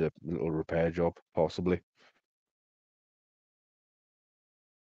it's just a little repair job, possibly.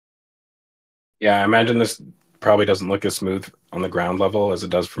 Yeah, I imagine this probably doesn't look as smooth on the ground level as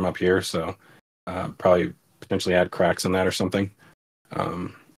it does from up here. So probably potentially add cracks in that or something.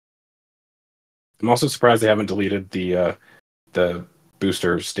 I'm also surprised they haven't deleted the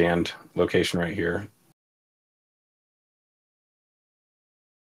booster stand location right here.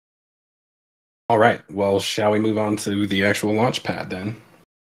 All right. Well, shall we move on to the actual launch pad then?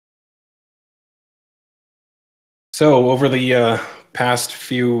 So over the past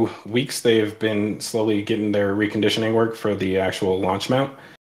few weeks, they've been slowly getting their reconditioning work for the actual launch mount.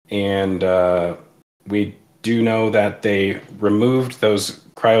 And we do know that they removed those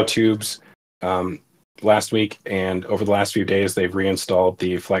cryo tubes last week. And over the last few days, they've reinstalled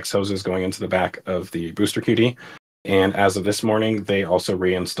the flex hoses going into the back of the booster QD. And as of this morning, they also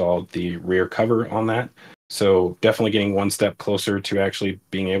reinstalled the rear cover on that. So definitely getting one step closer to actually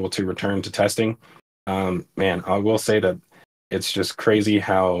being able to return to testing. Man, I will say that it's just crazy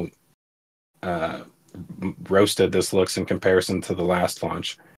how roasted this looks in comparison to the last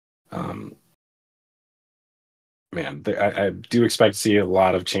launch. I do expect to see a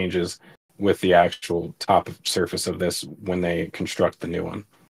lot of changes with the actual top surface of this when they construct the new one.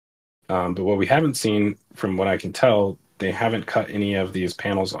 But what we haven't seen, from what I can tell, they haven't cut any of these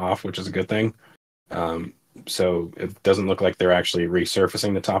panels off, which is a good thing. So it doesn't look like they're actually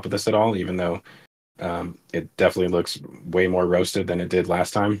resurfacing the top of this at all, even though it definitely looks way more roasted than it did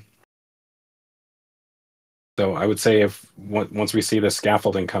last time. So I would say once we see the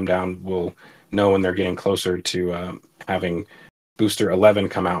scaffolding come down, we'll know when they're getting closer to having Booster 11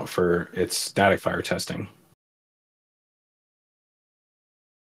 come out for its static fire testing.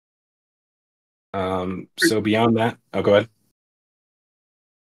 So beyond that, go ahead.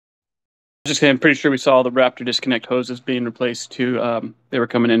 I'm pretty sure we saw the Raptor disconnect hoses being replaced too. They were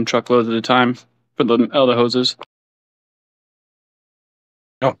coming in truckloads at a time for the other hoses.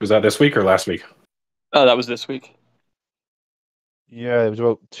 Oh, was that this week or last week? Oh, that was this week. Yeah, it was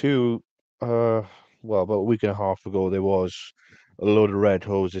about about a week and a half ago. There was a load of red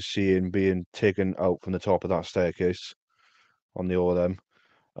hoses being taken out from the top of that staircase on the OLM.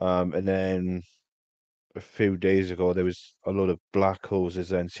 And then a few days ago, there was a load of black hoses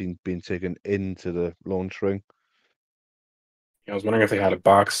then being taken into the launch ring. I was wondering if they had a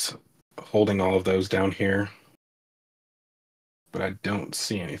box holding all of those down here, but I don't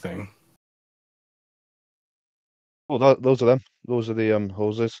see anything. Oh, those are them. Those are the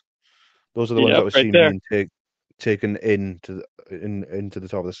hoses. Those are the ones that were right seen there. being taken into the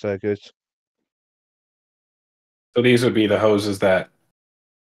top of the staircase. So these would be the hoses that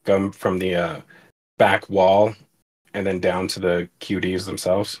come from the back wall and then down to the QDs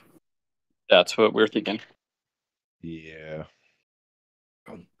themselves. That's what we're thinking. Yeah.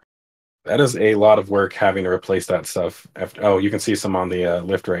 That is a lot of work having to replace that stuff. You can see some on the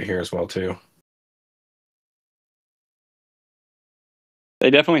lift right here as well too. They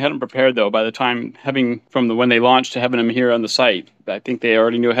definitely had them prepared though. By the time when they launched to having them here on the site, I think they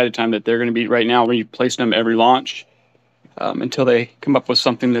already knew ahead of time that they're going to be right now replacing them every launch until they come up with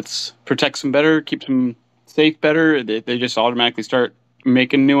something that protects them better, keeps them safe better. They just automatically start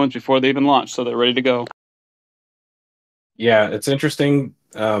making new ones before they even launch, so they're ready to go. Yeah, it's interesting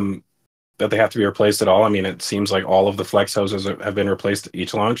that they have to be replaced at all. I mean, it seems like all of the flex hoses have been replaced at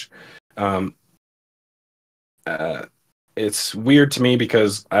each launch. It's weird to me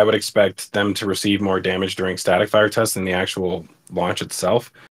because I would expect them to receive more damage during static fire tests than the actual launch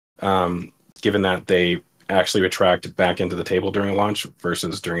itself, given that they actually retract back into the table during a launch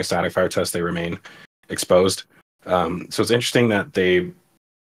versus during a static fire test they remain exposed. So it's interesting that they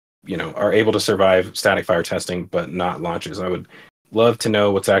are able to survive static fire testing but not launches. I would love to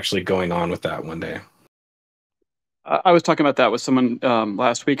know what's actually going on with that one day. I was talking about that with someone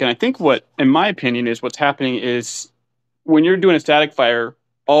last week, and I think in my opinion, is what's happening is when you're doing a static fire,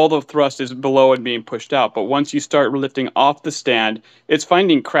 all the thrust is below and being pushed out. But once you start lifting off the stand, it's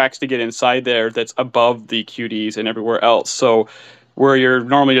finding cracks to get inside there that's above the QDs and everywhere else. So where you're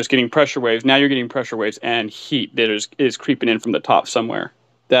normally just getting pressure waves, now you're getting pressure waves and heat that is creeping in from the top somewhere.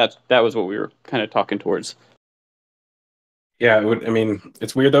 That was what we were kind of talking towards. Yeah,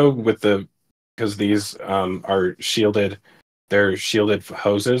 it's weird though because these are shielded. They're shielded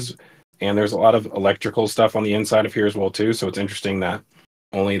hoses, and there's a lot of electrical stuff on the inside of here as well too. So it's interesting that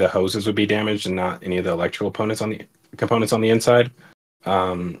only the hoses would be damaged and not any of the electrical components on the inside.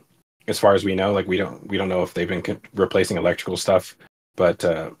 As far as we know, like we don't know if they've been replacing electrical stuff, but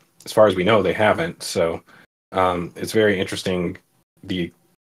as far as we know, they haven't. So it's very interesting the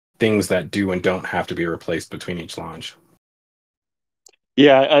things that do and don't have to be replaced between each launch.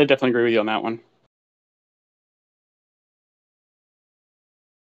 Yeah, I definitely agree with you on that one.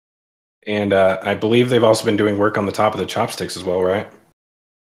 And I believe they've also been doing work on the top of the chopsticks as well, right?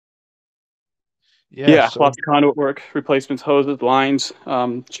 Yeah, lots of conduit work, replacements, hoses, lines.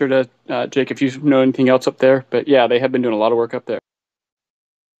 Sure to, Jake, if you know anything else up there. But yeah, they have been doing a lot of work up there.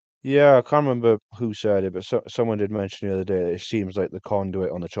 Yeah, I can't remember who said it, but someone did mention the other day that it seems like the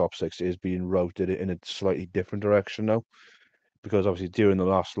conduit on the chopsticks is being routed in a slightly different direction now. Because obviously during the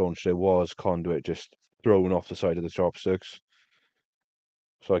last launch, there was conduit just thrown off the side of the chopsticks.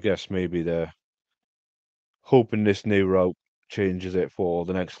 So I guess maybe they're hoping this new route changes it for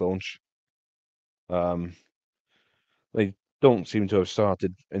the next launch. They don't seem to have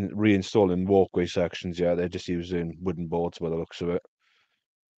started reinstalling walkway sections yet. They're just using wooden boards by the looks of it.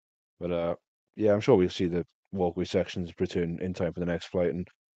 But yeah, I'm sure we'll see the walkway sections return in time for the next flight, and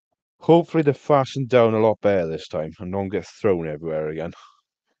hopefully they're fastened down a lot better this time and don't get thrown everywhere again.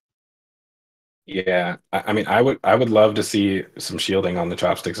 Yeah, I would love to see some shielding on the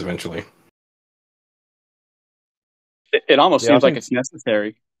chopsticks eventually. It almost seems like it's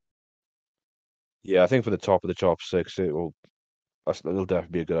necessary. Yeah, I think for the top of the chopsticks, it'll definitely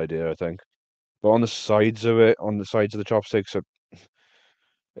be a good idea, I think. But on the sides of the chopsticks,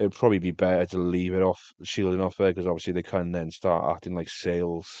 it'd probably be better to leave it off, shielding off there, because obviously they can then start acting like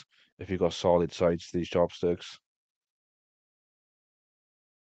sails if you've got solid sides to these chopsticks.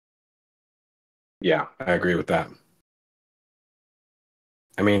 Yeah, I agree with that.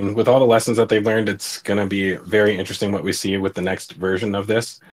 I mean, with all the lessons that they've learned, it's going to be very interesting what we see with the next version of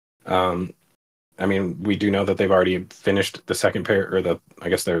this. I mean, we do know that they've already finished the second pair, or I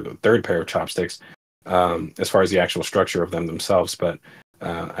guess they're the third pair of chopsticks, as far as the actual structure of them themselves. But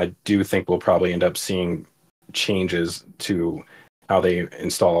I do think we'll probably end up seeing changes to how they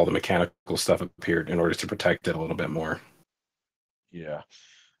install all the mechanical stuff up here in order to protect it a little bit more. Yeah.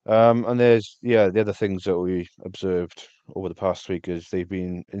 And there's the other things that we observed over the past week is they've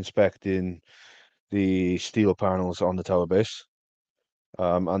been inspecting the steel panels on the tower base.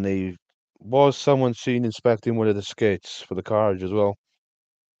 And they was someone seen inspecting one of the skates for the carriage as well.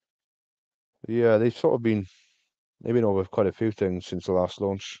 Yeah, they've been over quite a few things since the last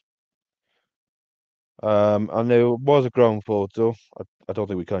launch. And there was a ground photo. I don't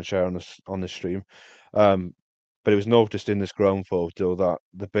think we can share on this stream. But it was noticed in this ground photo that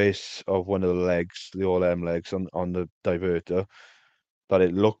the base of one of the legs, the OLM legs on the diverter, that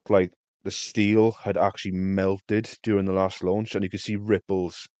it looked like the steel had actually melted during the last launch, and you could see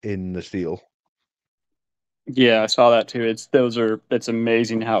ripples in the steel. Yeah, I saw that too. It's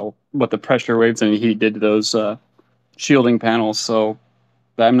amazing what the pressure waves and heat did to those shielding panels. So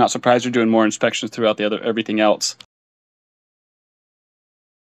I'm not surprised they're doing more inspections throughout everything else.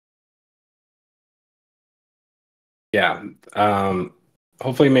 Yeah.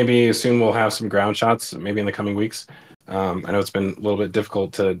 Hopefully, maybe soon we'll have some ground shots, maybe in the coming weeks. I know it's been a little bit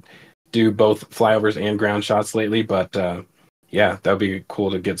difficult to do both flyovers and ground shots lately, but yeah, that would be cool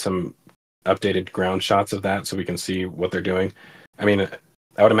to get some updated ground shots of that so we can see what they're doing. I mean,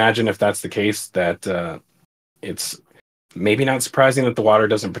 I would imagine if that's the case, that it's maybe not surprising that the water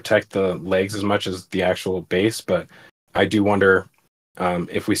doesn't protect the legs as much as the actual base, but I do wonder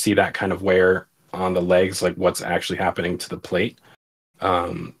if we see that kind of wear on the legs, like what's actually happening to the plate.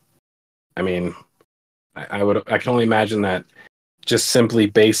 I mean, I can only imagine that just simply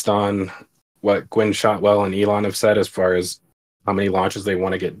based on what Gwyn Shotwell and Elon have said as far as how many launches they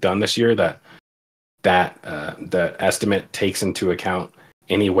want to get done this year, that the estimate takes into account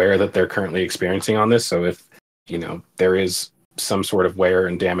any wear that they're currently experiencing on this. So if there is some sort of wear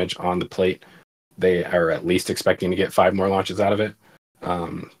and damage on the plate, they are at least expecting to get 5 more launches out of it.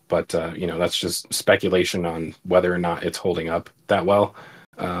 But that's just speculation on whether or not it's holding up that well.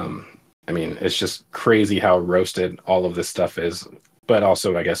 I mean, it's just crazy how roasted all of this stuff is, but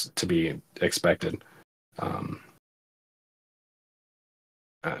also, I guess, to be expected.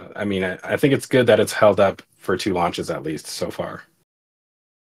 I mean, I think it's good that it's held up for 2 launches at least so far.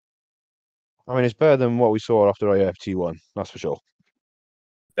 I mean, it's better than what we saw after IFT1, that's for sure.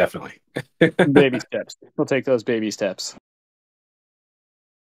 Definitely. Baby steps. We'll take those baby steps.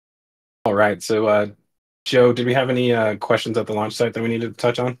 All right. So, Joe, did we have any questions at the launch site that we needed to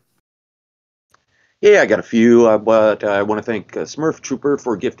touch on? Yeah, I got a few, but I want to thank Smurf Trooper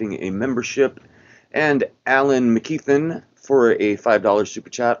for gifting a membership and Alan McKeithen for a $5 super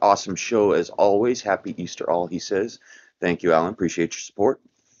chat. Awesome show as always. Happy Easter all, he says. Thank you, Alan. Appreciate your support.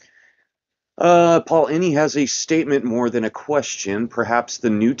 Paul Inney has a statement more than a question. Perhaps the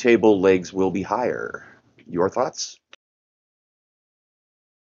new table legs will be higher. Your thoughts?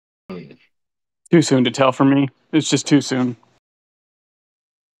 Too soon to tell for me. It's just too soon.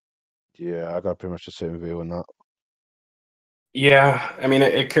 Yeah, I got pretty much the same view on that. Yeah, I mean,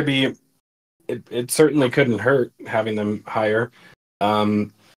 it could be. It certainly couldn't hurt having them higher.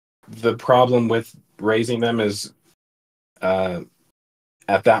 The problem with raising them is, at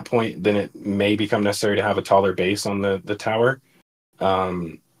that point, then it may become necessary to have a taller base on the tower.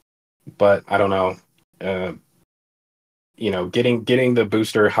 But I don't know. Getting the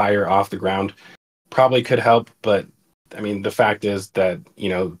booster higher off the ground probably could help, but I mean, the fact is that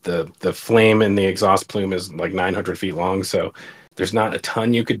the flame in the exhaust plume is like 900 feet long, so there's not a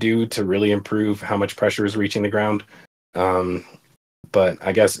ton you could do to really improve how much pressure is reaching the ground. But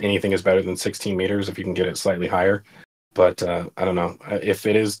I guess anything is better than 16 meters if you can get it slightly higher. But I don't know. If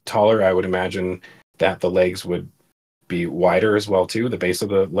it is taller, I would imagine that the legs would be wider as well too, the base of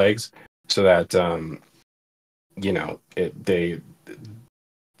the legs, so that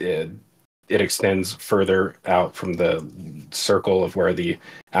it extends further out from the circle of where the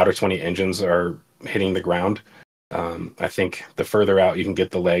outer 20 engines are hitting the ground. I think the further out you can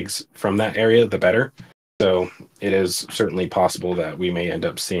get the legs from that area, the better. So it is certainly possible that we may end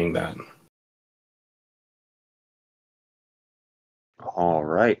up seeing that. All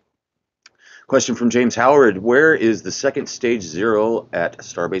right. Question from James Howard. Where is the second stage 0 at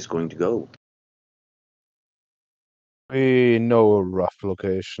Starbase going to go? We know a rough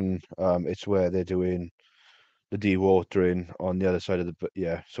location. It's where they're doing the dewatering on the other side of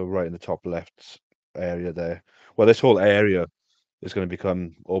so right in the top left area there. Well, this whole area is going to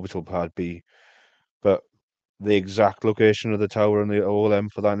become orbital pad B, but the exact location of the tower and the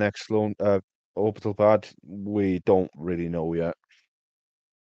OLM for that next orbital pad, we don't really know yet.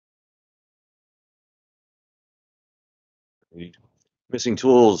 Missing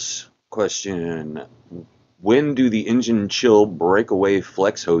tools question. When do the engine chill breakaway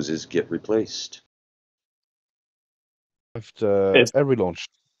flex hoses get replaced? After every launch.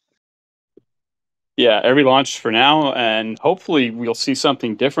 Yeah, every launch for now, and hopefully we'll see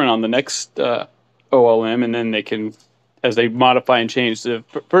something different on the next OLM, and then they can, as they modify and change the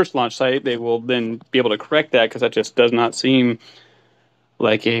first launch site, they will then be able to correct that, because that just does not seem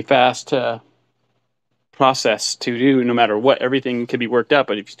like a fast process to do. No matter what, everything can be worked out,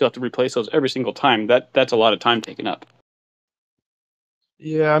 but if you still have to replace those every single time, that's a lot of time taken up.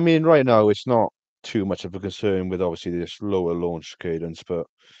 Yeah, I mean, right now it's not too much of a concern with obviously this lower launch cadence, but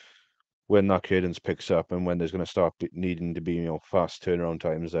when that cadence picks up and when there's going to start needing to be fast turnaround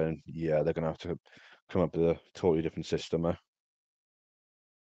times, then yeah, they're going to have to come up with a totally different system. All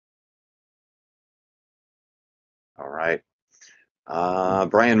right.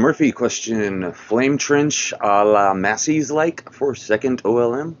 Brian Murphy question. Flame trench a la Massey's like for second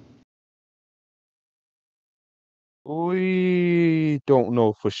OLM? We don't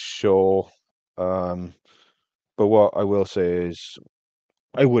know for sure. But what I will say is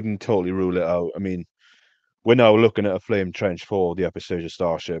I wouldn't totally rule it out. I mean, we're now looking at a flame trench for the upper stage of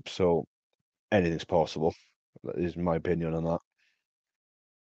Starship, so anything's possible. That is my opinion on that.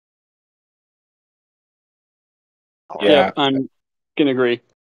 Yeah, I'm gonna agree.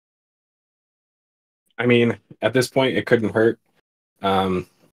 I mean, at this point, it couldn't hurt.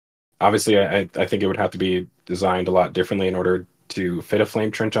 Obviously, I think it would have to be designed a lot differently in order to fit a flame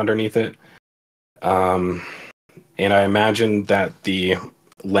trench underneath it. And I imagine that the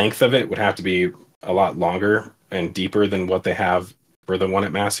length of it would have to be a lot longer and deeper than what they have for the one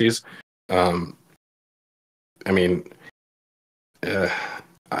at Massey's. I mean,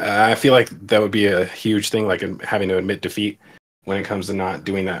 I feel like that would be a huge thing, like having to admit defeat when it comes to not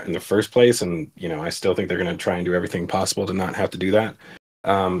doing that in the first place. And, I still think they're going to try and do everything possible to not have to do that.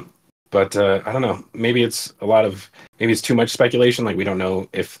 But I don't know, maybe it's too much speculation. Like, we don't know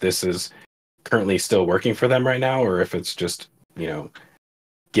if this is currently still working for them right now, or if it's just,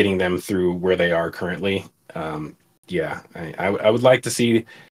 getting them through where they are currently. I would like to see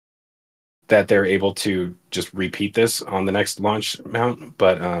that they're able to just repeat this on the next launch mount,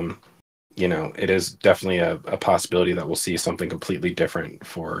 but it is definitely a possibility that we'll see something completely different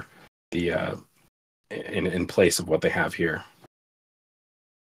for the in place of what they have here.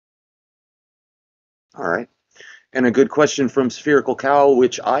 All right. And a good question from Spherical Cow,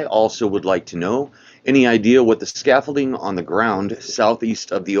 which I also would like to know. Any idea what the scaffolding on the ground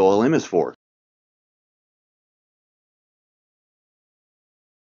southeast of the OLM is for?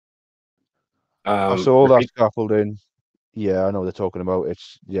 So all that scaffolding, yeah, I know what they're talking about.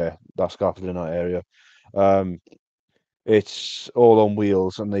 It's that scaffolding in that area. It's all on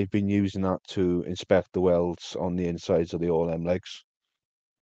wheels, and they've been using that to inspect the welds on the insides of the OLM legs.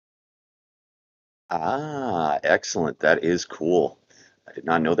 Ah, excellent. That is cool. I did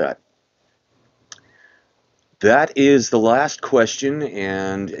not know that. That is the last question,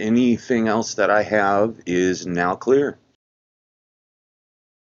 and anything else that I have is now clear.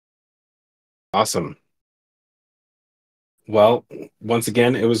 Awesome. Well, once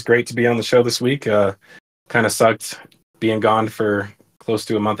again, it was great to be on the show this week. Kind of sucked being gone for close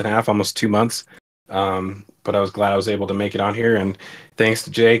to a month and a half, almost 2 months. But I was glad I was able to make it on here. And thanks to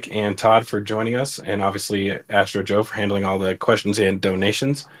Jake and Todd for joining us, and obviously Astro Joe for handling all the questions and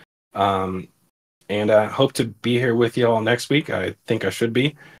donations. And I hope to be here with you all next week. I think I should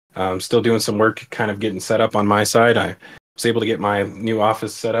be. Still doing some work, kind of getting set up on my side. I was able to get my new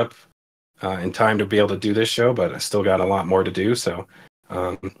office set up in time to be able to do this show, but I still got a lot more to do. So,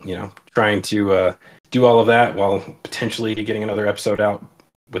 trying to do all of that while potentially getting another episode out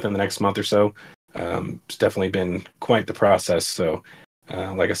within the next month or so. It's definitely been quite the process. So,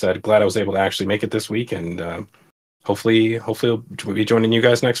 like I said, glad I was able to actually make it this week, and hopefully we'll be joining you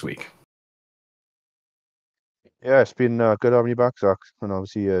guys next week. Yeah, it's been good having you back, Zach, and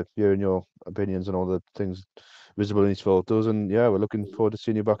obviously hearing your opinions and all the things visible in these photos. And yeah, we're looking forward to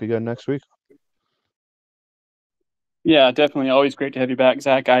seeing you back again next week. Yeah, definitely. Always great to have you back,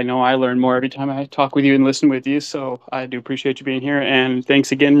 Zach. I know I learn more every time I talk with you and listen with you, so I do appreciate you being here. And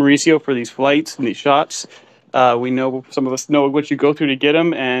thanks again, Mauricio, for these flights and these shots. We know some of us know what you go through to get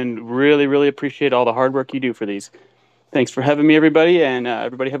them, and really, really appreciate all the hard work you do for these. Thanks for having me, everybody, and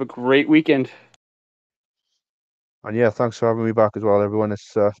everybody have a great weekend. And yeah, thanks for having me back as well, everyone.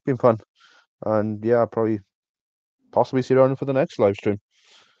 It's been fun. And yeah, I'll probably possibly see you around for the next live stream.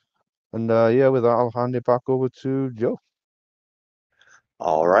 And yeah, with that, I'll hand it back over to Joe.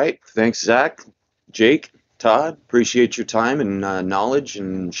 All right. Thanks, Zach, Jake, Todd. Appreciate your time and knowledge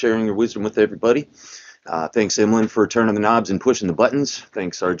and sharing your wisdom with everybody. Thanks, Emlyn, for turning the knobs and pushing the buttons.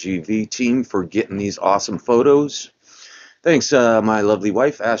 Thanks, RGV team, for getting these awesome photos. Thanks, my lovely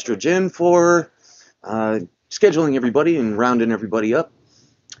wife, Astro Jen, for scheduling everybody and rounding everybody up.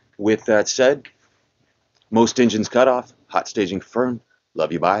 With that said, most engines cut off, hot staging confirmed.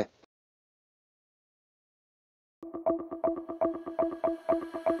 Love you, bye.